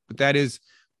in it. But that is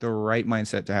the right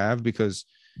mindset to have, because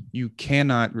you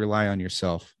cannot rely on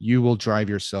yourself. You will drive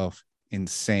yourself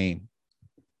insane.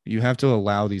 You have to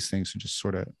allow these things to just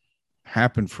sort of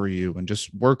happen for you and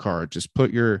just work hard. Just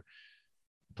put your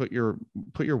put your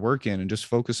work in and just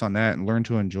focus on that and learn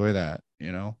to enjoy that,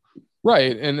 you know?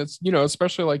 Right. And it's,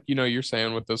 especially like, you're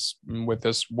saying with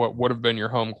this, what would have been your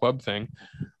home club thing.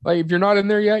 Like, if you're not in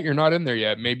there yet, you're not in there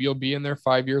yet. Maybe you'll be in there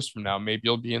 5 years from now. Maybe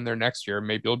you'll be in there next year.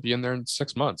 Maybe you'll be in there in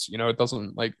 6 months. It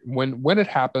doesn't, like, when it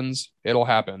happens, it'll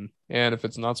happen. And if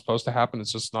it's not supposed to happen,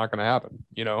 it's just not going to happen.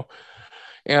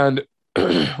 And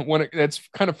it's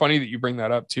kind of funny that you bring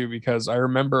that up too, because I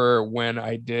remember when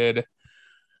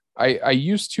I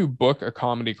used to book a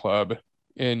comedy club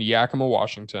in Yakima,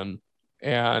 Washington,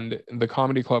 and the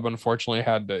comedy club unfortunately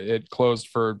it closed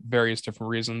for various different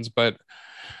reasons, but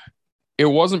it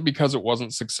wasn't because it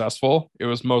wasn't successful. It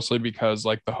was mostly because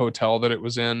like the hotel that it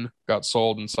was in got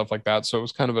sold and stuff like that. So it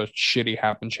was kind of a shitty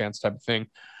happen chance type of thing.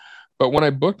 But when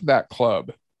I booked that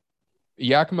club,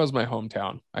 Yakima is my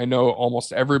hometown. I know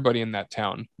almost everybody in that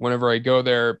town. Whenever I go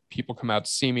there, people come out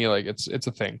to see me. Like, it's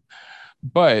a thing.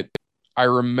 But I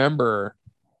remember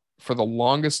for the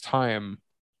longest time,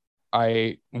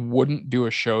 I wouldn't do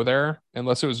a show there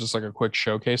unless it was just like a quick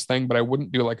showcase thing. But I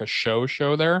wouldn't do like a show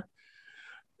there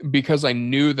because I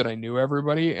knew that I knew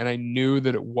everybody, and I knew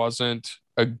that it wasn't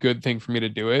a good thing for me to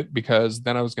do it, because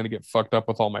then I was going to get fucked up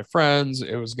with all my friends.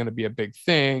 It was going to be a big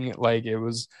thing. Like, it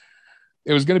was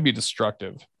going to be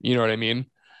destructive. You know what I mean?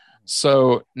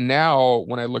 So now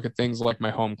when I look at things like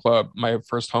my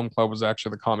first home club was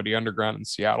actually the Comedy Underground in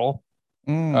Seattle,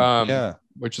 Yeah.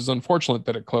 which is unfortunate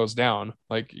that it closed down,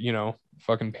 like,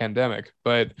 fucking pandemic.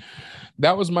 But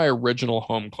that was my original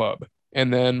home club.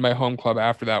 And then my home club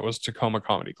after that was Tacoma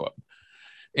Comedy Club.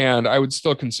 And I would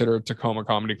still consider Tacoma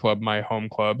Comedy Club my home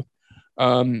club.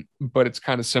 But it's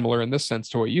kind of similar in this sense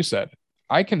to what you said.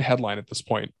 I can headline at this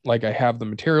point. Like, I have the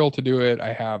material to do it.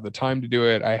 I have the time to do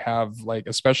it. I have, like,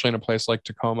 especially in a place like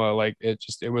Tacoma, like,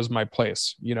 it was my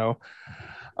place.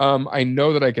 I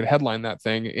know that I could headline that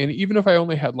thing. And even if I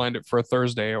only headlined it for a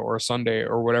Thursday or a Sunday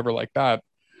or whatever like that,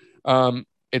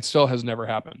 it still has never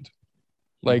happened.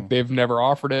 Like, Mm. they've never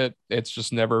offered it.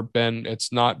 It's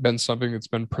not been something that's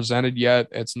been presented yet.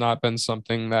 It's not been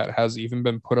something that has even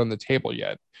been put on the table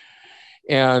yet.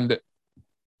 And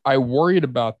I worried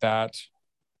about that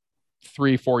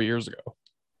 3, 4 years ago.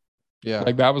 Yeah.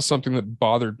 Like, that was something that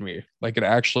bothered me. Like, it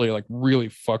actually like really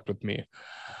fucked with me.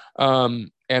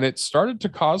 And it started to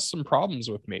cause some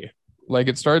problems with me. Like,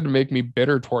 it started to make me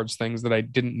bitter towards things that I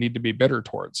didn't need to be bitter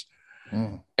towards.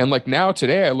 Mm. And like, now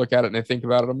today I look at it and I think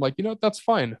about it. I'm like, that's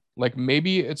fine. Like,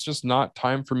 maybe it's just not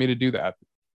time for me to do that.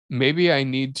 Maybe I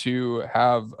need to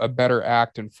have a better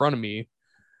act in front of me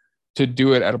to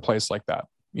do it at a place like that.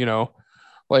 You know,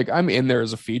 like, I'm in there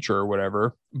as a feature or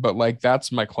whatever, but like, that's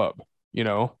my club. You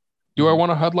know, do I Mm.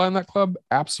 want to headline that club?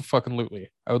 Absolutely.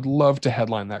 I would love to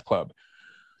headline that club,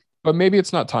 but maybe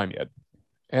it's not time yet.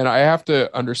 And I have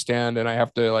to understand, and I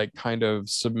have to like kind of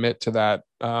submit to that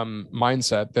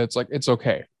mindset that's like, it's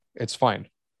okay. It's fine.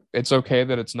 It's okay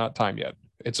that it's not time yet.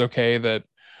 It's okay that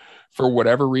for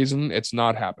whatever reason, it's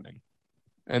not happening.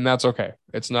 And that's okay.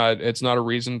 It's not a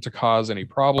reason to cause any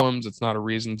problems. It's not a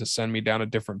reason to send me down a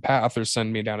different path or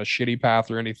send me down a shitty path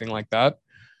or anything like that.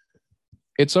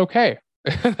 It's okay.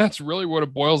 That's really what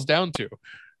it boils down to.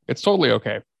 It's totally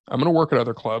okay. I'm going to work at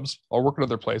other clubs. I'll work at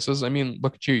other places. I mean,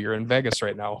 look at you. You're in Vegas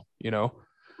right now.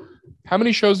 How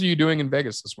many shows are you doing in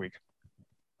Vegas this week?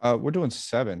 We're doing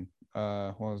 7.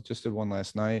 Well, just did one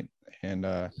last night, and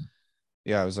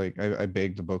yeah, I was like, I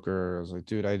begged the booker. I was like,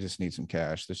 dude, I just need some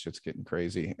cash. This shit's getting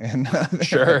crazy. And they're like,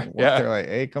 Sure. what? Yeah. They're like,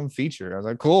 hey, come feature. I was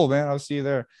like, cool, man. I'll see you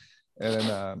there.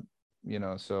 And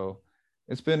then, so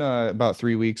it's been about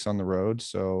 3 weeks on the road.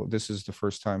 So this is the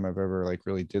first time I've ever like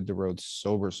really did the road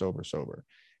sober, sober, sober.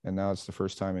 And now it's the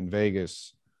first time in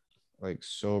Vegas, like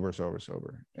sober, sober,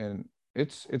 sober. And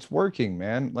it's working,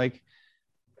 man. Like,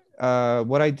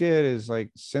 What I did is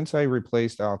like, since I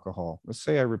replaced alcohol, let's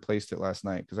say I replaced it last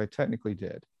night, because I technically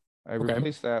did. I Okay.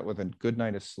 replaced that with a good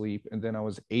night of sleep, and then I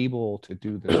was able to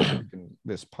do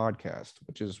this podcast,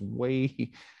 which is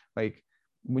way like,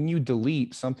 when you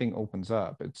delete, something opens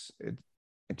up. It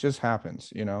just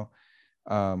happens, you know.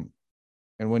 Um,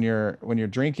 and when you're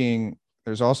drinking,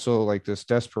 there's also like this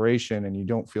desperation, and you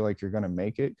don't feel like you're gonna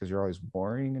make it because you're always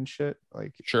worrying and shit.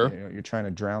 Like, Sure. you're trying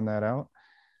to drown that out.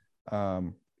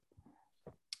 Um,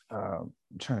 I'm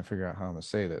trying to figure out how I'm gonna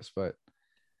say this, but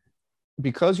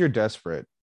because you're desperate,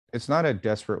 it's not a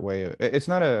desperate way of, it's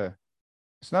not a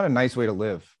nice way to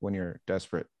live when you're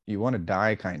desperate. You want to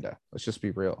die, kind of. Let's just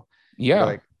be real. You're Yeah,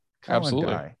 like, kind of want to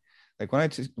absolutely. die.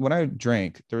 Like when I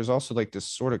drank, there was also like this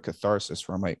sort of catharsis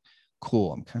where I'm like,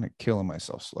 cool, I'm kind of killing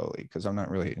myself slowly because I'm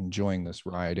not really enjoying this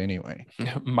ride anyway.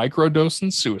 Microdose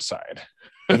and suicide.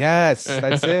 Yes,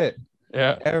 that's it.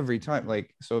 Yeah, Every time.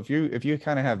 Like, so if you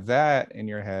kind of have that in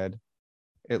your head,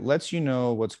 it lets you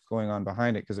know what's going on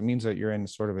behind it, because it means that you're in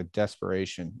sort of a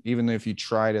desperation. Even if you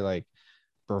try to like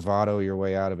bravado your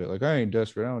way out of it, like, I ain't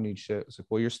desperate, I don't need shit. It's like,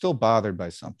 well, you're still bothered by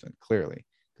something, clearly,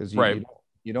 because you right.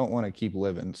 you don't want to keep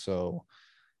living. So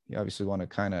you obviously want to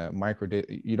kind of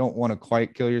you don't want to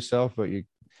quite kill yourself, but you,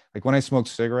 like, when I smoked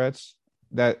cigarettes,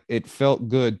 that it felt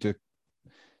good to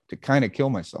kind of kill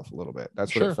myself a little bit.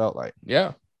 That's what it Sure. felt like.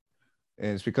 Yeah,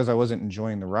 And it's because I wasn't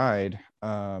enjoying the ride.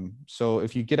 So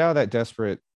if you get out of that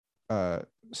desperate uh,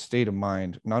 state of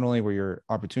mind, not only will your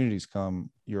opportunities come,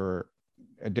 your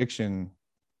addiction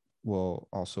will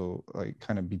also like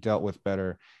kind of be dealt with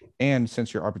better. And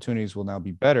since your opportunities will now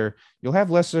be better, you'll have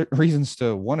less reasons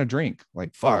to want to drink.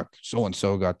 Like, fuck, so and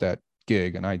so got that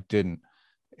gig and I didn't,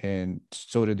 and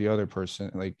so did the other person.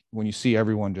 Like, when you see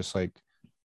everyone just like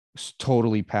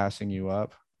totally passing you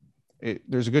up,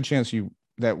 there's a good chance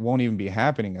that won't even be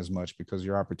happening as much, because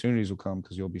your opportunities will come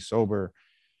because you'll be sober.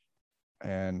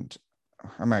 And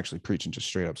I'm actually preaching just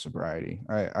straight up sobriety.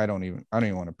 I don't even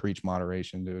want to preach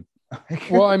moderation, dude.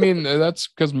 well, I mean, that's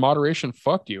because moderation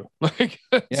fucked you. Like,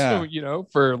 so, Yeah.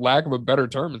 for lack of a better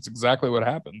term, it's exactly what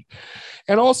happened.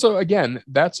 And also, again,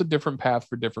 that's a different path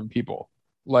for different people.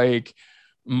 Like,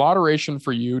 moderation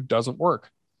for you doesn't work.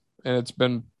 And it's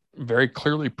been very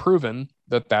clearly proven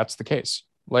that that's the case.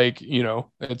 Like,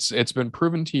 it's been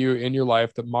proven to you in your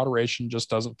life that moderation just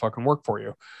doesn't fucking work for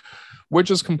you, which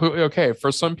is completely okay.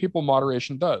 For some people,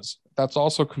 moderation does. That's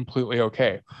also completely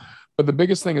okay. But the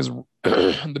biggest thing is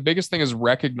the biggest thing is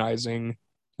recognizing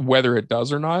whether it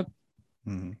does or not.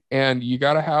 Mhm. And you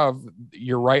got to have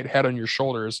your right head on your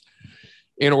shoulders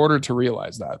in order to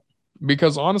realize that.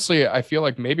 Because honestly, I feel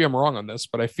like maybe I'm wrong on this,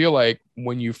 but I feel like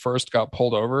when you first got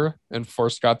pulled over and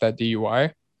first got that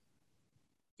DUI,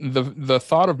 the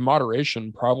thought of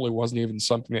moderation probably wasn't even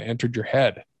something that entered your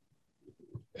head.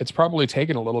 It's probably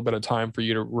taken a little bit of time for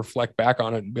you to reflect back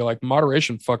on it and be like,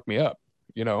 moderation fucked me up,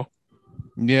 you know?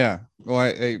 Yeah. Well,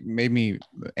 it made me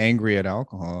angry at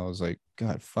alcohol. I was like,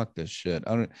 God, fuck this shit.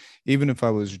 I don't, even if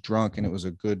I was drunk and it was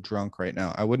a good drunk right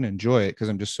now, I wouldn't enjoy it because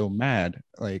I'm just so mad,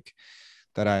 like,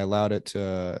 that I allowed it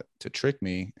to trick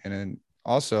me. And then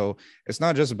also, it's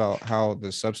not just about how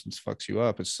the substance fucks you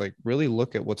up. It's like, really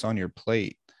look at what's on your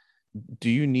plate. Do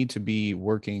you need to be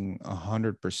working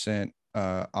 100%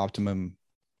 optimum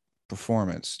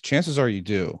performance? Chances are you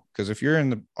do, because if you're in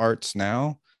the arts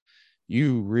now,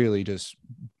 you really just,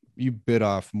 you bit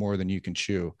off more than you can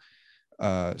chew.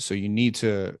 So you need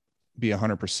to be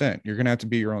 100%. You're going to have to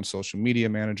be your own social media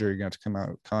manager. You're going to have to come out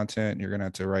with content. You're going to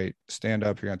have to write stand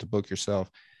up. You're going to have to book yourself,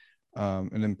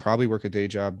 and then probably work a day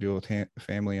job, deal with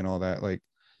family and all that. Like,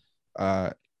 uh,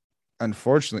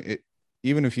 unfortunately,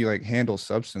 even if you like handle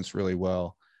substance really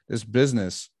well, this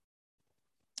business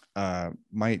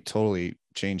might totally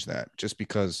change that, just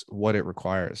because what it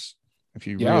requires. If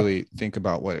you Yeah. really think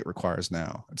about what it requires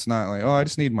now, it's not like, oh, I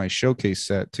just need my showcase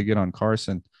set to get on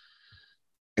Carson.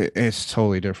 It's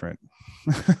totally different.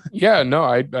 Yeah, no,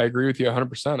 I agree with you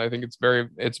 100%. I think it's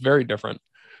very different.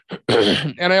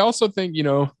 And I also think,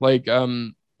 like,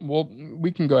 well,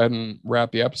 we can go ahead and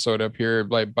wrap the episode up here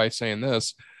by saying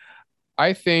this.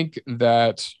 I think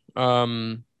that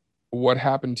what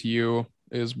happened to you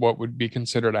is what would be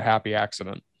considered a happy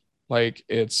accident. Like,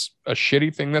 it's a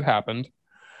shitty thing that happened.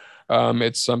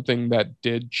 It's something that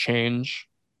did change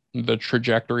the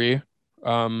trajectory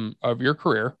of your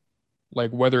career,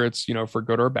 like whether it's, for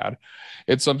good or bad.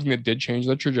 It's something that did change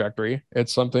the trajectory.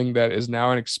 It's something that is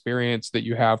now an experience that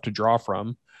you have to draw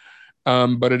from.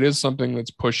 But it is something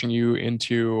that's pushing you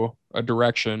into a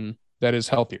direction that is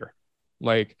healthier.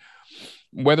 Like,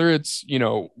 whether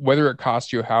it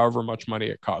costs you however much money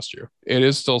it costs you, it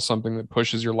is still something that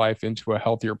pushes your life into a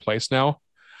healthier place now.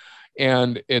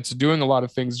 And it's doing a lot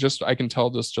of things. Just I can tell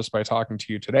just by talking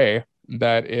to you today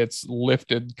that it's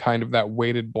lifted kind of that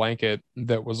weighted blanket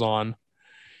that was on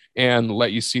and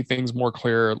let you see things more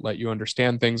clear, let you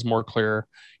understand things more clear,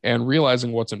 and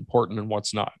realizing what's important and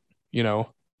what's not, you know.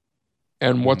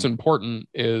 And what's Mhm. important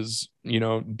is, you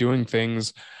know, doing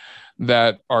things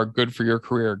that are good for your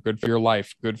career, good for your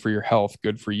life, good for your health,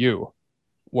 good for you.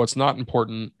 What's not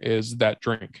important is that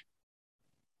drink,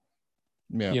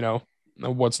 Yeah. you know.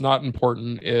 What's not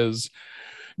important is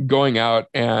going out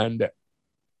and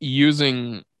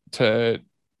using to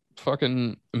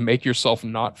fucking make yourself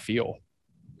not feel,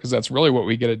 because that's really what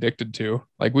we get addicted to.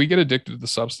 Like we get addicted to the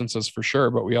substances for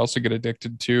sure, but we also get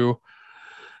addicted to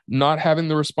not having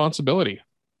the responsibility,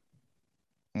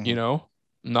 you Mhm. know,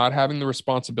 not having the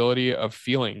responsibility of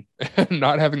feeling,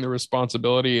 not having the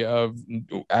responsibility of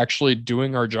actually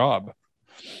doing our job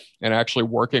and actually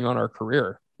working on our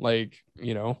career. Like,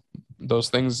 you know, those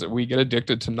things that we get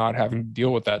addicted to not having to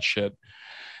deal with that shit.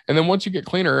 And then once you get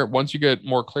cleaner, once you get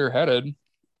more clear headed,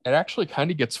 it actually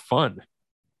kind of gets fun. Like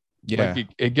Yeah.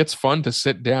 it gets fun to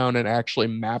sit down and actually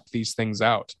map these things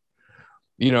out,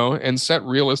 you know, and set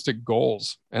realistic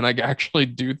goals and like actually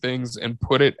do things and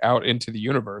put it out into the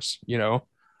universe, you know,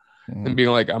 and Mhm. being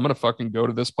like, I'm going to fucking go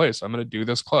to this place. I'm going to do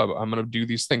this club. I'm going to do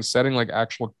these things, setting like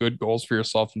actual good goals for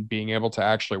yourself and being able to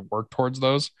actually work towards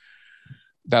those.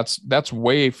 That's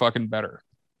way fucking better.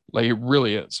 Like it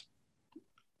really is.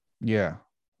 Yeah.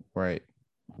 Right.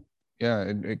 Yeah.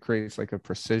 It creates like a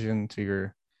precision to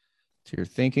your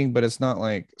thinking, but it's not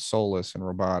like soulless and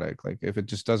robotic. Like if it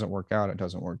just doesn't work out, it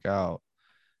doesn't work out.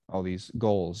 All these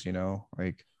goals, you know,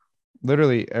 like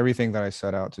literally everything that I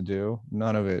set out to do,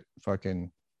 none of it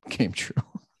fucking came true.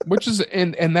 Which is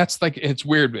and that's like it's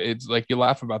weird. It's like you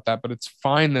laugh about that, but it's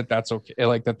fine that that's okay.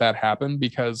 Like that happened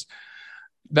because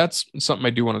that's something I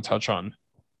do want to touch on.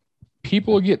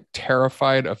 People get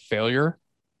terrified of failure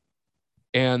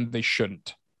and they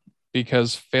shouldn't,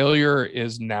 because failure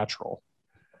is natural.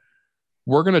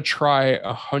 We're going to try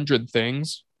 100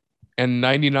 things and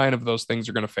 99 of those things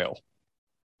are going to fail.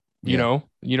 Yeah.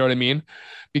 You know what I mean?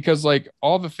 Because like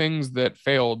all the things that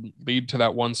failed lead to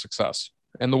that one success.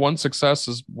 And the one success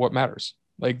is what matters.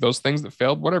 Like those things that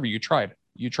failed, whatever you tried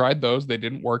those, they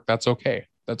didn't work. That's okay.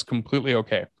 That's completely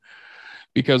okay.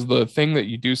 Because the thing that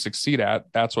you do succeed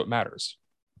at, that's what matters.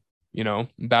 You know,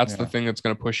 that's the Yeah. thing that's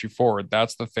going to push you forward.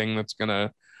 That's the thing that's going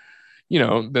to, you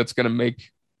know, that's going to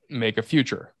make a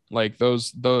future. Like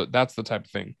that's the type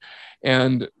of thing.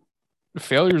 And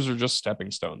failures are just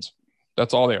stepping stones.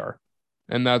 That's all they are.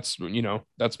 And that's, you know,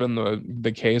 that's been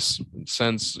the case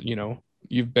since, you know,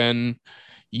 you've been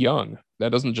young.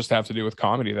 That doesn't just have to do with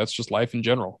comedy. That's just life in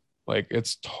general. Like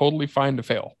it's totally fine to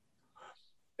fail.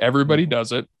 Everybody Mhm.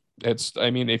 does it. It's I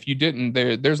mean, if you didn't,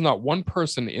 there's not one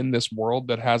person in this world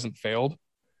that hasn't failed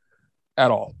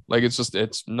at all. Like it's just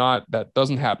it's not that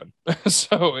doesn't happen.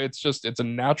 So it's a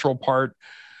natural part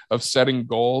of setting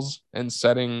goals and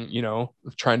setting, you know,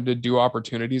 trying to do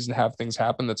opportunities and have things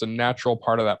happen. That's a natural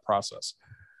part of that process.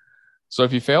 So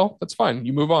if you fail, that's fine.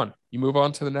 You move on. You move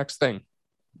on to the next thing.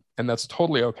 And that's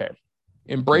totally okay.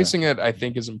 Yeah. Embracing it, I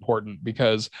think, is important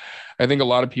because I think a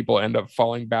lot of people end up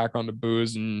falling back onto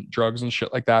booze and drugs and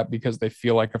shit like that because they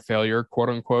feel like a failure, quote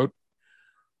unquote.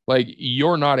 Like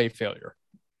you're not a failure.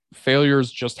 Failures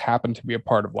just happen to be a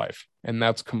part of life, and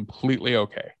that's completely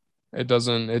okay. It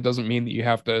doesn't mean that you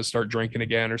have to start drinking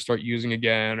again or start using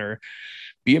again or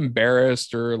be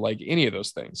embarrassed or like any of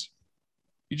those things.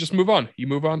 You just move on. You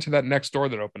move on to that next door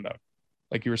that opened up,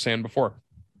 like you were saying before.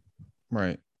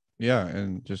 Right. Yeah.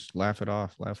 And just laugh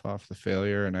off the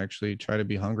failure and actually try to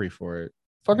be hungry for it.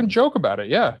 Fucking And joke about it.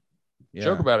 Yeah.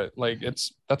 Joke yeah. about it. Like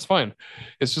that's fine.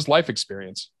 It's just life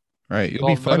experience. Right. That's You'll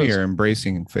be all that is. funnier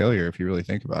embracing failure if you really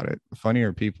think about it.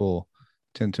 Funnier people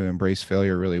tend to embrace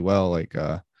failure really well. Like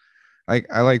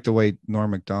I like the way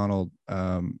Norm Macdonald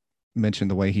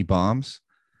mentioned the way he bombs,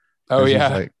 Oh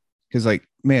yeah. because like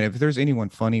man, if there's anyone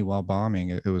funny while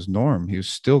bombing, it was Norm. He was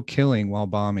still killing while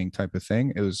bombing type of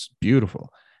thing. It was beautiful.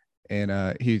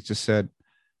 And he just said,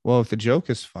 well, if the joke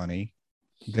is funny,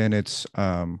 then it's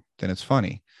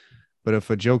funny. But if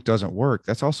a joke doesn't work,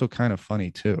 that's also kind of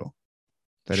funny too,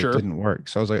 that it Sure. didn't work.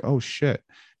 So I was like, oh shit.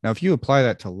 Now if you apply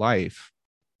that to life,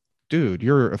 dude,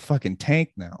 you're a fucking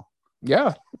tank now.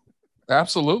 Yeah.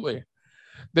 Absolutely.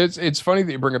 It's funny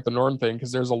that you bring up the Norm thing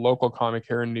because there's a local comic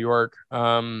here in New York.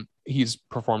 He's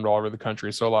performed all over the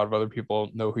country, so a lot of other people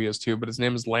know who he is too. But his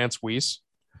name is Lance Weiss.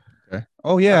 Okay.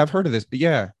 Oh yeah, Uh, I've heard of this.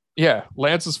 Yeah. yeah,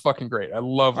 Lance is fucking great. I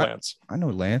love I Lance. I know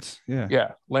Lance. Yeah.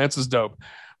 Yeah, Lance is dope.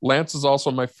 Lance is also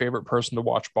my favorite person to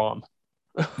watch bomb.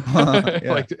 Yeah.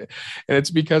 Like, and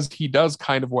it's because he does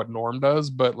kind of what Norm does,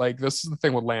 but like this is the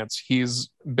thing with Lance. He's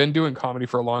been doing comedy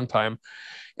for a long time,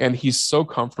 and he's so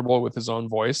comfortable with his own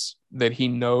voice that he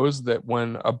knows that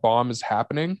when a bomb is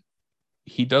happening,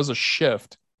 he does a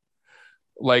shift.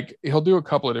 Like he'll do a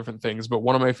couple of different things, but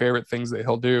one of my favorite things that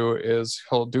he'll do is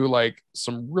he'll do like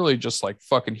some really just like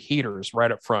fucking heaters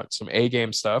right up front, some A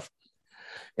game stuff.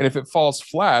 And if it falls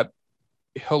flat,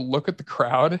 he'll look at the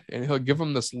crowd and he'll give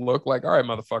them this look like, all right,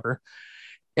 motherfucker.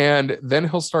 And then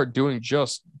he'll start doing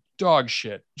just dog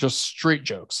shit, just street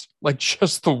jokes, like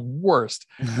just the worst.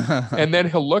 And then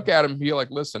he'll look at him and be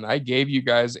like, listen, I gave you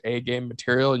guys A game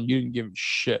material and you didn't give me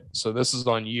shit. So this is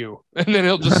on you. And then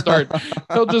he'll just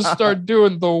start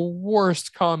doing the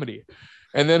worst comedy.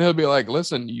 And then he'll be like,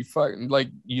 listen, you fucking like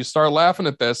you start laughing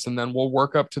at this and then we'll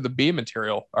work up to the B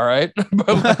material. All right. But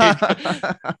like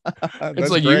it's That's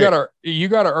like great. you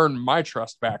gotta earn my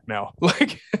trust back now.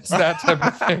 Like it's that type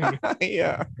of thing.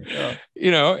 Yeah.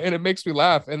 Yeah. And it makes me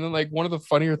laugh. And then like one of the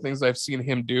funnier things I've seen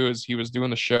him do is he was doing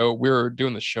the show. We were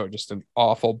doing the show, just an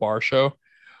awful bar show.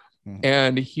 Mhm.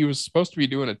 And he was supposed to be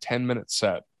doing a 10-minute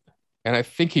set. And I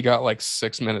think he got like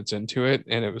 6 minutes into it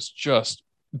and it was just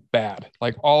bad.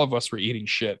 Like all of us were eating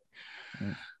shit.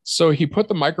 Mhm. So he put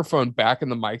the microphone back in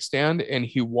the mic stand and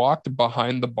he walked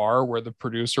behind the bar where the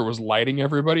producer was lighting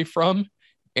everybody from.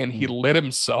 And he Mhm. lit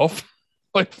himself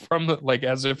like from the like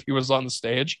as if he was on the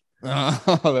stage.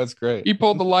 Oh, that's great. He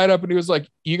pulled the light up and he was like,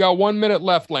 you got 1 minute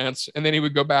left, Lance. And then he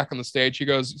would go back on the stage. He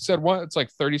goes, he said, what? It's like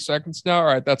 30 seconds now. All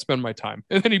right, that's been my time.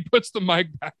 And then he puts the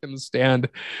mic back in the stand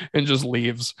and just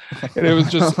leaves. And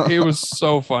it was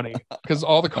so funny because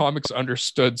all the comics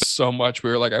understood so much. We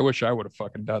were like, I wish I would have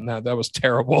fucking done that. That was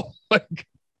terrible. Like,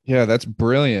 Yeah, that's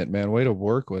brilliant, man. Way to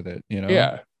work with it, you know?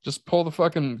 yeah, just pull the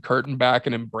fucking curtain back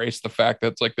and embrace the fact that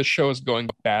it's like this show is going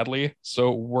badly.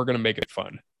 So we're going to make it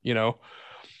fun.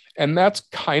 And that's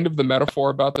kind of the metaphor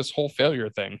about this whole failure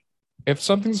thing. If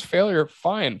something's a failure,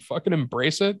 fine, fucking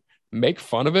embrace it, make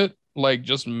fun of it, like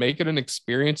just make it an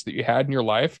experience that you had in your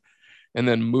life, and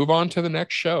then move on to the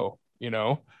next show.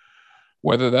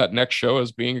 Whether that next show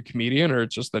is being a comedian or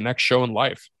it's just the next show in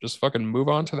life, just fucking move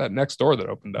on to that next door that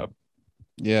opened up.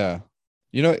 Yeah.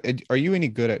 Are you any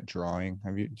good at drawing?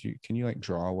 Can you like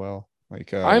draw well?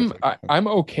 Like I'm I'm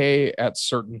okay at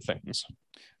certain things.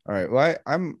 all right. Well,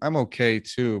 I'm okay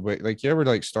too, but like you ever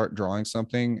like start drawing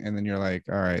something and then you're like,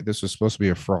 all right, this was supposed to be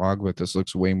a frog, but this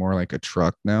looks way more like a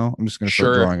truck now. I'm just gonna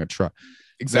start Sure, drawing a truck.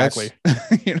 exactly.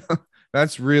 That's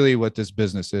that's really what this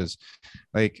business is.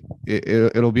 Like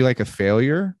it'll be like a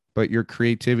failure, but your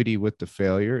creativity with the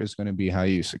failure is going to be how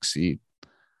you succeed.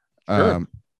 Sure. Um,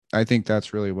 I think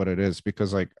that's really what it is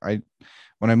because like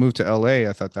when I moved to LA,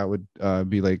 I thought that would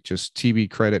be like just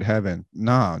TV credit heaven.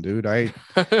 Nah, dude, I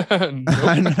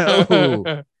know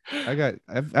Nope. I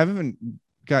haven't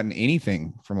gotten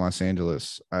anything from Los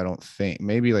Angeles. I don't think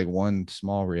maybe like one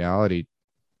small reality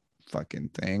fucking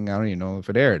thing. I don't even know if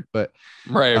it aired, but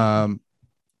Right. um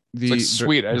It's like, the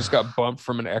sweet. I just got bumped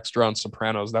from an extra on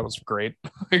Sopranos. That was great.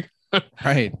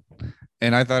 right.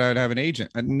 And I thought I'd have an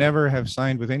agent. I never have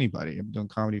signed with anybody. I've done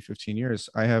comedy 15 years.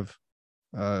 I have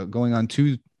going on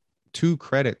two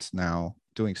credits now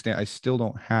doing stand. I still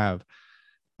don't have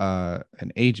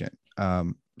an agent.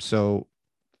 So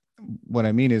what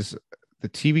I mean is the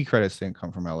TV credits didn't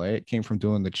come from LA. It came from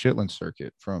doing the Chitlin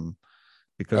circuit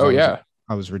because Oh, yeah.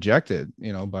 I was rejected,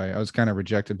 I was kind of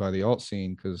rejected by the alt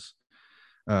scene because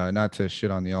not to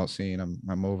shit on the alt scene.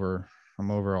 I'm over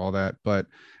all that. But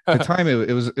at the time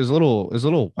it was a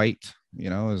little white, it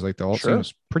was like the alt scene Sure.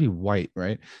 was pretty white,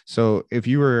 right? So if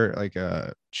you were like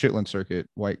a Chitlin circuit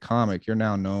white comic, you're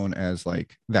now known as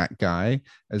like that guy,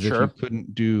 as if you Sure.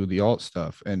 couldn't do the alt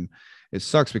stuff. And it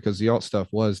sucks because the alt stuff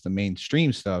was the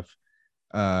mainstream stuff.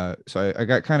 So I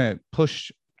got kind of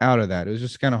pushed out of that. It was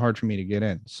just kind of hard for me to get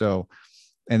in. So,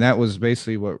 and that was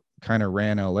basically what kind of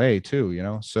ran LA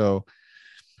too, So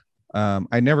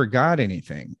I never got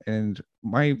anything. And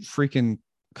my freaking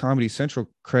Comedy Central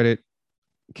credit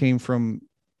came from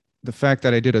the fact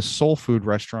that I did a soul food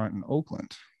restaurant in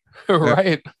Oakland. That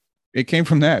Right. it came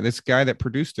from that. This guy that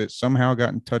produced it somehow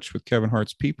got in touch with Kevin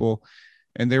Hart's people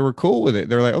and they were cool with it.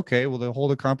 They're like, okay, well, they'll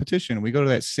hold a competition. We go to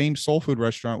that same soul food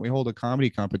restaurant. We hold a comedy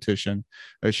competition,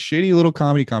 a shitty little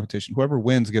comedy competition. Whoever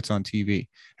wins gets on TV.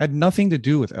 Had nothing to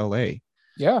do with LA.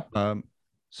 Yeah.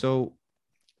 So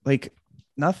like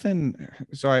nothing.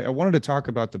 So I wanted to talk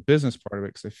about the business part of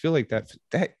it because I feel like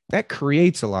that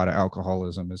creates a lot of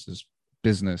alcoholism as this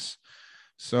business.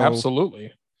 So,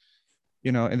 Absolutely.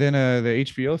 and then the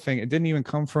HBO thing, it didn't even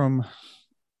come from,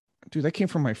 dude, that came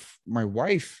from my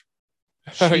wife.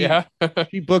 Oh, She yeah.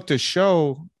 she booked a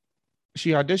show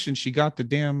she auditioned, she got the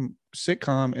damn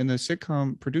sitcom, and the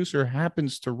sitcom producer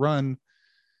happens to run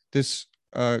this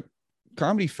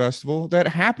comedy festival that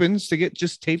happens to get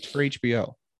just taped for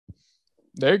HBO.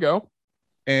 There you go.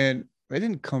 And they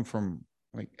didn't come from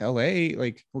like LA,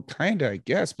 like, well, kind of, I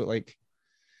guess, but like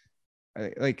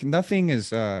nothing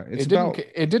is it's about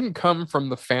It didn't come from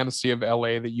the fantasy of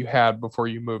LA that you had before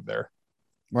you moved there.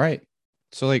 right.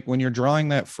 So like when you're drawing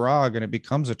that frog and it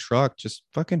becomes a truck, just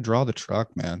fucking draw the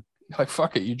truck, man. Like,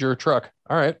 fuck it, you drew a truck.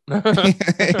 All right.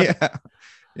 Yeah.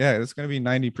 Yeah, it's going to be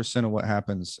 90% of what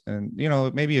happens. And,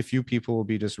 maybe a few people will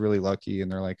be just really lucky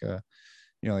and they're like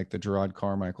like the Gerard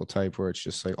Carmichael type where it's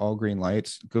just like all green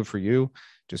lights. Good for you.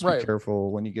 Just be Right.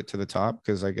 careful when you get to the top,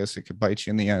 because I guess it could bite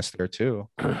you in the ass there too.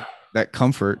 That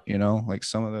comfort, like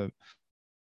some of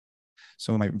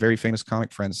my very famous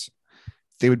comic friends,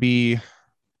 they would be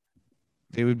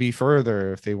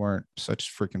further if they weren't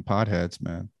such freaking potheads,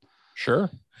 man. Sure.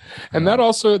 And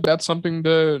that's something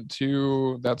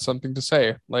that's something to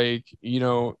say. Like,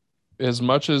 as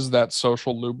much as that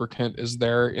social lubricant is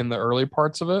there in the early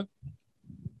parts of it,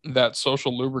 that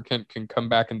social lubricant can come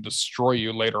back and destroy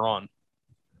you later on.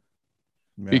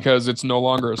 Yeah. Because it's no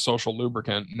longer a social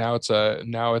lubricant. Now it's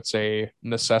a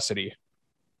necessity.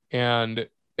 And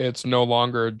it's no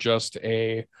longer just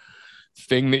a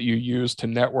thing that you use to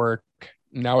network.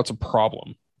 Now it's a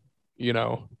problem,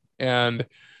 and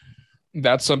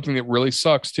that's something that really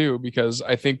sucks too, because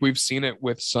I think we've seen it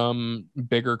with some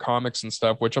bigger comics and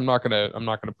stuff, which I'm not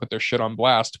gonna put their shit on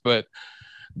blast, but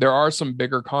there are some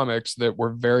bigger comics that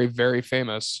were very, very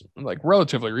famous, like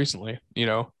relatively recently,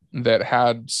 that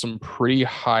had some pretty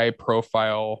high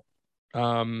profile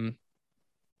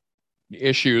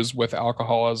issues with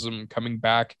alcoholism coming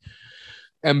back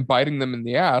and biting them in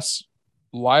the ass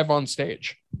live on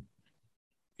stage,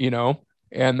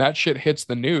 and that shit hits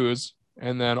the news.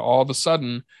 And then all of a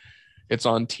sudden it's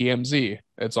on TMZ,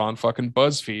 it's on fucking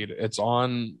BuzzFeed, it's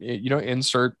on,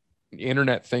 insert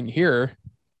internet thing here.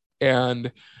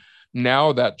 And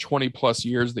now that 20 plus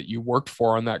years that you worked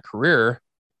for on that career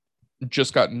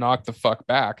just got knocked the fuck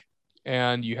back,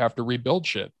 and you have to rebuild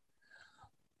shit.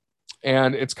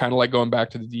 And it's kind of like going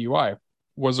back to the DUI.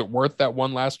 Was it worth that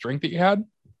one last drink that you had?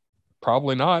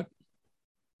 Probably not.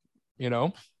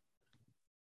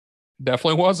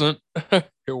 Definitely wasn't.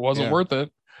 It wasn't worth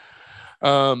it.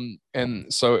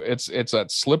 And so it's that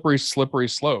slippery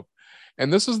slope.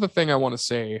 And this is the thing I want to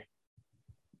say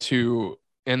to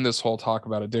end this whole talk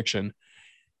about addiction,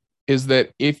 is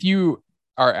that if you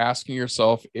are asking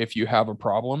yourself if you have a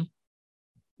problem,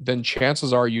 then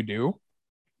chances are you do.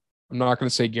 I'm not going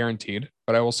to say guaranteed,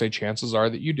 but I will say chances are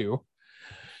that you do.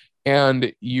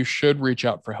 And you should reach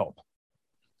out for help.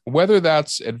 Whether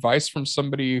that's advice from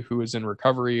somebody who is in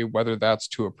recovery, whether that's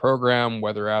to a program,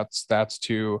 whether that's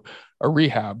to a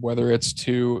rehab, whether it's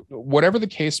to whatever the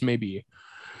case may be,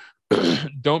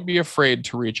 don't be afraid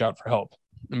to reach out for help.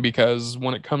 Because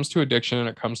when it comes to addiction and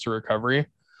it comes to recovery,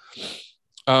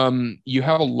 you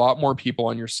have a lot more people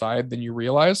on your side than you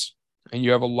realize. And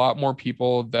you have a lot more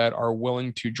people that are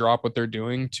willing to drop what they're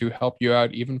doing to help you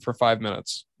out, even for 5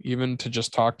 minutes, even to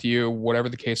just talk to you, whatever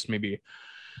the case may be.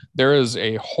 There is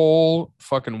a whole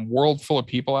fucking world full of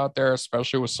people out there,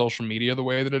 especially with social media the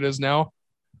way that it is now,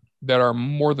 that are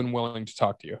more than willing to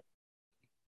talk to you.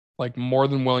 Like, more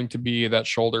than willing to be that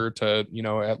shoulder to,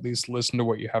 at least listen to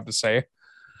what you have to say.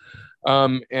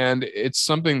 And it's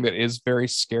something that is very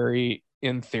scary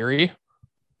in theory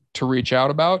to reach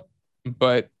out about,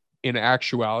 but in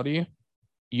actuality,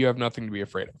 you have nothing to be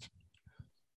afraid of.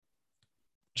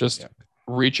 Just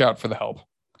reach out for the help,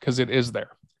 because it is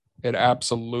there. It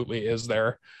absolutely is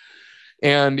there.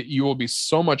 And you will be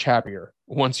so much happier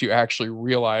once you actually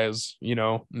realize,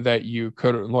 that you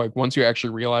could, like, once you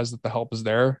actually realize that the help is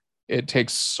there, it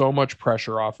takes so much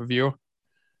pressure off of you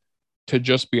to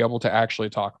just be able to actually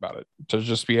talk about it, to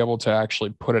just be able to actually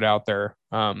put it out there,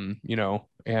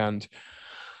 and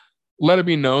let it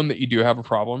be known that you do have a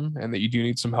problem and that you do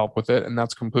need some help with it. And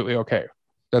that's completely okay.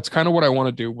 That's kind of what I want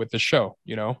to do with this show.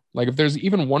 Like, if there's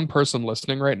even one person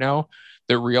listening right now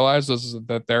that realizes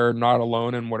that they're not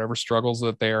alone in whatever struggles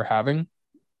that they are having,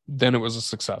 then it was a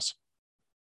success.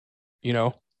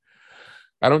 I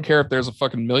don't care if there's a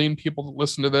fucking million people that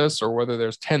listen to this or whether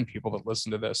there's 10 people that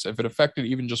listen to this. If it affected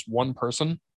even just one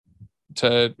person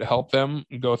to help them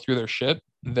go through their shit,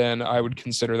 then I would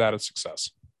consider that a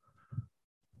success.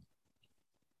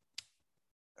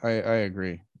 I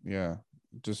agree. Yeah.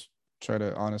 Just try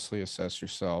to honestly assess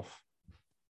yourself,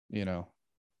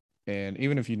 and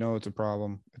even if it's a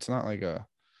problem, it's not like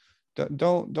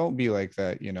don't be like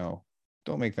that,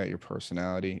 don't make that your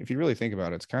personality. If you really think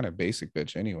about it, it's kind of basic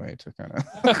bitch anyway, to kind of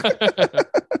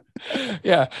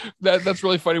Yeah, that's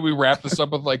really funny. We wrap this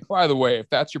up with like, by the way, if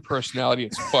that's your personality,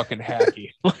 it's fucking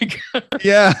hacky. Like,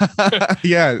 Yeah.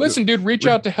 Yeah. listen, dude, reach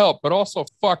We're, out to help, but also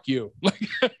fuck you. Like,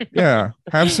 yeah.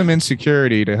 Have some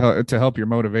insecurity to help your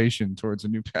motivation towards a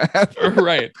new path.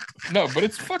 right. No, but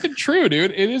it's fucking true,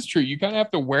 dude. It is true. You kind of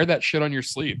have to wear that shit on your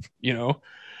sleeve, you know?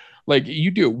 Like you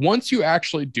do once you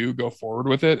actually do go forward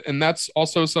with it. And that's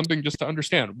also something just to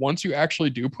understand. Once you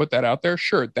actually do put that out there,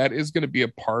 sure, that is going to be a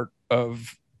part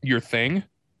of your thing.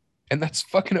 And that's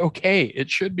fucking okay.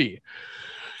 It should be.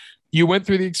 You went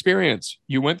through the experience,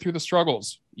 you went through the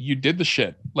struggles, you did the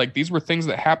shit. Like these were things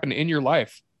that happened in your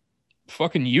life.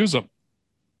 Fucking use them.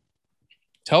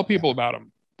 Tell Yeah. people about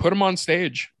them. Put them on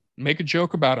stage. Make a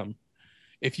joke about them.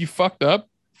 If you fucked up,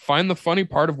 find the funny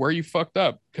part of where you fucked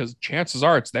up because chances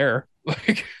are it's there.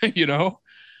 Like, you know,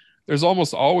 there's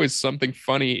almost always something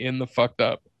funny in the fucked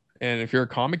up. And if you're a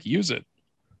comic, use it.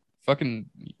 Fucking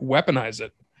weaponize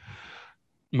it.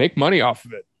 Make money off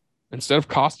of it instead of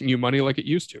costing you money like it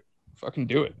used to. Fucking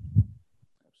do it.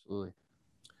 Absolutely.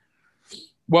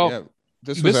 Well, Yeah.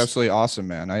 This was this absolutely awesome,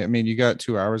 man. I mean, you got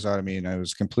 2 hours out of me and it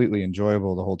was completely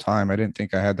enjoyable the whole time. I didn't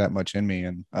think I had that much in me.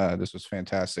 And this was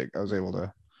fantastic. I was able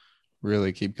to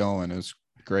really keep going. It was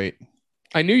great.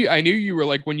 I knew you were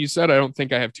like when you said I don't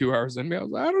think I have 2 hours in me. I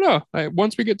was like, I don't know.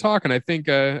 Once we get talking, I think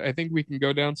we can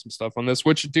go down some stuff on this.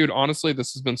 Which, dude, honestly,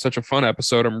 this has been such a fun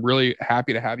episode. I'm really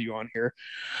happy to have you on here.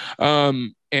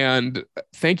 And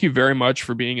thank you very much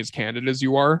for being as candid as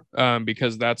you are,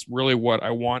 because that's really what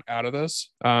I want out of this.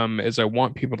 Is I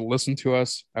want people to listen to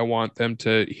us. I want them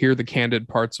to hear the candid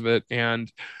parts of it, and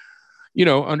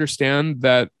understand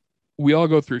that we all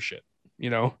go through shit. You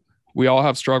know, we all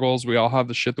have struggles. We all have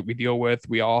the shit that we deal with.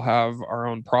 We all have our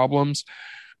own problems.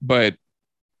 But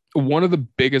one of the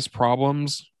biggest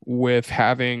problems with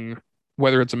having,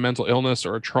 whether it's a mental illness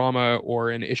or a trauma or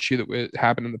an issue that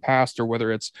happened in the past, or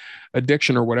whether it's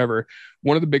addiction or whatever,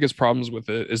 one of the biggest problems with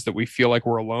it is that we feel like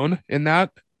we're alone in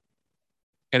that.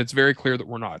 And it's very clear that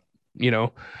we're not, you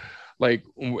know, like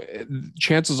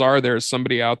chances are there's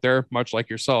somebody out there, much like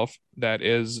yourself, that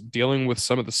is dealing with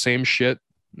some of the same shit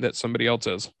that somebody else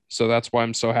is. So that's why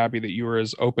I'm so happy that you were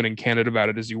as open and candid about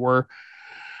it as you were.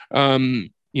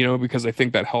 Because I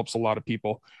think that helps a lot of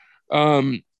people.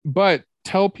 But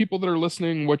tell people that are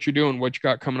listening what you're doing, what you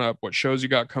got coming up, what shows you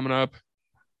got coming up.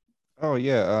 Oh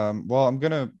yeah. Well, I'm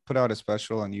gonna put out a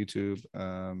special on YouTube.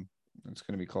 It's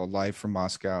gonna be called Live from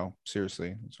Moscow.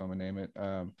 Seriously, that's what I'm gonna name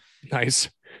it. Nice.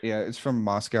 Yeah, it's from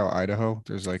Moscow, Idaho.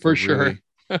 There's like a For sure.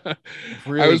 really,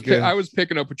 really good. I was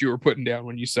picking up what you were putting down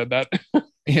when you said that.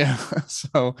 Yeah.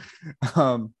 So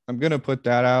I'm gonna put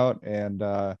that out, and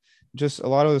just a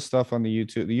lot of the stuff on the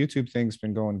YouTube thing's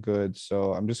been going good.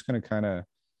 So I'm just gonna kind of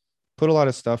put a lot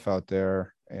of stuff out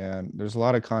there, and there's a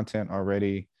lot of content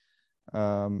already.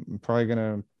 I'm probably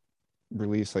gonna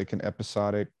release like an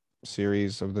episodic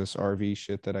series of this RV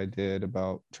shit that I did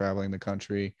about traveling the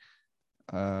country.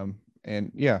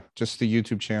 And yeah, just the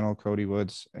YouTube channel, Cody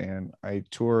Woods. And I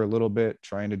tour a little bit,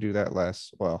 trying to do that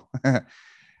less. Well, and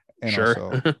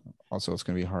Sure. also it's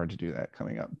gonna be hard to do that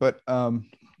coming up. But so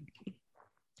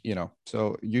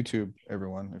YouTube,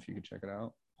 everyone, if you could check it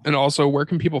out. And also, where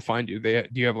can people find you? Do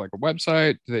you have like a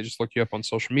website? Do they just look you up on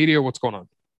social media? What's going on?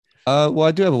 Well,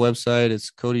 I do have a website.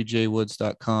 It's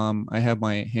codyjwoods.com. I have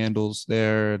my handles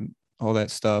there and all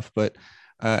that stuff, but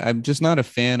I'm just not a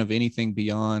fan of anything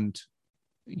beyond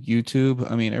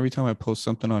YouTube. I mean, every time I post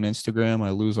something on Instagram, I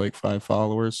lose like 5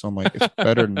 followers. So I'm like, it's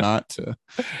better not to,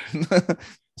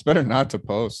 it's better not to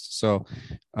post. So,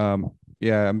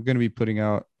 yeah, I'm going to be putting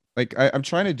out, like, I'm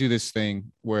trying to do this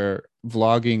thing where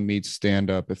vlogging meets stand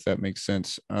up, if that makes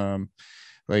sense.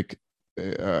 Like,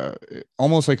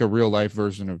 almost like a real life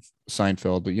version of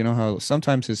Seinfeld, but you know how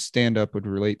sometimes his stand up would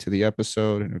relate to the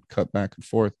episode and it would cut back and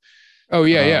forth. Oh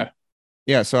yeah, yeah.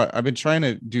 Yeah. So I've been trying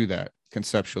to do that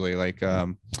conceptually. Like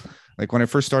when I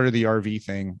first started the RV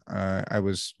thing,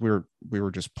 we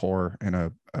were just poor in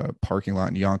a parking lot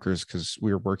in Yonkers because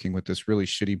we were working with this really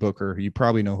shitty booker. You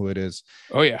probably know who it is.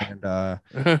 Oh yeah.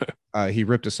 And he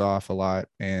ripped us off a lot,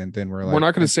 and then we're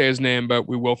not going to say his name, but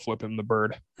we will flip him the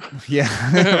bird.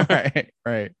 Yeah.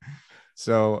 right.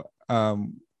 So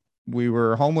we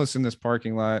were homeless in this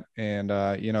parking lot, and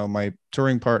my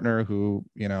touring partner, who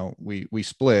we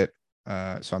split,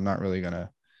 so I'm not really gonna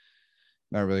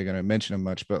mention him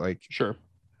much, but like, sure,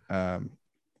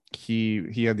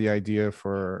 he had the idea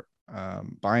for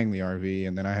buying the RV,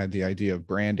 and then I had the idea of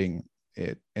branding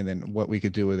it, and then what we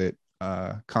could do with it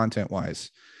content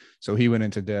wise. So he went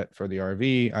into debt for the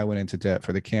RV, I went into debt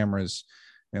for the cameras,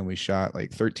 and we shot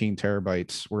like 13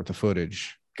 terabytes worth of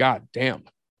footage. God damn.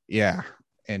 Yeah.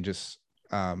 And just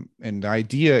And the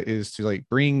idea is to like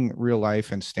bring real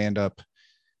life and stand up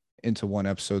into one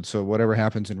episode. So whatever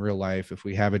happens in real life, if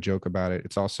we have a joke about it,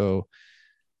 it's also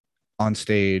on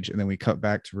stage, and then we cut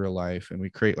back to real life and we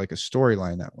create like a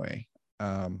storyline that way.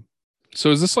 Um, So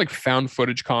is this like found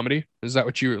footage comedy? Is that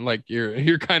what you like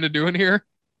you're kind of doing here?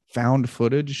 Found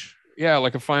footage. Yeah,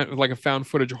 like a found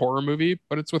footage horror movie,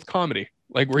 but it's with comedy.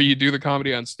 Like where you do the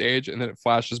comedy on stage and then it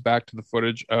flashes back to the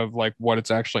footage of like what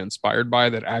it's actually inspired by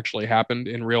that actually happened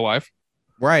in real life.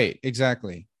 Right.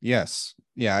 Exactly. Yes.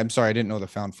 Yeah. I'm sorry. I didn't know the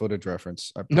found footage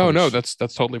reference. I No, probably no, should.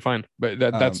 that's totally fine. But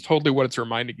that's Um, totally what it's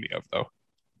reminding me of though.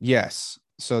 yes.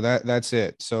 So that's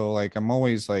it. So like I'm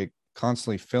always like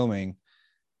constantly filming,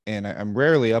 and I'm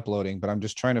rarely uploading, but I'm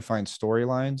just trying to find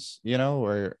storylines,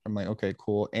 where I'm like, okay,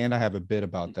 cool. And I have a bit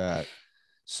about that.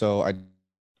 So I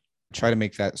try to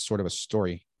make that sort of a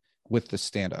story with the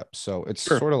stand up. So it's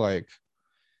Sure. sort of like,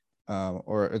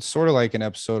 or it's sort of like an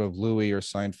episode of Louis or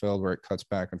Seinfeld where it cuts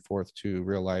back and forth to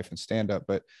real life and stand up.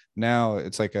 But now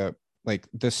it's like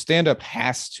the stand up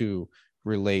has to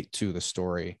relate to the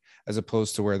story, as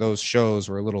opposed to where those shows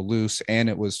were a little loose and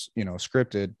it was,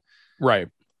 scripted. Right.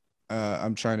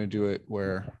 I'm trying to do it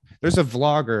where there's a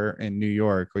vlogger in New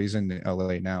York. Well, he's in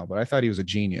LA now, but I thought he was a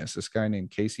genius. This guy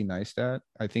named Casey Neistat.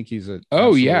 I think he's an Oh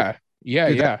absolute yeah. Yeah,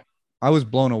 dude. yeah. I was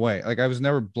blown away. Like I was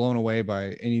never blown away by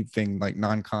anything like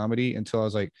non-comedy until I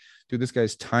was like, dude, this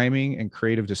guy's timing and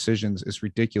creative decisions is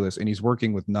ridiculous. And he's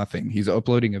working with nothing. He's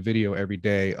uploading a video every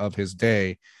day of his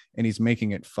day and he's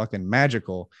making it fucking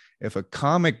magical. If a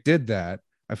comic did that,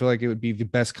 I feel like it would be the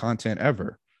best content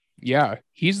ever. Yeah.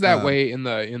 He's that Um, way in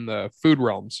the food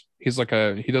realms. He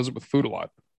does it with food a lot.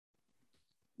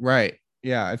 right.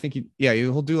 Yeah. I think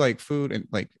he'll do like food and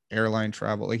like airline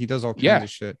travel. Like he does all kinds Yeah. of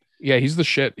shit. Yeah, he's the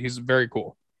shit. He's very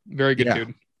cool. Very good Yeah.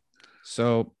 dude.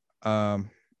 So,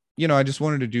 I just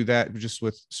wanted to do that just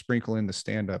with sprinkle in the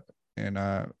stand up. And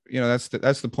that's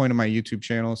the point of my YouTube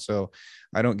channel. So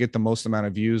I don't get the most amount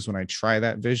of views when I try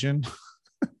that vision.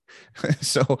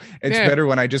 So it's Yeah. better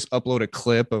when I just upload a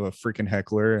clip of a freaking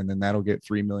heckler and then that'll get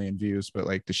 3 million views. But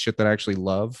like the shit that I actually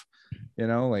love,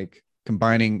 like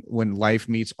combining when life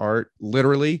meets art,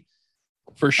 literally,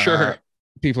 For uh, sure.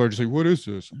 people are just like, what is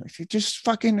this? I'm like, just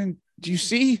fucking, do you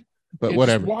see? But Yeah, just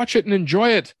whatever. watch it and enjoy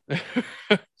it.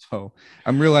 So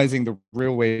I'm realizing the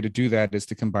real way to do that is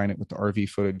to combine it with the RV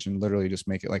footage and literally just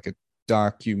make it like a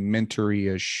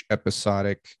documentary-ish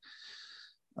episodic,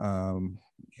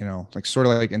 like sort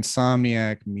of like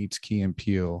Insomniac meets Key and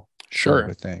Peele sort of Sure.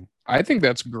 a thing. I think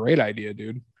that's a great idea,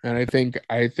 dude. And I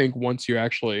think once you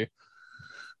actually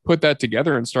put that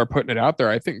together and start putting it out there,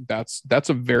 I think that's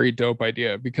a very dope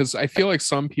idea because I feel like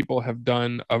some people have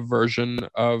done a version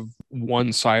of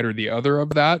one side or the other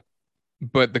of that,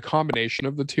 but the combination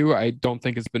of the two I don't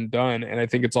think has been done, and I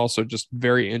think it's also just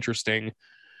very interesting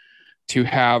to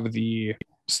have the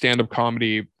stand-up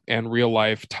comedy and real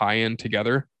life tie in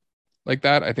together like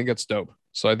that. I think that's dope.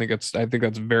 So I think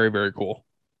that's very, very cool.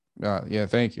 Yeah,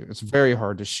 thank you. It's very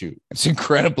hard to shoot. It's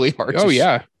incredibly hard Oh to shoot,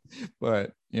 yeah.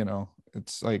 but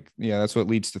it's like, yeah, that's what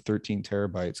leads to 13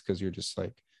 terabytes because you're just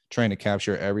like trying to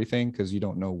capture everything because you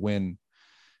don't know when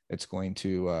it's going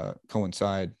to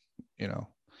coincide, you know.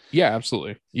 Yeah,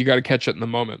 absolutely. You got to catch it in the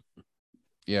moment.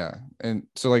 Yeah. And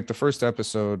so like the first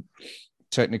episode,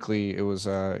 technically it was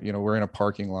we're in a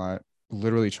parking lot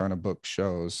literally trying to book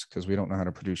shows because we don't know how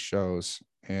to produce shows.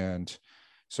 And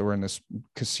so we're in this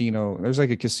casino. There's like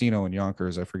a casino in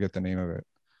Yonkers. I forget the name of it.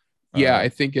 Yeah,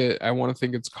 Uh, I want to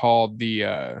think it's called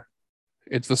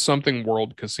it's the something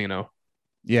world casino.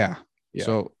 yeah. Yeah.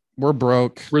 So we're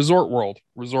broke. Resort World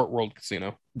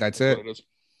Casino. That's That's what it. it is.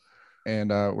 And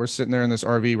we're sitting there in this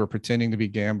RV. We're pretending to be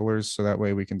gamblers so that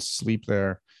way we can sleep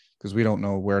there because we don't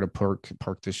know where to park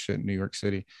this shit in New York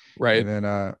City. Right. And then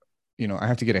I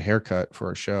have to get a haircut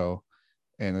for a show,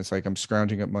 and it's like I'm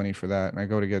scrounging up money for that, and I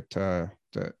go to get the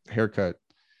haircut,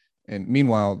 and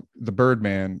meanwhile the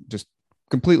Birdman just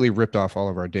completely ripped off all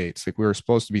of our dates. Like we were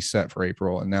supposed to be set for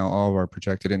April, and now all of our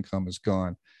projected income is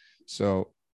gone. So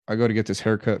I go to get this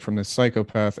haircut from this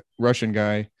psychopath Russian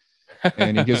guy,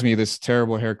 and he gives me this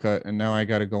terrible haircut, and now I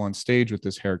got to go on stage with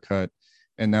this haircut,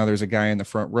 and now there's a guy in the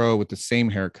front row with the same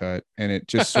haircut, and it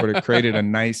just sort of created a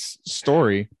nice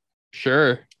story.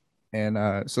 Sure. And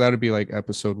so that would be like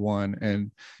episode one,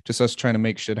 and just us trying to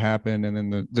make shit happen. And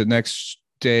then the next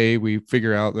day we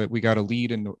figure out that we got a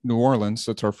lead in New Orleans.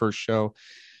 That's our first show.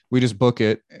 We just book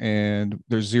it, and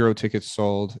there's 0 tickets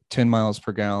sold, 10 miles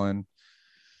per gallon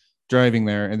driving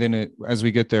there. And then as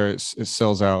we get there, it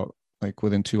sells out like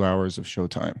within 2 hours of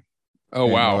showtime. Oh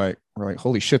And wow. we're like,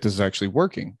 holy shit, this is actually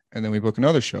working. And then we book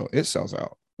another show, it sells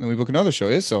out. And we book another show,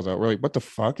 it sells out. We're like, what the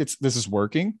fuck? This is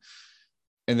working.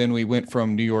 and then we went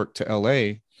from New York to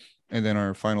LA, and then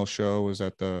our final show was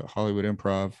at the Hollywood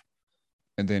Improv,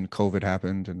 and then COVID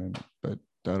happened, and then but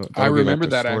I that'll be like remember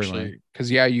the that storyline. actually,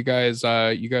 because yeah, you guys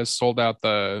sold out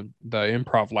the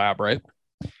improv lab, right?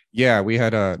 Yeah, we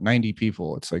had 90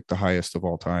 people. It's like the highest of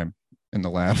all time in the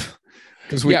lab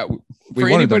because Yeah,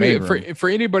 we wanted the main room. for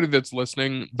anybody that's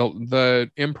listening, the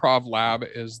improv lab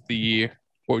is the,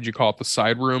 what would you call it, the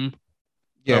side room of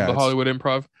Yeah, the it's Hollywood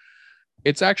Improv.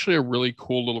 It's actually a really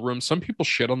cool little room. Some people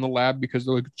shit on the lab because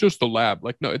they're like, it's just a lab.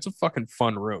 Like, no, it's a fucking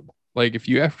fun room. Like, if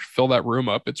you ever fill that room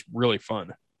up, it's really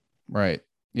fun. right.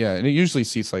 Yeah, and it usually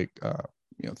seats like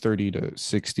 30 to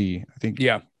 60, I think,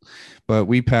 Yeah, but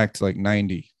we packed like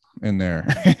 90 in there,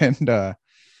 and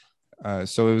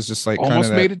so it was just like kind of almost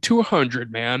that, made it to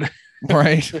 100, man.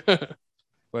 right.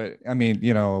 But I mean,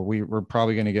 we were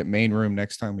probably going to get main room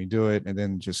next time we do it, and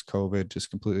then just COVID just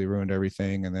completely ruined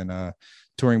everything. And then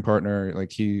touring partner,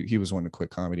 like he was wanting to quit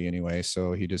comedy anyway,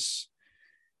 so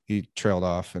he trailed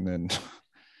off, and then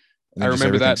I just remember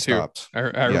everything that too. stopped.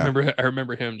 Yeah, I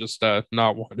remember him just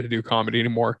not wanting to do comedy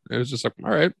anymore. It was just like,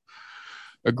 all right,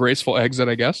 a graceful exit,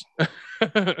 I guess.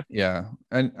 yeah,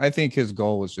 and I think his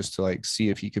goal was just to like see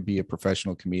if he could be a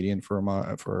professional comedian for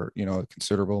a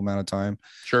considerable amount of time,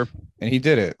 Sure. and he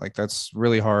did it. Like that's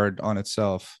really hard on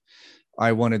itself.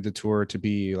 I wanted the tour to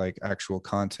be like actual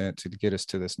content to get us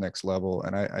to this next level,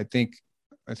 and I think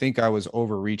I was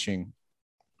overreaching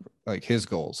like his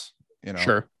goals,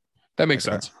 Sure. That makes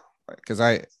like sense. because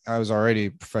I was already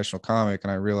a professional comic,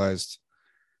 and I realized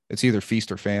it's either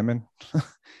feast or famine.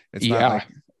 It's not Yeah. like,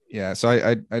 yeah. So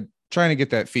I trying to get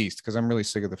that feast because I'm really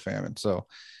sick of the famine. So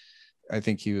I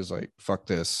think he was like, "Fuck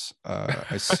this.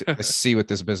 I see what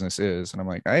this business is," and I'm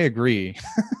like, I agree,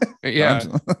 but Yeah.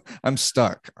 I'm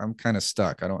stuck. I'm kind of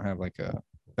stuck. I don't have like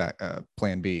a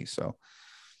plan B. So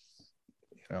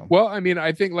Well, I mean,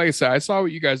 I think, like I said, I saw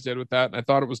what you guys did with that, and I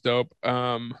thought it was dope.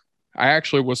 I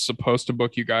actually was supposed to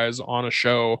book you guys on a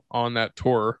show on that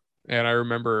tour, and I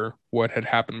remember what had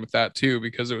happened with that too,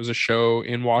 because it was a show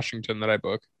in Washington that I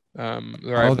booked. Or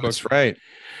I oh, booked, that's right.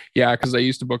 yeah, because I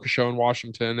used to book a show in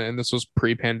Washington, and this was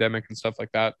pre-pandemic and stuff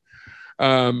like that.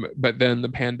 But then the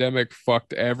pandemic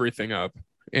fucked everything up.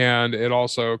 And it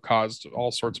also caused all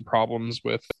sorts of problems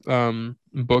with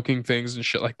booking things and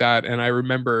shit like that. And I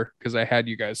remember because I had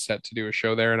you guys set to do a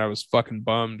show there, and I was fucking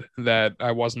bummed that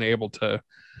I wasn't able to,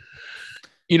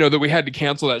 that we had to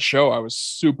cancel that show. I was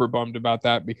super bummed about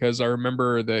that because I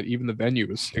remember that even the venue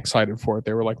was excited for it.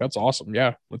 They were like, that's awesome.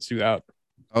 Yeah, let's do that.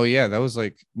 Oh yeah, that was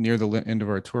like near the end of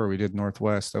our tour. We did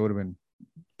Northwest. That would have been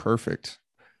perfect.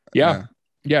 Yeah. Yeah.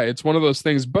 Yeah. It's one of those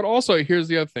things. But also, here's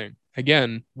the other thing.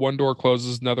 Again, one door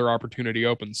closes, another opportunity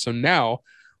opens. So now,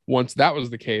 once that was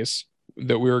the case,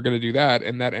 that we were going to do that,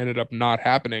 and that ended up not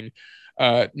happening.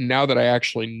 Now that I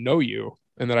actually know you,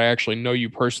 and that I actually know you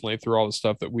personally through all the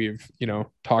stuff that we've,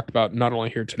 talked about, not only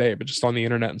here today, but just on the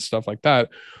internet and stuff like that.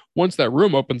 Once that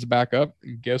room opens back up,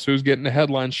 guess who's getting a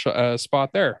headline spot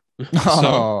there? So,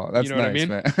 Oh, you that's know what I nice, mean?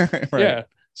 man. Right. Yeah.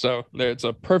 So it's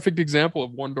a perfect example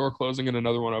of one door closing and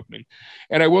another one opening.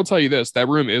 And I will tell you this, that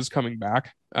room is coming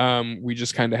back. We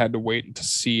just kind of had to wait to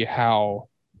see how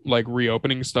like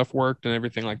reopening stuff worked and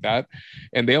everything like that.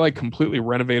 And they like completely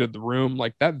renovated the room.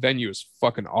 Like that venue is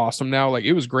fucking awesome now. Like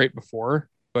it was great before,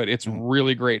 but it's Mhm.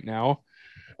 really great now.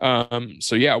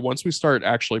 So yeah, once we start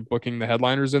actually booking the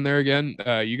headliners in there again,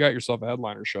 you got yourself a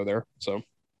headliner show there. So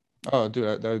Oh,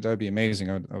 dude, that'd be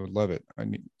amazing. I would love it. I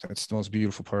mean, that's the most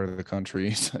beautiful part of the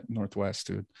country, Northwest,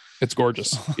 dude. it's gorgeous.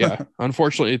 So, Yeah.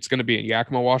 Unfortunately, it's going to be in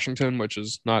Yakima, Washington, which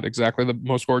is not exactly the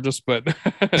most gorgeous, but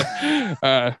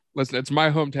listen, it's my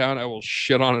hometown. I will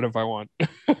shit on it if I want.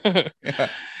 yeah,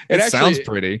 It it sounds actually,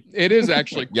 pretty. it is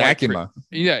actually quite pretty. Yakima.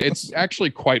 Yeah, it's actually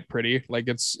quite pretty. Like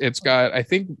it's got, I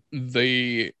think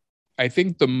the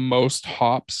most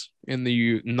hops in the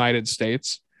United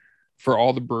States for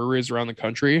all the breweries around the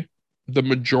country. The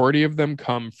majority of them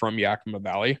come from Yakima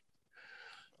Valley,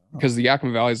 because the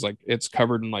Yakima Valley is like, it's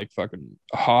covered in like fucking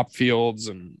hop fields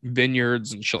and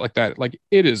vineyards and shit like that. Like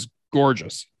it is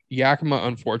gorgeous. Yakima,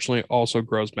 unfortunately, also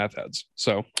grows meth heads.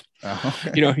 So, Oh,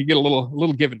 you get a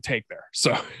little give and take there.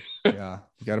 So yeah,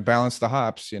 you got to balance the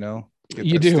hops, get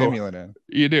you that do, stimulant in.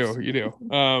 you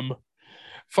do.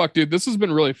 Fuck, dude, this has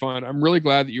been really fun. I'm really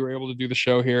glad that you were able to do the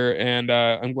show here, and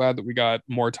I'm glad that we got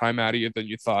more time out of you than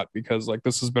you thought, because like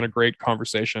this has been a great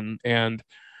conversation, and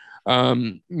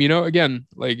Again,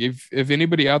 like if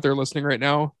anybody out there listening right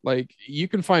now, like you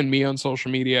can find me on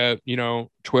social media,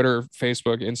 Twitter,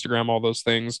 Facebook, Instagram, all those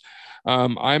things.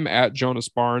 I'm at Jonas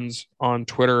Barnes on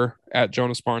Twitter, at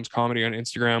Jonas Barnes Comedy on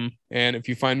Instagram. And if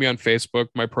you find me on Facebook,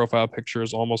 my profile picture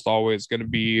is almost always going to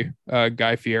be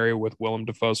Guy Fieri with Willem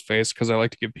Dafoe's face because I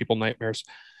like to give people nightmares.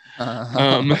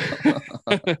 Um,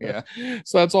 Yeah.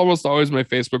 so that's almost always my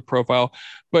Facebook profile.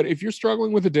 But if you're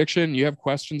struggling with addiction, you have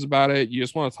questions about it, you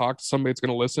just want to talk to somebody that's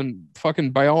going to listen,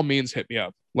 fucking by all means hit me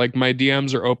up. Like my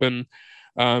DMs are open.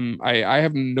 I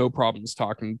have no problems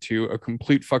talking to a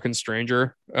complete fucking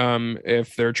stranger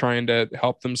if they're trying to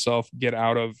help themselves get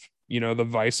out of, the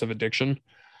vice of addiction.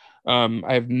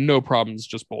 I have no problems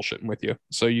just bullshitting with you.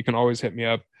 So you can always hit me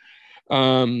up.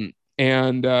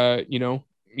 And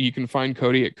you can find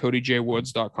Cody at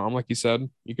codyjwoods.com. Like you said,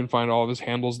 you can find all of his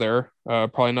handles there.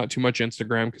 Probably not too much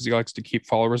Instagram because he likes to keep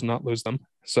followers and not lose them.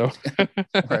 So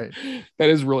Right. that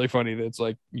is really funny. That it's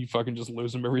like you fucking just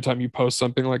lose them every time you post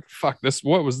something. Like, fuck this.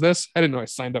 What was this? I didn't know I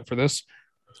signed up for this.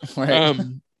 Right.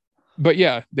 But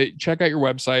yeah, check out your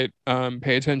website.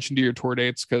 Pay attention to your tour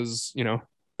dates because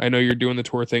I know you're doing the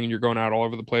tour thing and you're going out all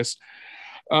over the place.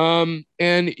 And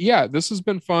yeah, this has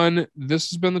been fun.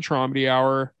 This has been the Traumedy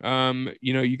Hour.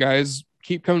 You guys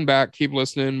keep coming back, keep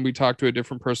listening. We talk to a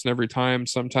different person every time.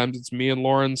 Sometimes it's me and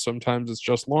Lauren, sometimes it's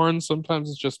just Lauren, sometimes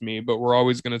it's just me, but we're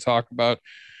always going to talk about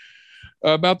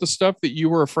the stuff that you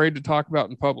were afraid to talk about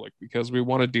in public because we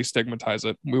want to destigmatize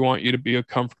it. We want you to be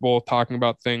comfortable talking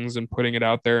about things and putting it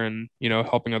out there and,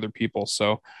 helping other people.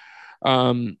 So,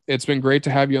 it's been great to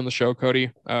have you on the show,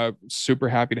 Cody. Super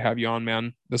happy to have you on,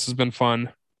 man. This has been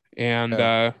fun. And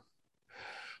Yeah.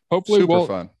 hopefully Super we'll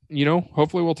fun.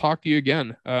 hopefully we'll talk to you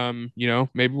again.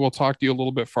 Maybe we'll talk to you a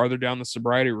little bit farther down the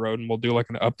sobriety road and we'll do like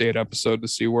an update episode to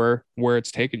see where it's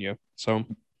taken you. So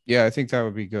Yeah, I think that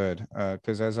would be good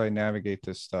because as I navigate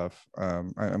this stuff,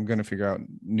 I'm going to figure out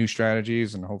new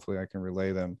strategies and hopefully I can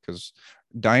relay them because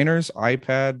diners,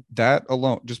 iPad, that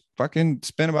alone, just fucking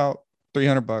spend about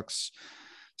 $300,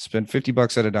 spend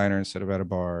 $50 at a diner instead of at a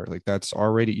bar. Like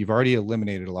you've already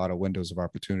eliminated a lot of windows of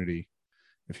opportunity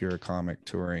if you're a comic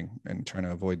touring and trying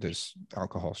to avoid this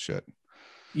alcohol shit.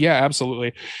 yeah,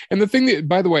 absolutely. And the thing that,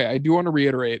 by the way, I do want to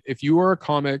reiterate, if you are a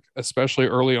comic, especially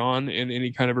early on in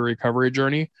any kind of a recovery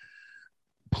journey,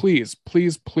 please,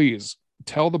 please, please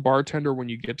tell the bartender when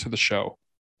you get to the show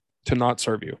to not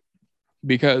serve you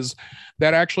because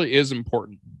that actually is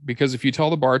important. Because if you tell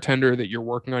the bartender that you're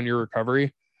working on your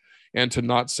recovery and to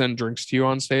not send drinks to you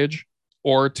on stage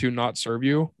or to not serve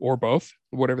you or both,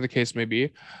 whatever the case may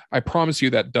be, I promise you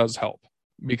that does help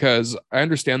because I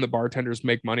understand that bartenders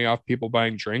make money off people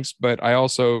buying drinks, but I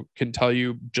also can tell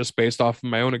you just based off of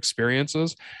my own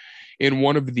experiences in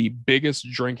one of the biggest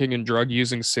drinking and drug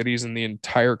using cities in the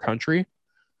entire country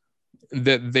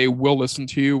that they will listen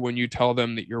to you when you tell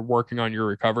them that you're working on your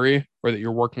recovery or that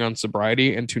you're working on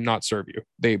sobriety and to not serve you.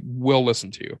 They will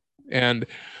listen to you. And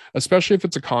especially if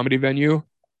it's a comedy venue,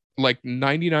 like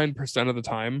 99% of the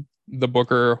time, the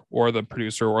booker or the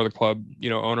producer or the club,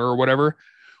 owner or whatever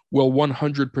will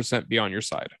 100% be on your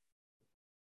side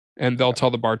and they'll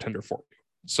tell the bartender for you.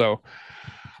 So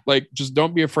like, just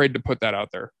don't be afraid to put that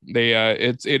out there.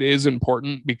 It is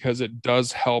important because it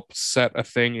does help set a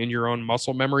thing in your own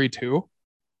muscle memory too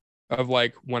of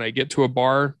like, when I get to a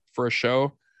bar for a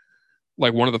show,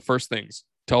 like one of the first things,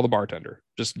 tell the bartender,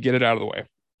 just get it out of the way.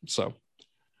 So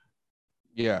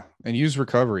Yeah. And use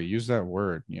recovery, use that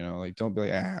word, like don't be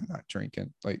like, I'm not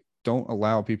drinking. Like, don't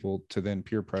allow people to then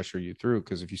peer pressure you through.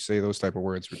 Because if you say those type of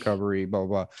words, recovery, blah, blah,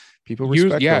 blah, people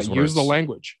respect those words.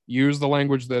 Use the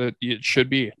language that it should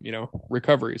be,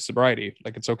 recovery, sobriety.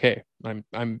 Like it's okay.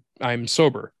 I'm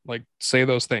sober. Like say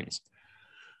those things.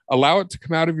 Allow it to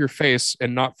come out of your face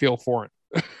and not feel foreign.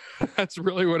 That's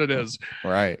really what it is.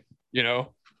 Right.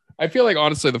 I feel like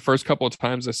honestly, the first couple of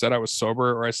times I said I was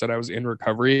sober or I said I was in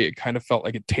recovery, it kind of felt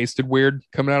like it tasted weird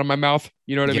coming out of my mouth.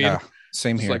 You know what I mean?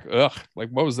 Same Just here. like, ugh, like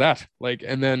what was that? Like,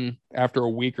 and then after a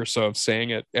week or so of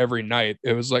saying it every night,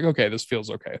 it was like, okay, this feels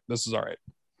okay. This is all right.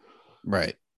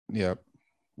 Right. Yep.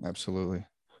 Absolutely.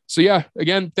 So yeah,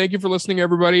 again, thank you for listening,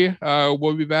 everybody.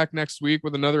 We'll be back next week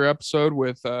with another episode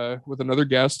with another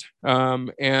guest.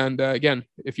 Again,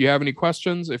 if you have any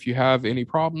questions, if you have any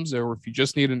problems, or if you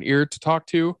just need an ear to talk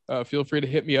to, feel free to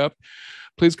hit me up.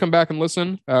 Please come back and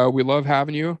listen. We love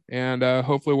having you, and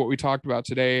hopefully, what we talked about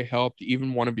today helped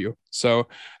even one of you. So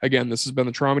again, this has been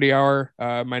the Traumedy Hour.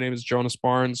 My name is Jonas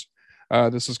Barnes.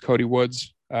 This is Cody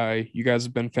Woods. You guys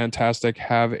have been fantastic.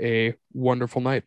 Have a wonderful night.